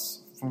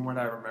plus, from what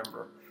I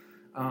remember.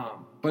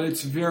 But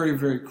it's very,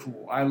 very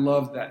cool. I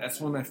love that. That's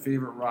one of my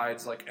favorite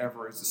rides like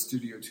ever is the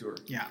studio tour.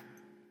 Yeah.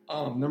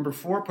 Number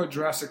 4, put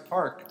Jurassic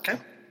Park. Okay.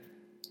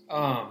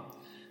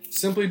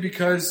 Simply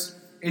because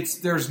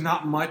there's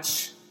not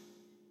much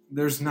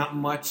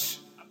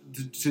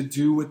to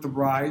do with the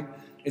ride.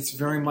 It's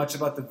very much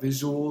about the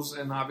visuals,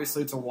 and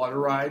obviously it's a water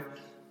ride,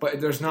 but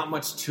there's not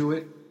much to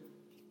it.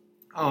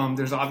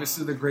 There's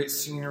obviously the great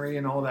scenery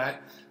and all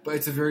that, but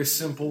it's a very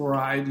simple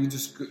ride.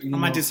 I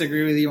might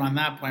disagree with you on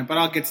that point, but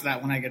I'll get to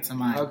that when I get to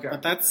mine. Okay.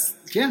 But that's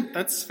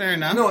fair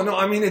enough. No,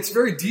 I mean, it's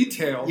very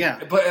detailed.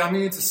 Yeah. But, I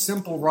mean, it's a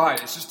simple ride.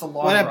 It's just a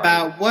long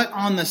ride. What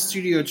on the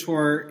studio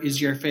tour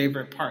is your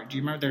favorite part? Do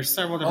you remember? There's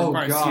several different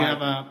parts. God. Do you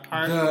have a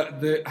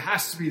part? It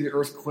has to be the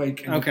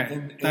earthquake.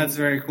 That's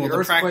very cool.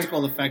 The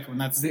practical effect one.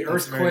 That's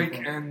earthquake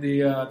cool. And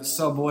the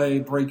subway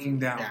breaking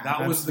down. Yeah,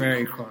 that was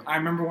very cool. I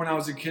remember when I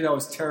was a kid, I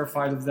was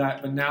terrified of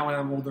that, but now when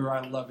I'm older,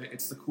 I love it.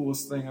 It's the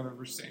coolest thing I've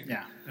ever seen.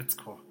 Yeah, that's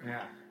cool.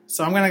 Yeah.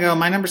 So I'm going to go,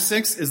 my number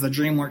 6 is the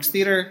DreamWorks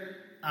Theater.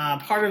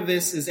 Part of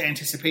this is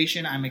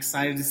anticipation. I'm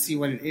excited to see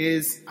what it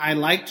is. I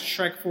liked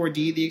Shrek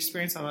 4D, the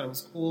experience. I thought it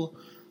was cool.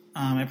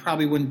 It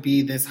probably wouldn't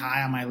be this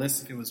high on my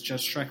list if it was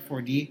just Shrek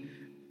 4D.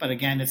 But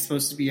again, it's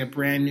supposed to be a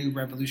brand new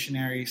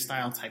revolutionary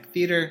style type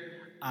theater.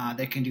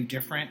 They can do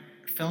different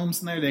films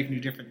in there. They can do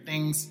different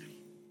things.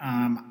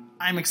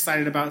 I'm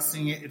excited about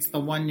seeing it. It's the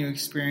one new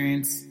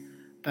experience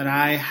that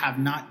I have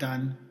not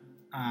done.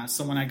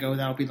 So when I go,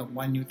 that'll be the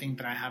one new thing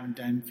that I haven't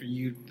done for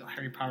you.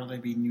 Harry Potter will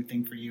be a new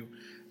thing for you.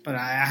 But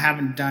I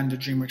haven't done the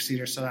DreamWorks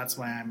Theater, so that's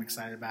why I'm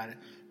excited about it.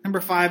 Number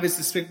 5 is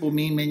Despicable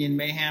Me, Minion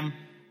Mayhem.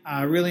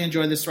 Really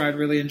enjoy this ride,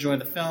 really enjoy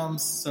the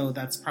films, so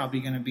that's probably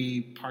going to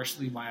be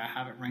partially why I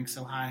have it ranked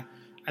so high.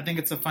 I think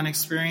it's a fun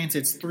experience.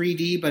 It's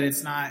 3D, but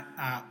it's not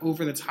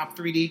over-the-top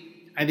 3D.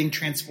 I think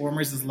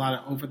Transformers is a lot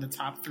of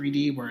over-the-top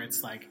 3D, where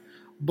it's like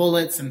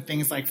bullets and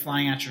things like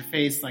flying at your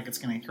face, like it's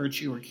going to hurt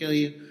you or kill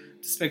you.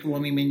 Despicable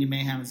Me, Minion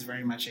Mayhem is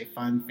very much a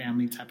fun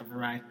family type of a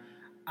ride.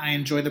 I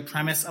enjoy the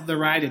premise of the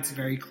ride. It's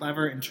very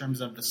clever in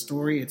terms of the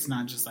story. It's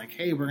not just like,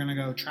 hey, we're going to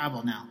go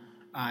travel now.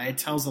 It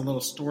tells a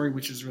little story,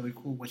 which is really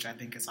cool, which I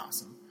think is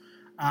awesome.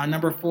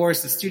 Number 4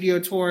 is the studio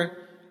tour.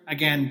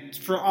 Again,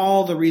 for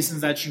all the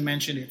reasons that you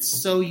mentioned, it's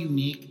so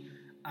unique.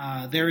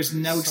 There is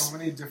so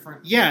many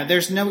different. Yeah,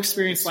 there's no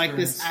experience like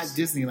this at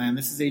Disneyland.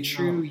 This is a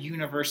true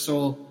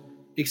universal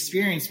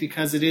experience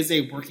because it is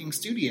a working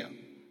studio.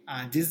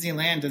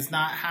 Disneyland does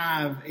not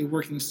have a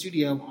working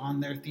studio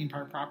on their theme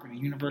park property.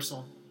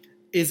 Universal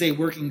is a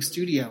working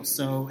studio.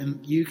 So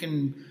you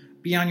can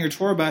be on your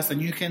tour bus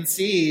and you can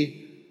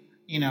see,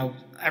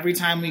 every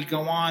time we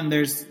go on,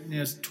 there's,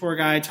 tour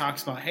guide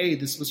talks about, hey,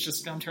 this was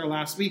just filmed here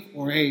last week.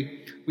 Or,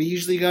 hey, we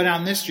usually go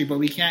down this street, but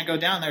we can't go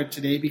down there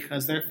today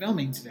because they're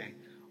filming today.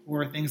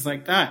 Or things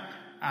like that.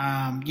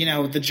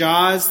 The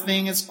Jaws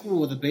thing is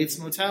cool. The Bates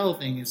Motel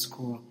thing is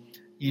cool.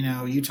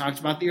 You talked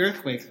about the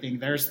earthquake thing.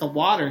 There's the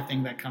water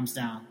thing that comes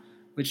down,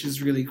 which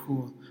is really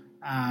cool.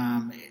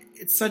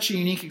 It's such a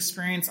unique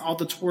experience. All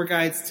the tour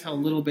guides tell a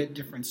little bit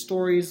different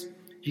stories.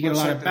 You get a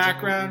lot of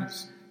background.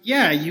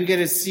 Yeah, you get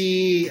to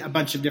see a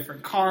bunch of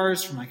different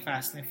cars from like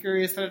Fast and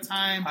Furious at a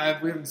time.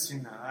 We haven't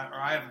seen that, or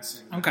I haven't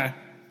seen that. Okay.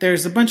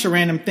 There's a bunch of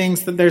random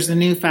things. There's the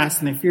new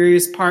Fast and the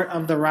Furious part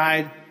of the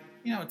ride.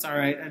 It's all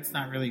right. It's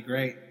not really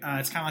great.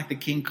 It's kind of like the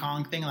King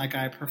Kong thing. Like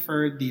I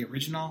preferred the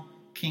original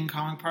King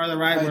Kong part of the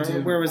ride,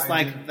 where it was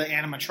the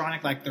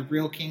animatronic, like the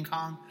real King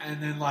Kong.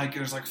 And then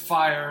there's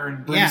fire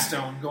and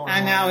brimstone going on.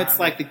 And now it's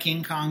like the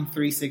King Kong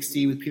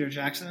 360 with Peter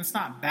Jackson. It's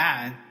not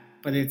bad,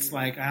 but it's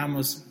like I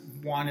almost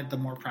wanted the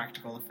more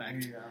practical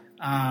effect.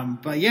 Yeah.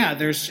 But yeah,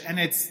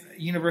 it's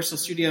Universal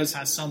Studios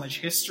has so much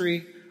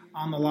history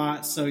on the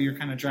lot, so you're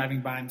kind of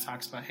driving by and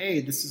talks about, hey,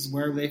 this is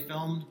where they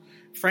filmed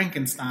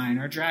Frankenstein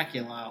or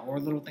Dracula or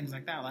little things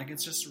like that. Like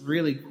it's just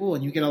really cool,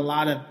 and you get a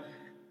lot of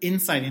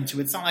insight into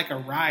it. It's not like a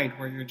ride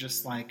where you're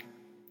just like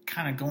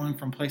kind of going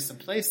from place to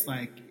place.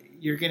 Like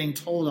you're getting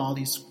told all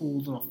these cool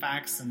little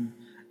facts and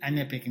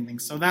nitpicking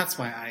things. So that's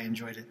why I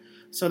enjoyed it.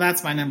 So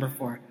that's my number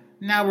 4.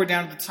 Now we're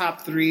down to the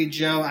top 3.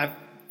 Joe, I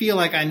feel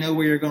like I know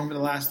where you're going for the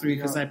last 3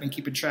 because I've been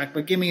keeping track,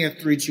 but give me a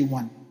 3, 2,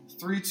 1.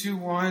 3, 2,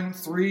 1.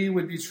 3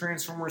 would be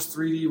Transformers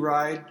 3D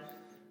ride.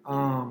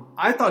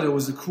 I thought it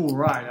was a cool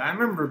ride. I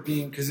remember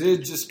because it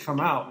had just come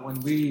out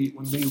when we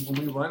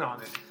went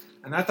on it.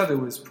 and I thought it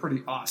was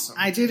pretty awesome.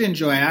 I did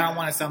enjoy it. I don't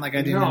want to sound like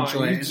I didn't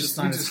enjoy it. It's just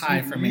not as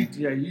high for me.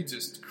 Yeah, you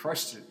just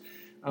crushed it.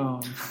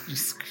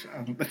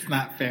 That's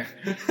not fair.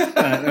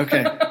 But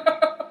okay.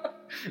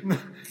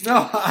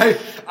 No,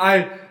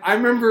 I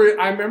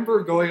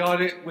remember going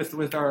on it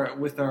with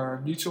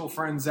our mutual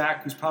friend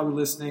Zach, who's probably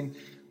listening.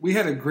 We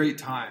had a great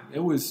time. It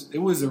was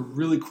a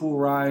really cool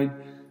ride.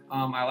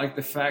 I like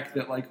the fact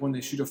that like when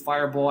they shoot a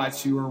fireball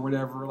at you or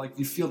whatever, like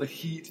you feel the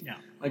heat. Yeah.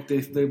 Like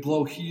they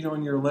blow heat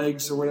on your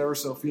legs or whatever,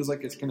 so it feels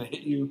like it's gonna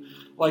hit you.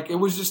 Like it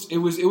was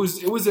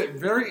a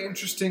very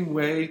interesting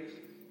way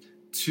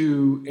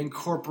to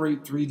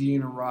incorporate 3D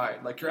in a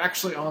ride. Like you're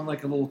actually on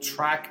like a little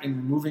track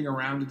and moving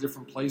around to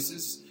different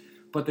places,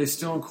 but they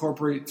still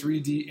incorporate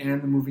 3D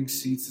and the moving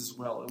seats as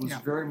well. It was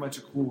very much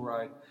a cool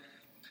ride.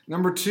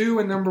 Number 2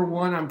 and number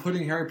 1, I'm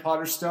putting Harry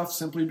Potter stuff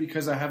simply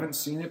because I haven't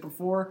seen it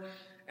before,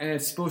 and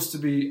it's supposed to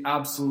be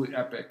absolutely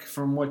epic.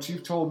 From what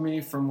you've told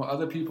me, from what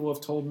other people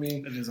have told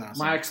me, it is awesome.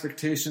 My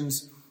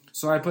expectations.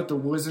 So I put the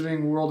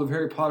Wizarding World of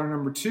Harry Potter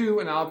number 2,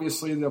 and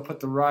obviously they'll put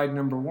the ride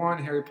number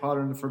 1, Harry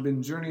Potter and the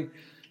Forbidden Journey.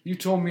 You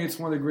told me it's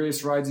one of the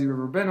greatest rides you've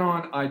ever been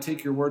on. I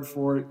take your word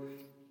for it.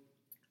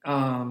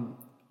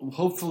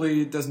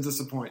 Hopefully it doesn't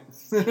disappoint.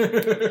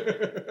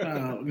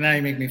 Oh, now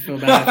you make me feel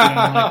bad if you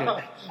don't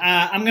like it.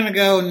 I'm going to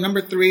go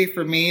number 3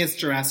 for me is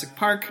Jurassic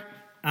Park.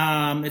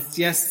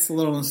 It's a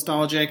little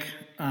nostalgic.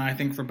 I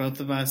think for both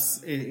of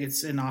us,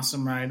 it's an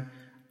awesome ride.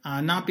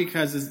 Not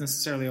because it's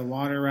necessarily a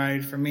water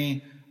ride for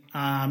me.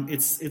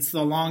 It's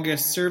the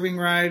longest serving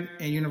ride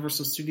at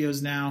Universal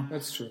Studios now.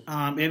 That's true.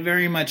 It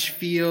very much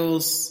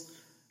feels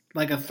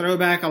like a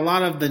throwback. A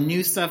lot of the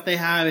new stuff they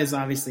have is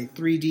obviously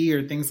 3D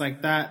or things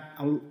like that.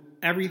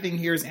 Everything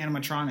here is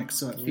animatronic,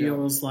 so it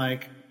feels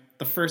like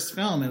the first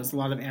film. It was a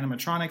lot of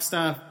animatronic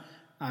stuff.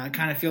 It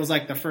kind of feels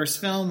like the first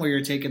film where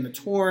you're taking the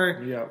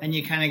tour, and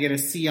you kind of get to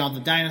see all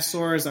the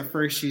dinosaurs. At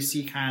first, you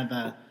see kind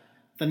of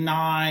the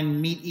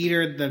non-meat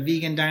eater, the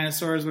vegan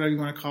dinosaurs, whatever you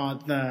want to call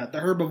it, the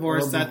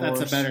herbivores.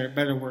 That's a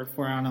better word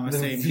for it. I don't know how to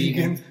say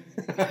vegan.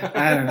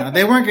 I don't know.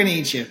 They weren't going to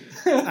eat you,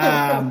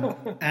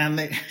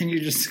 and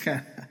you just kind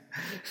of.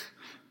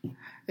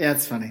 Yeah,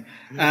 it's funny.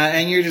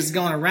 And you're just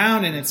going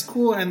around, and it's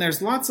cool. And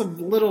there's lots of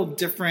little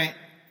different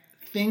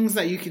things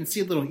that you can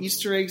see, little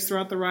Easter eggs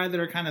throughout the ride that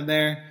are kind of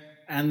there.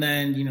 And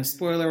then,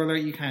 spoiler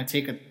alert, you kind of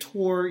take a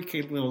tour, you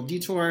take a little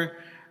detour,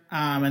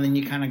 and then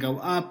you kind of go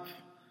up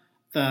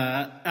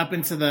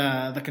into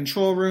the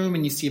control room,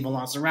 and you see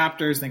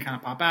velociraptors, and they kind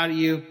of pop out at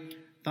you.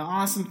 The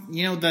awesome,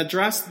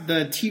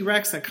 the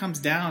T-Rex that comes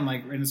down,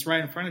 and it's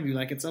right in front of you,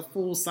 it's a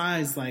full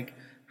size,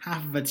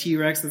 half of a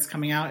T-Rex that's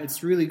coming out.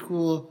 It's really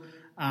cool.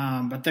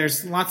 But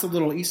there's lots of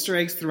little Easter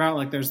eggs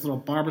throughout, there's little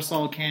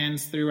Barbasol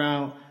cans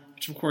throughout,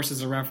 which of course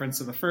is a reference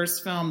to the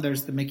first film.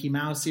 There's the Mickey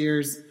Mouse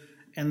ears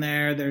in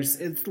there.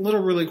 It's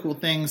little really cool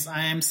things.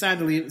 I am sad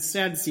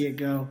to see it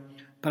go,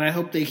 but I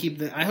hope they keep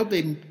it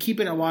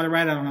a water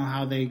ride. I don't know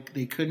how they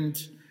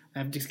couldn't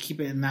have to keep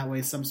it in that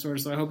way some sort.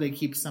 So I hope they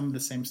keep some of the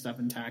same stuff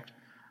intact.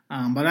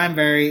 But I'm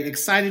very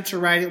excited to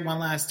ride it one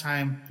last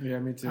time. Yeah,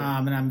 me too.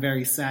 And I'm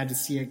very sad to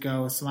see it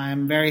go. So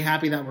I'm very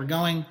happy that we're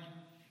going.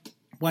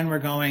 When we're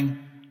going,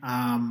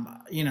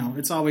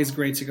 it's always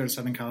great to go to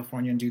Southern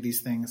California and do these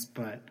things,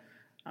 but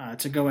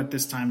to go at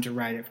this time to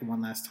ride it for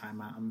one last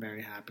time, I'm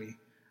very happy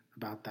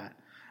about that.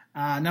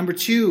 Number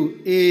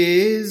 2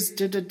 is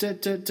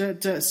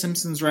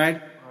Simpsons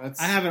ride.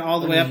 I have it all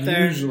the way up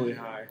there. Usually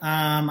high.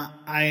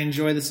 I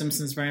enjoy The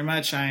Simpsons very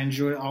much. I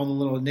enjoy all the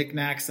little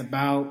knickknacks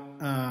about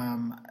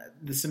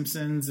The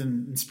Simpsons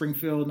and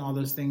Springfield and all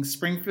those things.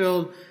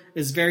 Springfield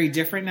is very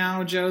different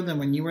now, Joe, than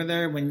when you were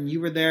there. When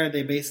you were there,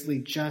 they basically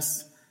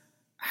just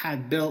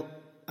had built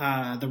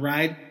the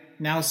ride.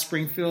 Now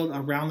Springfield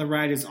around the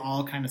ride is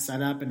all kind of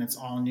set up and it's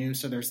all new.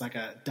 So there's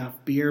a Duff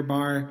beer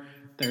bar.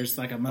 There's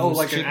an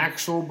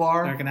actual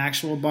bar, like an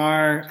actual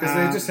bar. Because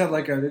they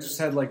just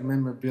had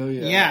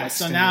memorabilia. Yeah.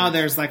 So now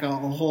there's a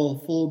whole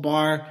full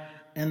bar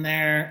in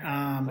there.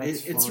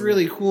 It's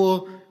really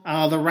cool.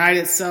 The ride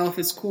itself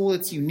is cool.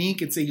 It's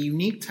unique. It's a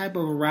unique type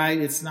of a ride.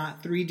 It's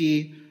not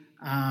 3D.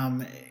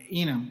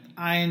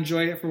 I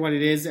enjoyed it for what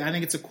it is. I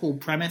think it's a cool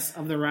premise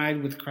of the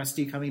ride with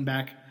Krusty coming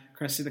back.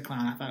 Krusty the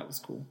Clown. I thought it was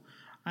cool.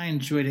 I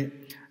enjoyed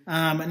it.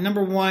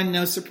 Number 1,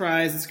 no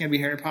surprise, it's going to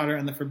be Harry Potter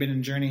and the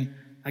Forbidden Journey.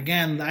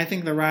 Again, I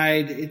think the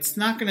ride, it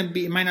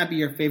might not be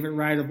your favorite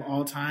ride of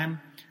all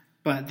time,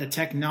 but the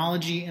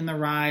technology in the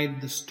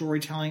ride, the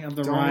storytelling of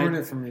the ride. Don't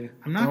ruin it for me.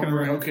 I'm not going to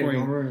ruin it for you.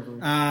 Don't ruin it for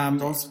me.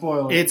 Don't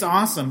spoil it. It's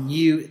awesome.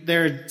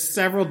 There are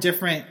several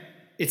different,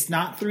 it's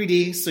not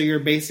 3D, so you're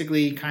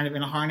basically kind of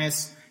in a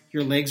harness.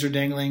 Your legs are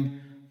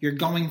dangling. You're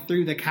going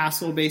through the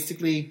castle,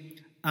 basically.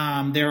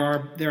 There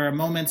are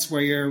moments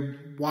where you're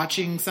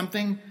watching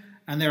something,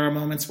 and there are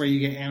moments where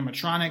you get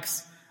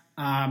animatronics.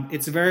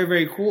 It's very,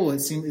 very cool.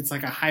 It's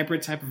like a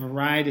hybrid type of a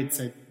ride.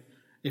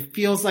 It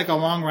feels like a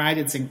long ride.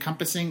 It's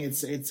encompassing.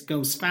 It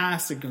goes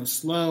fast. It goes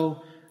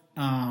slow.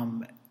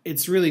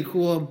 It's really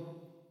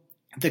cool.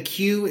 The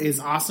queue is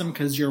awesome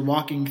because you're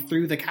walking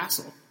through the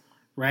castle,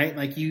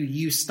 right?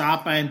 You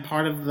stop by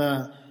part of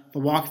the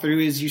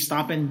walkthrough is you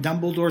stop in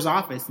Dumbledore's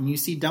office and you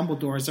see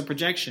Dumbledore as a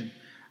projection.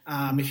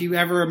 If you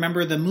ever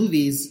remember the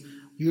movies,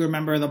 you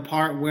remember the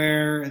part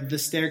where the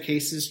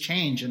staircases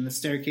change and the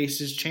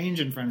staircases change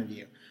in front of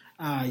you.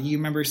 You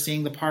remember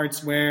seeing the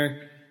parts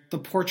where the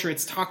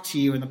portraits talk to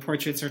you and the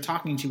portraits are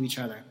talking to each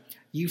other.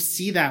 You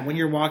see that when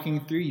you're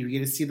walking through. You get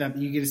to see that.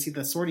 You get to see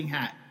the Sorting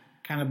Hat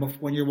kind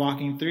of when you're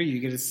walking through. You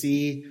get to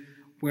see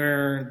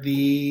where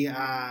the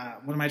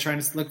what am I trying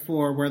to look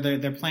for? Where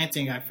they're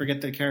planting. I forget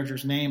the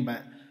character's name,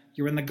 but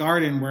you're in the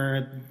garden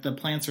where the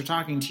plants are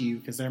talking to you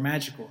because they're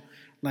magical.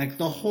 Like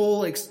the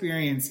whole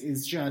experience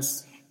is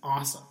just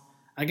awesome.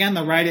 Again,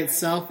 the ride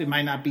itself, it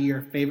might not be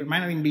your favorite. It might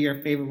not even be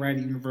your favorite ride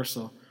at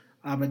Universal.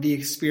 But the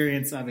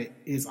experience of it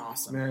is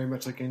awesome. Very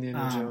much like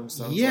Indiana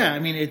Jones. Yeah, I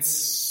mean, it's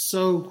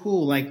so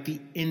cool. Like,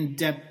 the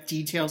in-depth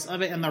details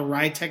of it and the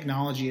ride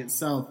technology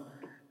itself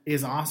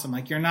is awesome.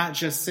 Like, you're not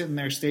just sitting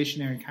there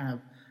stationary kind of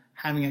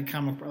having it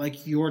come up.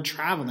 Like, you're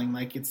traveling.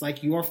 Like, it's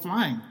like you're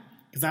flying.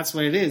 Because that's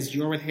what it is.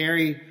 You're with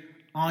Harry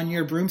on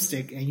your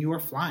broomstick and you are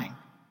flying.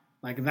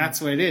 Like,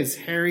 that's what it is.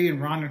 Harry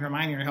and Ron and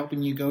Hermione are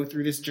helping you go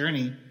through this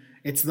journey.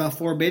 It's the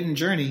forbidden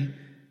journey.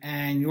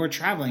 And you're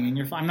traveling,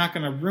 and I'm not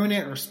going to ruin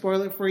it or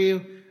spoil it for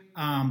you,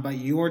 but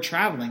you're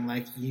traveling.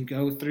 Like, you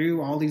go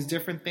through all these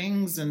different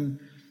things, and,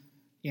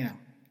 you know,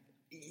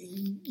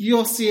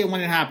 you'll see it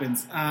when it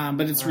happens.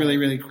 But it's really,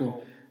 really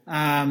cool.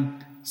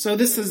 So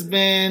this has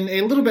been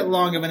a little bit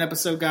long of an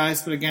episode,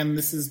 guys, but again,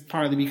 this is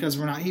partly because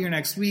we're not here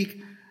next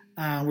week.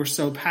 We're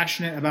so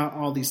passionate about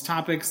all these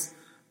topics.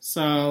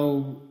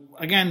 So,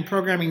 again,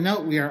 programming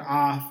note, we are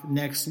off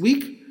next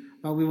week,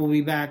 but we will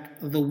be back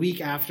the week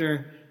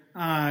after.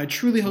 I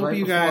truly hope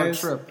you guys.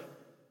 Trip.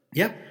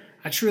 Yep.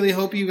 I truly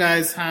hope you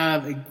guys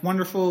have a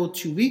wonderful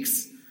 2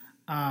 weeks.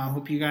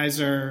 Hope you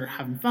guys are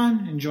having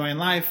fun, enjoying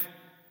life,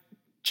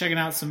 checking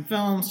out some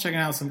films, checking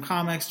out some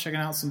comics, checking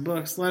out some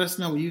books. Let us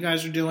know what you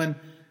guys are doing.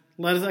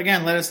 Let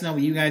us know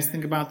what you guys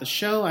think about the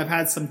show. I've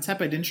had some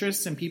tepid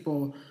interest in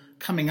people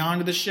coming on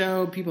to the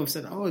show. People have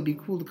said, "Oh, it'd be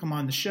cool to come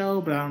on the show,"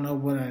 but I don't know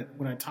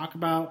what I talk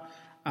about.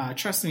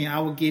 Trust me, I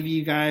will give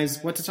you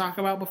guys what to talk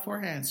about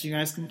beforehand, so you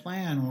guys can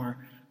plan or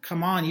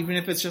come on, even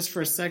if it's just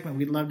for a segment.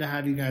 We'd love to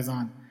have you guys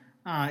on.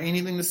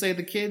 Anything to say to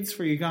the kids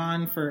for you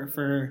gone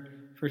for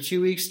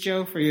 2 weeks,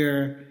 Joe, for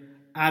your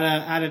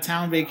out of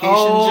town vacation,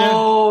 Joe?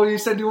 Oh, you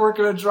said you weren't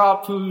going to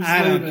drop who's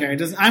I don't care.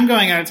 I'm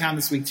going out of town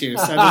this week too,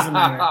 so it doesn't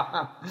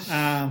matter.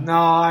 No,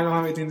 I don't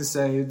have anything to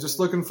say. Just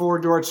looking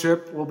forward to our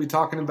trip. We'll be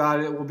talking about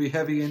it. We'll be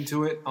heavy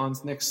into it on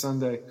next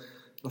Sunday,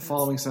 the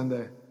following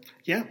Sunday.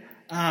 Yeah.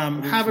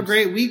 Have a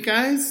great week,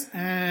 guys,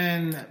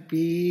 and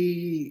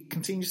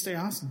continue to stay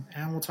awesome.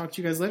 And we'll talk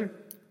to you guys later.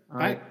 All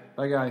right.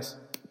 Bye, guys.